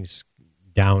 King's Landing's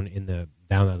down in the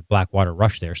Blackwater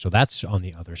Rush there, so that's on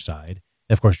the other side.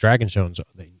 And of course, Dragonstone's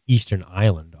the eastern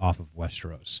island off of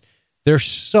Westeros. They're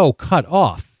so cut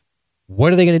off.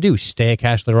 What are they going to do? Stay at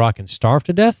Casterly Rock and starve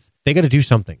to death? They got to do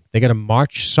something. They got to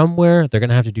march somewhere. They're going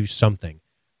to have to do something.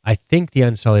 I think the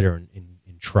Unsullied are in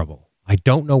trouble. I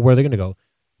don't know where they're going to go.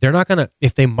 They're not going to,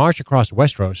 if they march across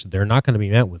Westeros, they're not going to be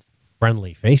met with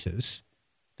friendly faces.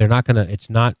 They're not going to, it's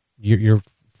not, you're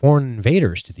foreign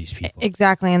invaders to these people.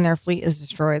 Exactly. And their fleet is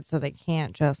destroyed, so they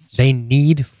can't just. They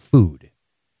need food.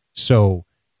 So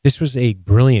this was a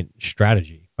brilliant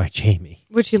strategy by Jamie.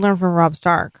 Which you learned from Rob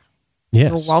Stark. Yes.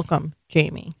 You're welcome,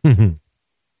 Jamie.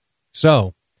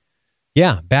 So,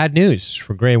 yeah, bad news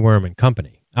for Grey Worm and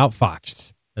company.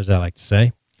 Outfoxed, as I like to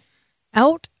say.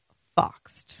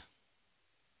 Outfoxed.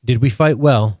 Did we fight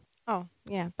well? Oh,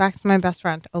 yeah. Back to my best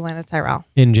friend, Olenna Tyrell.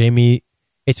 And Jamie,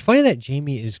 it's funny that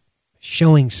Jamie is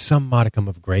showing some modicum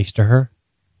of grace to her.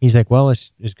 He's like, well,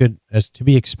 it's as good as to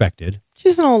be expected.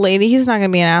 She's an old lady. He's not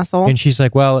going to be an asshole. And she's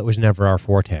like, well, it was never our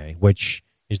forte, which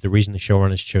is the reason the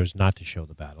showrunners chose not to show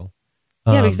the battle.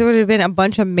 Yeah, because it would have been a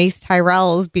bunch of Mace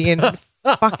Tyrells being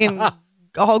fucking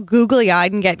all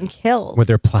googly-eyed and getting killed. With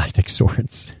their plastic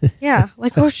swords. Yeah,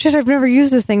 like, oh shit, I've never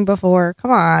used this thing before. Come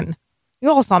on.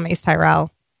 You all saw Mace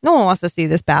Tyrell. No one wants to see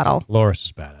this battle. Loras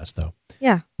is badass, though.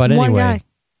 Yeah. But one anyway, guy.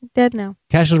 Dead now.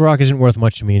 Casterly Rock isn't worth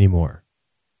much to me anymore.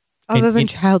 Other than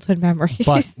childhood memories.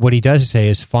 But what he does say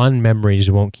is fond memories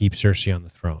won't keep Cersei on the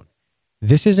throne.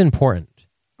 This is important.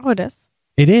 Oh, it is.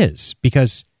 It is,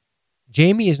 because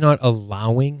Jamie is not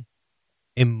allowing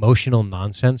emotional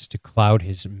nonsense to cloud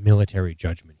his military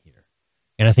judgment here.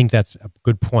 And I think that's a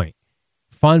good point.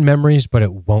 Fond memories, but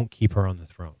it won't keep her on the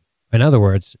throne. In other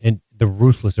words, the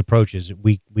ruthless approach is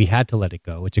we had to let it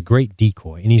go. It's a great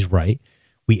decoy, and he's right.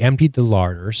 We emptied the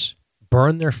larders,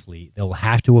 burned their fleet. They'll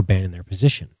have to abandon their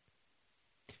position.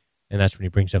 And that's when he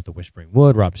brings up the Whispering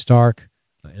Wood, Robb Stark,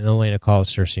 and Olenna calls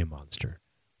Cersei a monster.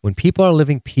 When people are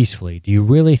living peacefully, do you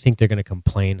really think they're going to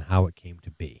complain how it came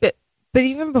to be? But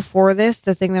even before this,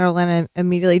 the thing that Olenna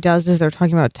immediately does is they're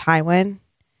talking about Tywin.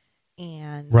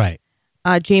 And Right.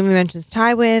 Jamie mentions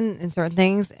Tywin and certain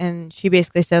things. And she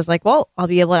basically says, like, well, I'll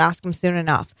be able to ask him soon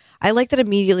enough. I like that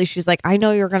immediately she's like, I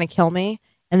know you're going to kill me.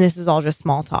 And this is all just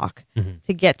small talk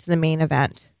to get to the main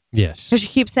event. Yes. So she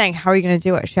keeps saying, how are you going to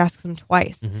do it? She asks him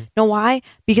twice. Know why?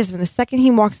 Because from the second he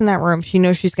walks in that room, she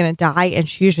knows she's going to die, and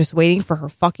she is just waiting for her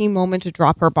fucking moment to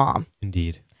drop her bomb.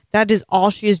 Indeed. That is all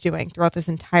she is doing throughout this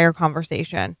entire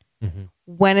conversation.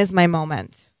 When is my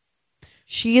moment?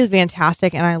 She is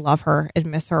fantastic, and I love her and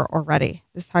miss her already.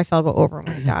 This is how I felt about Oberyn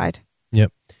when he died.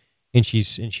 Yep. And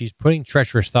she's putting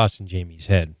treacherous thoughts in Jamie's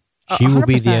head. She will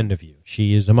be the 100%. end of you.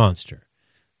 She is a monster.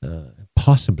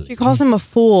 Possibly. She calls him a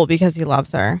fool because he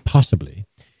loves her. Possibly.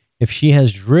 If she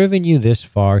has driven you this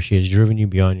far, she has driven you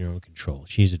beyond your own control.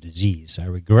 She's a disease. I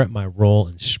regret my role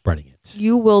in spreading it.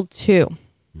 You will too.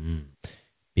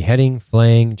 Beheading,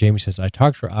 flaying. Jamie says, I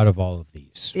talked her out of all of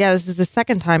these. Yeah, this is the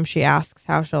second time she asks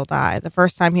how she'll die. The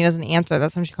first time he doesn't answer.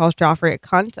 That's when she calls Joffrey a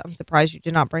cunt. I'm surprised you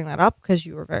did not bring that up because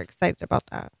you were very excited about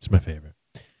that. It's my favorite.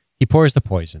 He pours the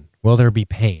poison. Will there be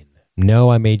pain? No,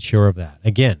 I made sure of that.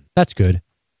 Again, that's good.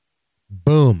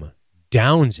 Boom.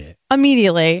 Downs it.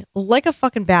 Immediately, like a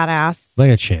fucking badass.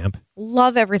 Like a champ.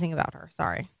 Love everything about her.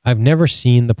 Sorry. I've never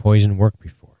seen the poison work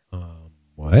before.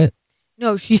 What?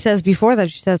 No, she says before that,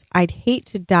 she says, I'd hate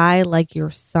to die like your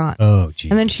son. Oh,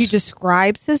 Jesus. And then she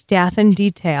describes his death in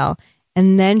detail.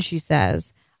 And then she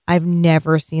says, I've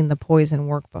never seen the poison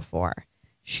work before.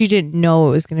 She didn't know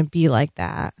it was going to be like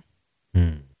that.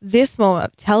 This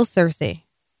moment tells Cersei,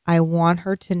 I want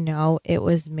her to know it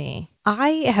was me. I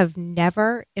have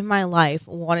never in my life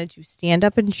wanted to stand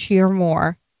up and cheer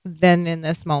more than in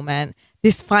this moment.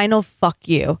 This final fuck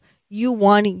you. You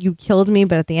won, you killed me,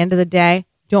 but at the end of the day,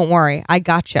 don't worry, I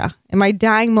gotcha. In my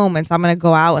dying moments, I'm going to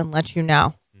go out and let you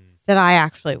know that I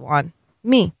actually won.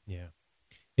 Me. Yeah.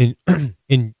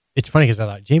 And it's funny because I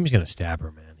thought Jamie's going to stab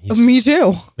her, man. Me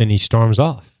too. And he storms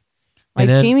off. Like,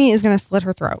 Jamie is going to slit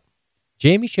her throat.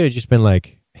 Jamie should have just been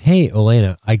like, hey,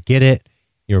 Olenna, I get it.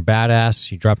 You're a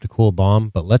badass. You dropped a cool bomb,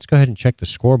 but let's go ahead and check the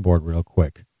scoreboard real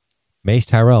quick. Mace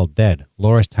Tyrell, dead.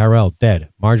 Loras Tyrell, dead.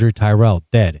 Marjorie Tyrell,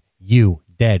 dead. You,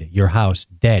 dead. Your house,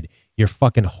 dead. Your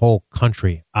fucking whole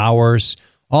country, ours.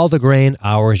 All the grain,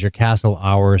 ours. Your castle,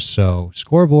 ours. So,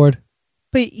 scoreboard.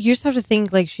 But you just have to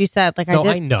think, like she said, like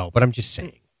I know, but I'm just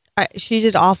saying. She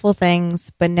did awful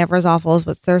things, but never as awful as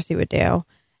what Cersei would do.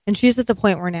 And she's at the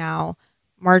point where now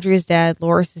Marjorie is dead,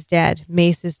 Loras is dead,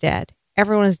 Mace is dead.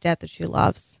 Everyone is dead that she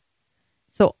loves.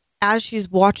 So as she's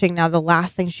watching now, the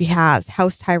last thing she has,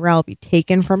 House Tyrell be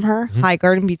taken from her,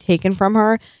 Highgarden be taken from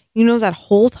her. You know, that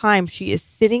whole time she is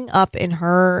sitting up in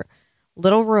her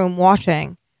little room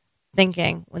watching,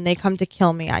 thinking, when they come to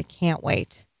kill me, I can't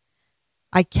wait.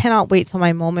 I cannot wait till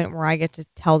my moment where I get to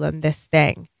tell them this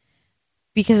thing.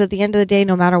 Because at the end of the day,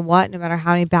 no matter what, no matter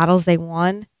how many battles they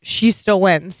won, she still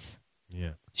wins.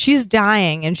 Yeah. She's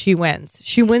dying and she wins.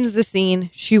 She wins the scene.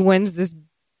 She wins this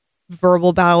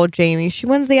verbal battle with Jamie. She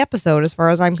wins the episode as far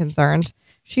as I'm concerned.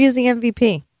 She is the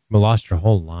MVP. We lost her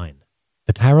whole line.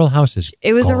 The Tyrell house is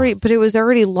It was gone.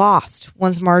 already lost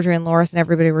once Marjorie and Loras and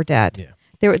everybody were dead.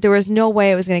 Yeah. There was no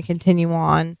way it was going to continue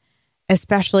on,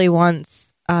 especially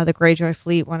once the Greyjoy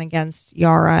fleet went against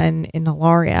Yara and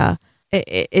Ilaria.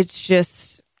 It's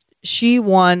just she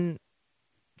won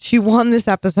this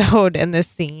episode and this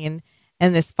scene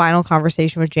and this final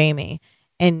conversation with Jamie,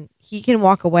 and he can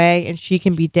walk away and she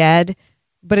can be dead,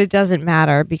 but it doesn't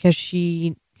matter because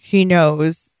she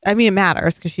knows. I mean, it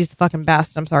matters because she's the fucking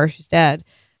best. I'm sorry she's dead,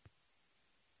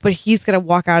 but he's gonna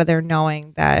walk out of there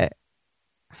knowing that,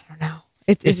 I don't know.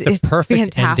 It's the perfect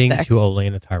fantastic. ending to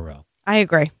Olenna Tyrell. I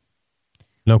agree.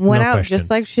 Went out question. just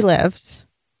like she lived.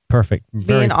 Perfect.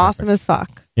 Very Being awesome perfect. as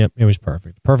fuck. Yep, it was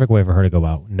perfect. Perfect way for her to go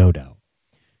out, no doubt.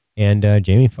 And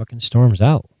Jamie fucking storms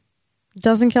out.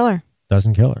 Doesn't kill her.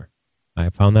 Doesn't kill her. I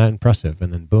found that impressive.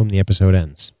 And then boom, the episode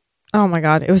ends. Oh my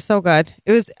God. It was so good.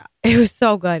 It was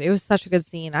so good. It was such a good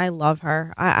scene. I love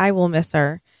her. I will miss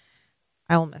her.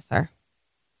 I will miss her.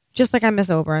 Just like I miss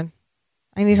Oberyn.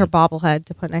 I need her bobblehead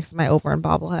to put next to my Oberyn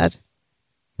bobblehead.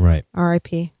 Right.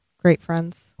 R.I.P. Great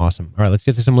friends. Awesome. All right, let's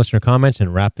get to some listener comments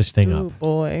and wrap this thing Oh up.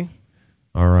 boy.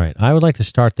 All right. I would like to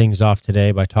start things off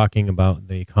today by talking about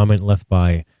the comment left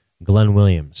by Glenn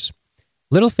Williams.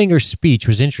 Littlefinger's speech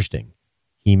was interesting.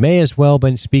 He may as well have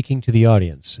been speaking to the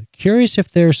audience. Curious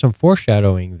if there's some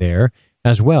foreshadowing there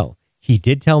as well. He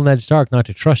did tell Ned Stark not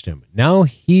to trust him. Now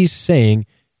he's saying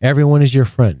everyone is your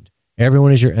friend.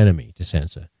 Everyone is your enemy to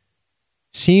Sansa.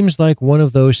 Seems like one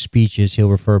of those speeches he'll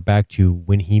refer back to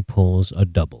when he pulls a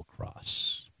double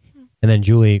cross. And then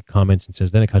Julie comments and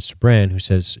says, then it cuts to Bran, who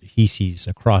says he sees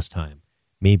a cross time.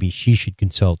 Maybe she should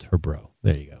consult her bro.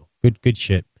 There you go. Good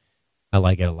shit. I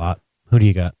like it a lot. Who do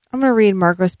you got? I'm going to read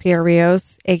Marcos Pierre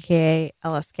Rios, a.k.a.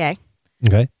 LSK.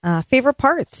 Okay. Favorite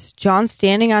parts. Jon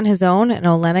standing on his own and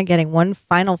Olenna getting one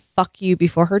final fuck you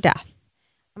before her death.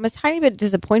 I'm a tiny bit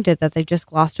disappointed that they just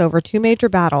glossed over two major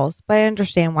battles, but I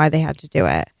understand why they had to do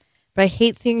it. But I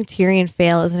hate seeing Tyrion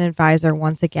fail as an advisor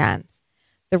once again.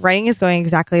 The writing is going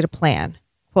exactly to plan.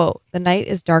 Quote, the night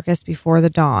is darkest before the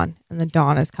dawn, and the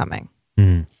dawn is coming.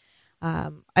 Mm.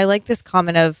 I like this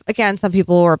comment of, again, some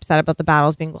people were upset about the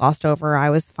battles being glossed over. I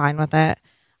was fine with it.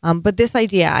 But this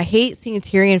idea, I hate seeing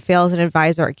Tyrion fail as an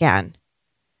advisor again.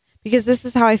 Because this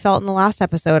is how I felt in the last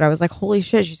episode. I was like, holy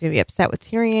shit, she's going to be upset with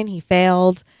Tyrion. He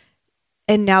failed.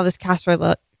 And now this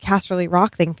Casterly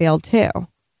Rock thing failed too.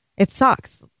 It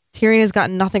sucks. Tyrion has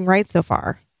gotten nothing right so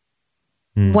far.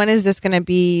 When is this going to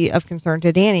be of concern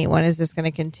to Dany? When is this going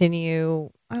to continue,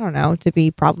 I don't know, to be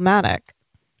problematic?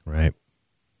 Right.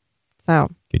 So.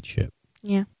 Good shit.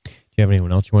 Yeah. Do you have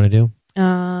anyone else you want to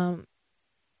do?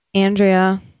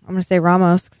 Andrea I'm going to say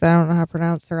Ramos because I don't know how to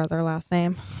pronounce her other last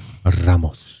name.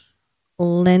 Ramos.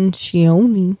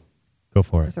 Lencioni Go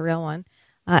for is it. the real one.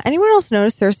 Anyone else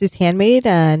notice Cersei's handmaid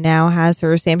now has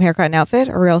her same haircut and outfit,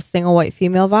 a real single white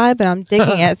female vibe, and I'm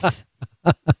digging it.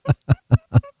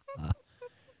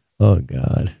 Oh,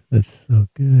 God. That's so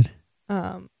good.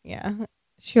 Yeah.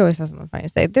 She always has something funny to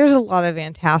say. There's a lot of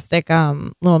fantastic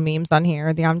little memes on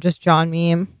here. The I'm Just John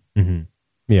meme. Mm-hmm.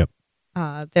 Yep.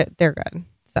 They're good.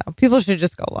 So people should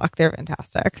just go look. They're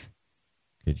fantastic.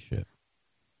 Good shit.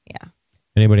 Yeah.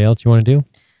 Anybody else you want to do?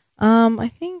 I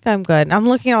think I'm good. I'm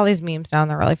looking at all these memes now and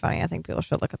they're really funny. I think people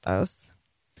should look at those.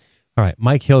 All right.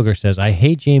 Mike Hilger says, I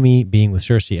hate Jaime being with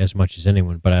Cersei as much as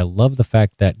anyone, but I love the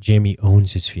fact that Jaime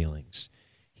owns his feelings.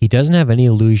 He doesn't have any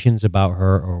illusions about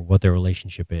her or what their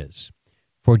relationship is.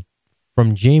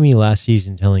 From Jaime last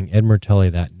season telling Ed Martelli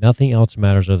that nothing else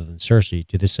matters other than Cersei,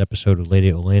 to this episode of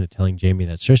Lady Olenna telling Jaime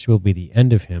that Cersei will be the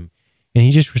end of him, and he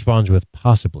just responds with,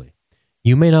 possibly.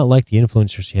 You may not like the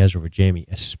influence Cersei has over Jaime,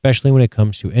 especially when it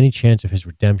comes to any chance of his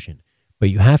redemption, but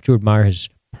you have to admire his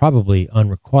probably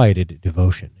unrequited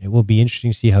devotion. It will be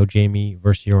interesting to see how Jaime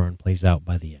versus Euron plays out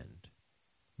by the end.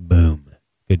 Boom.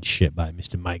 Good shit by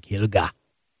Mr. Mike Hilga.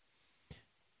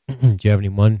 Do you have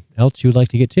anyone else you would like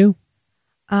to get to?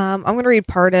 I'm going to read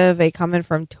part of a comment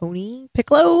from Tony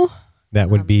Piccolo. That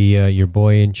would be your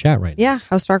boy in chat right now. Yeah,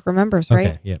 how Stark remembers,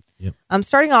 right? Okay, yep. I'm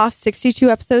starting off 62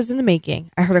 episodes in the making.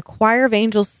 I heard a choir of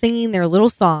angels singing their little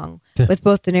song with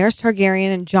both Daenerys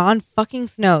Targaryen and Jon fucking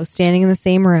Snow standing in the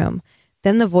same room.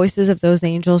 Then the voices of those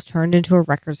angels turned into a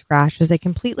record scratch as they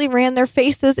completely ran their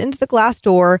faces into the glass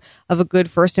door of a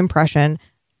good first impression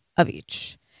of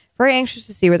each. Very anxious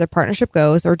to see where their partnership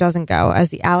goes or doesn't go, as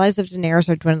the allies of Daenerys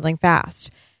are dwindling fast.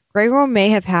 Grey Worm may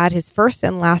have had his first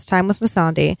and last time with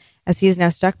Missandei, as he is now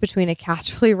stuck between a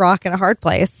Casterly rock and a hard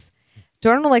place.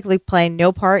 Dorne will likely play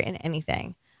no part in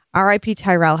anything. R.I.P.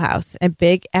 Tyrell House, and a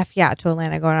big F yeah to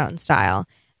Atlanta going out in style.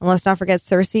 And let's not forget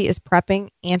Cersei is prepping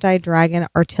anti-dragon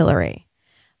artillery.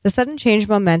 The sudden change of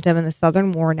momentum in the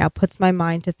Southern War now puts my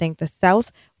mind to think the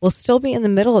South will still be in the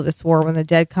middle of this war when the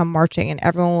dead come marching and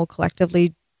everyone will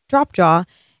collectively drop jaw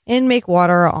and make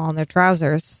water on their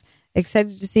trousers.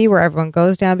 Excited to see where everyone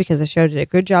goes down because the show did a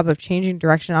good job of changing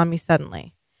direction on me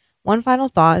suddenly. One final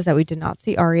thought is that we did not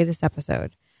see Arya this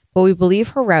episode, but we believe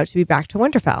her route to be back to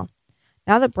Winterfell.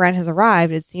 Now that Bran has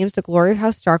arrived, it seems the glory of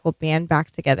House Stark will band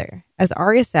back together. As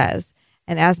Arya says,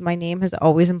 and as my name has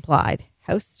always implied,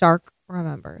 House Stark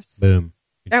remembers. Boom.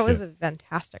 Good That shit. was a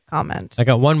fantastic comment. I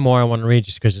got one more I want to read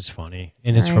just because it's funny,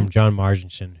 and it's All from right. John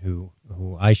Marginson, who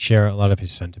I share a lot of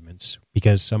his sentiments,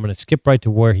 because I'm going to skip right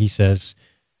to where he says,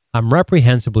 I'm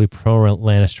reprehensibly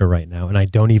pro-Lannister right now, and I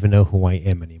don't even know who I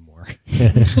am anymore.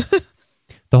 The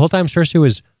whole time Cersei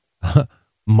was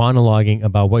monologuing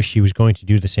about what she was going to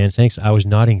do to the Sand Snakes, I was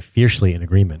nodding fiercely in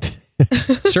agreement.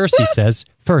 Cersei says,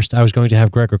 first, I was going to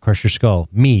have Gregor crush your skull.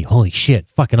 Me, holy shit,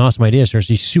 fucking awesome idea,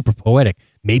 Cersei, super poetic.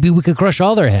 Maybe we could crush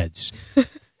all their heads.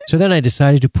 So then I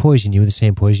decided to poison you with the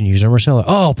same poison you used on Marcella.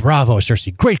 Oh, bravo,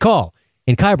 Cersei, great call.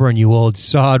 And Qyburn, you old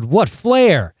sod, what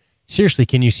flair. Seriously,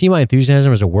 can you see my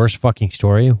enthusiasm as a worst fucking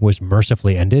story was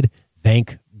mercifully ended?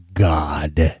 Thank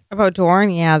God. About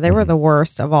Dorne, yeah, they were the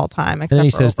worst of all time. And then he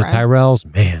says the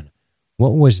Tyrells, man, what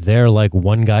was there like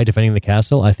one guy defending the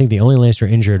castle? I think the only Lannister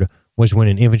injured was when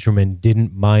an infantryman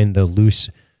didn't mind the loose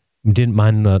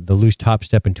top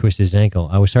step and twist his ankle.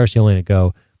 I was sorry to see Olenna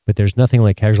go, but there's nothing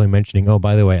like casually mentioning, oh,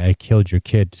 by the way, I killed your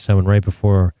kid to someone right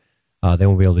before they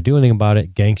won't be able to do anything about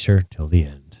it. Gangster till the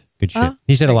end. Good shit.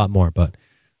 He said a lot more, but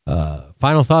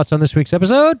final thoughts on this week's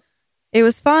episode? It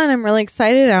was fun. I'm really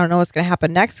excited. I don't know what's going to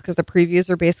happen next because the previews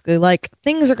are basically like,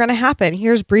 things are going to happen.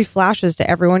 Here's brief flashes to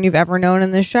everyone you've ever known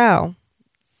in this show.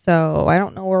 So I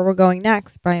don't know where we're going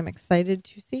next, but I'm excited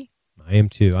to see. I am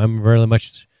too. I'm really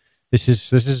much. This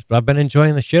is. I've been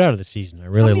enjoying the shit out of the season. I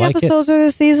really How many like it. episodes are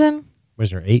this season?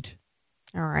 Was there 8?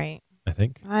 All right. I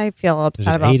think. I feel Is upset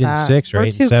it about 8 and that. 6 or We're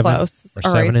 8 too and 7 close. or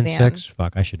already 7 to and the 6? end.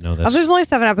 Fuck, I should know this. If there's only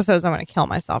 7 episodes, I'm going to kill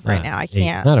myself right now. I 8.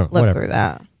 can't I live don't- whatever. through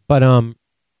that. But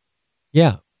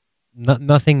yeah,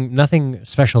 nothing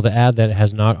special to add that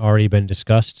has not already been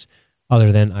discussed.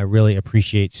 Other than I really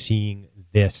appreciate seeing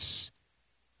this.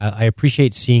 I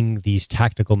appreciate seeing these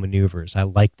tactical maneuvers. I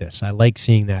like this. I like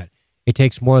seeing that it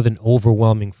takes more than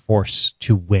overwhelming force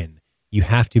to win. You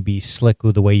have to be slick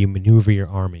with the way you maneuver your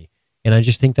army, and I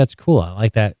just think that's cool. I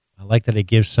like that. I like that it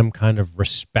gives some kind of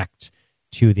respect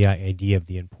to the idea of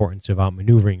the importance of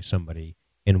outmaneuvering somebody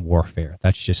in warfare.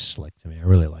 That's just slick to me. I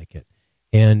really like it.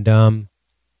 And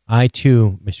I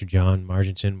too, Mr. John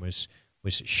Marginson, was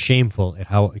shameful at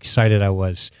how excited I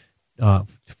was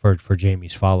for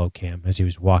Jamie's follow cam as he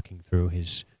was walking through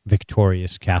his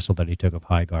victorious castle that he took of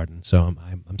Highgarden. So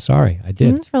I'm sorry. I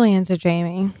did. Dean's really into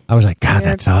Jamie. I was like, God,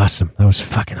 that's awesome. That was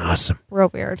fucking awesome. Real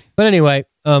weird. But anyway,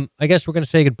 I guess we're going to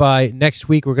say goodbye. Next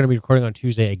week, we're going to be recording on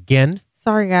Tuesday again.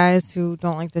 Sorry, guys, who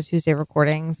don't like the Tuesday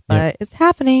recordings, but it's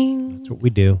happening. That's what we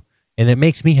do. And it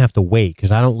makes me have to wait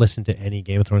because I don't listen to any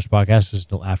Game of Thrones podcasts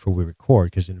until after we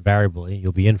record because invariably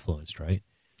you'll be influenced, right?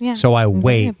 Yeah. So I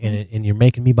wait, and you're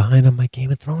making me behind on my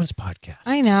Game of Thrones podcast.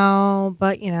 I know,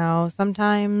 but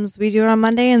sometimes we do it on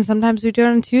Monday and sometimes we do it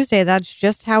on Tuesday. That's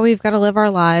just how we've got to live our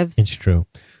lives. It's true.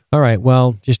 All right,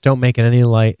 well, just don't make it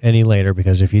any later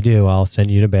because if you do, I'll send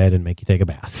you to bed and make you take a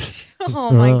bath.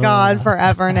 Oh my God,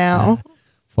 forever now.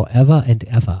 Forever and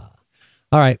ever.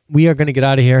 All right, we are going to get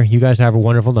out of here. You guys have a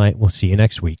wonderful night. We'll see you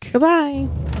next week. Goodbye.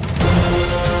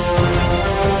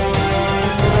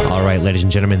 All right, ladies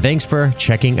and gentlemen, thanks for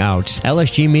checking out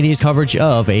LSG Media's coverage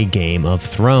of A Game of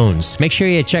Thrones. Make sure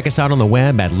you check us out on the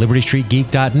web at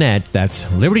libertystreetgeek.net. That's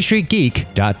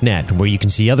libertystreetgeek.net, where you can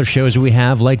see other shows we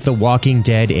have like The Walking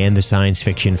Dead and the Science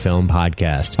Fiction Film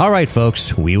Podcast. All right,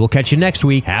 folks, we will catch you next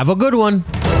week. Have a good one.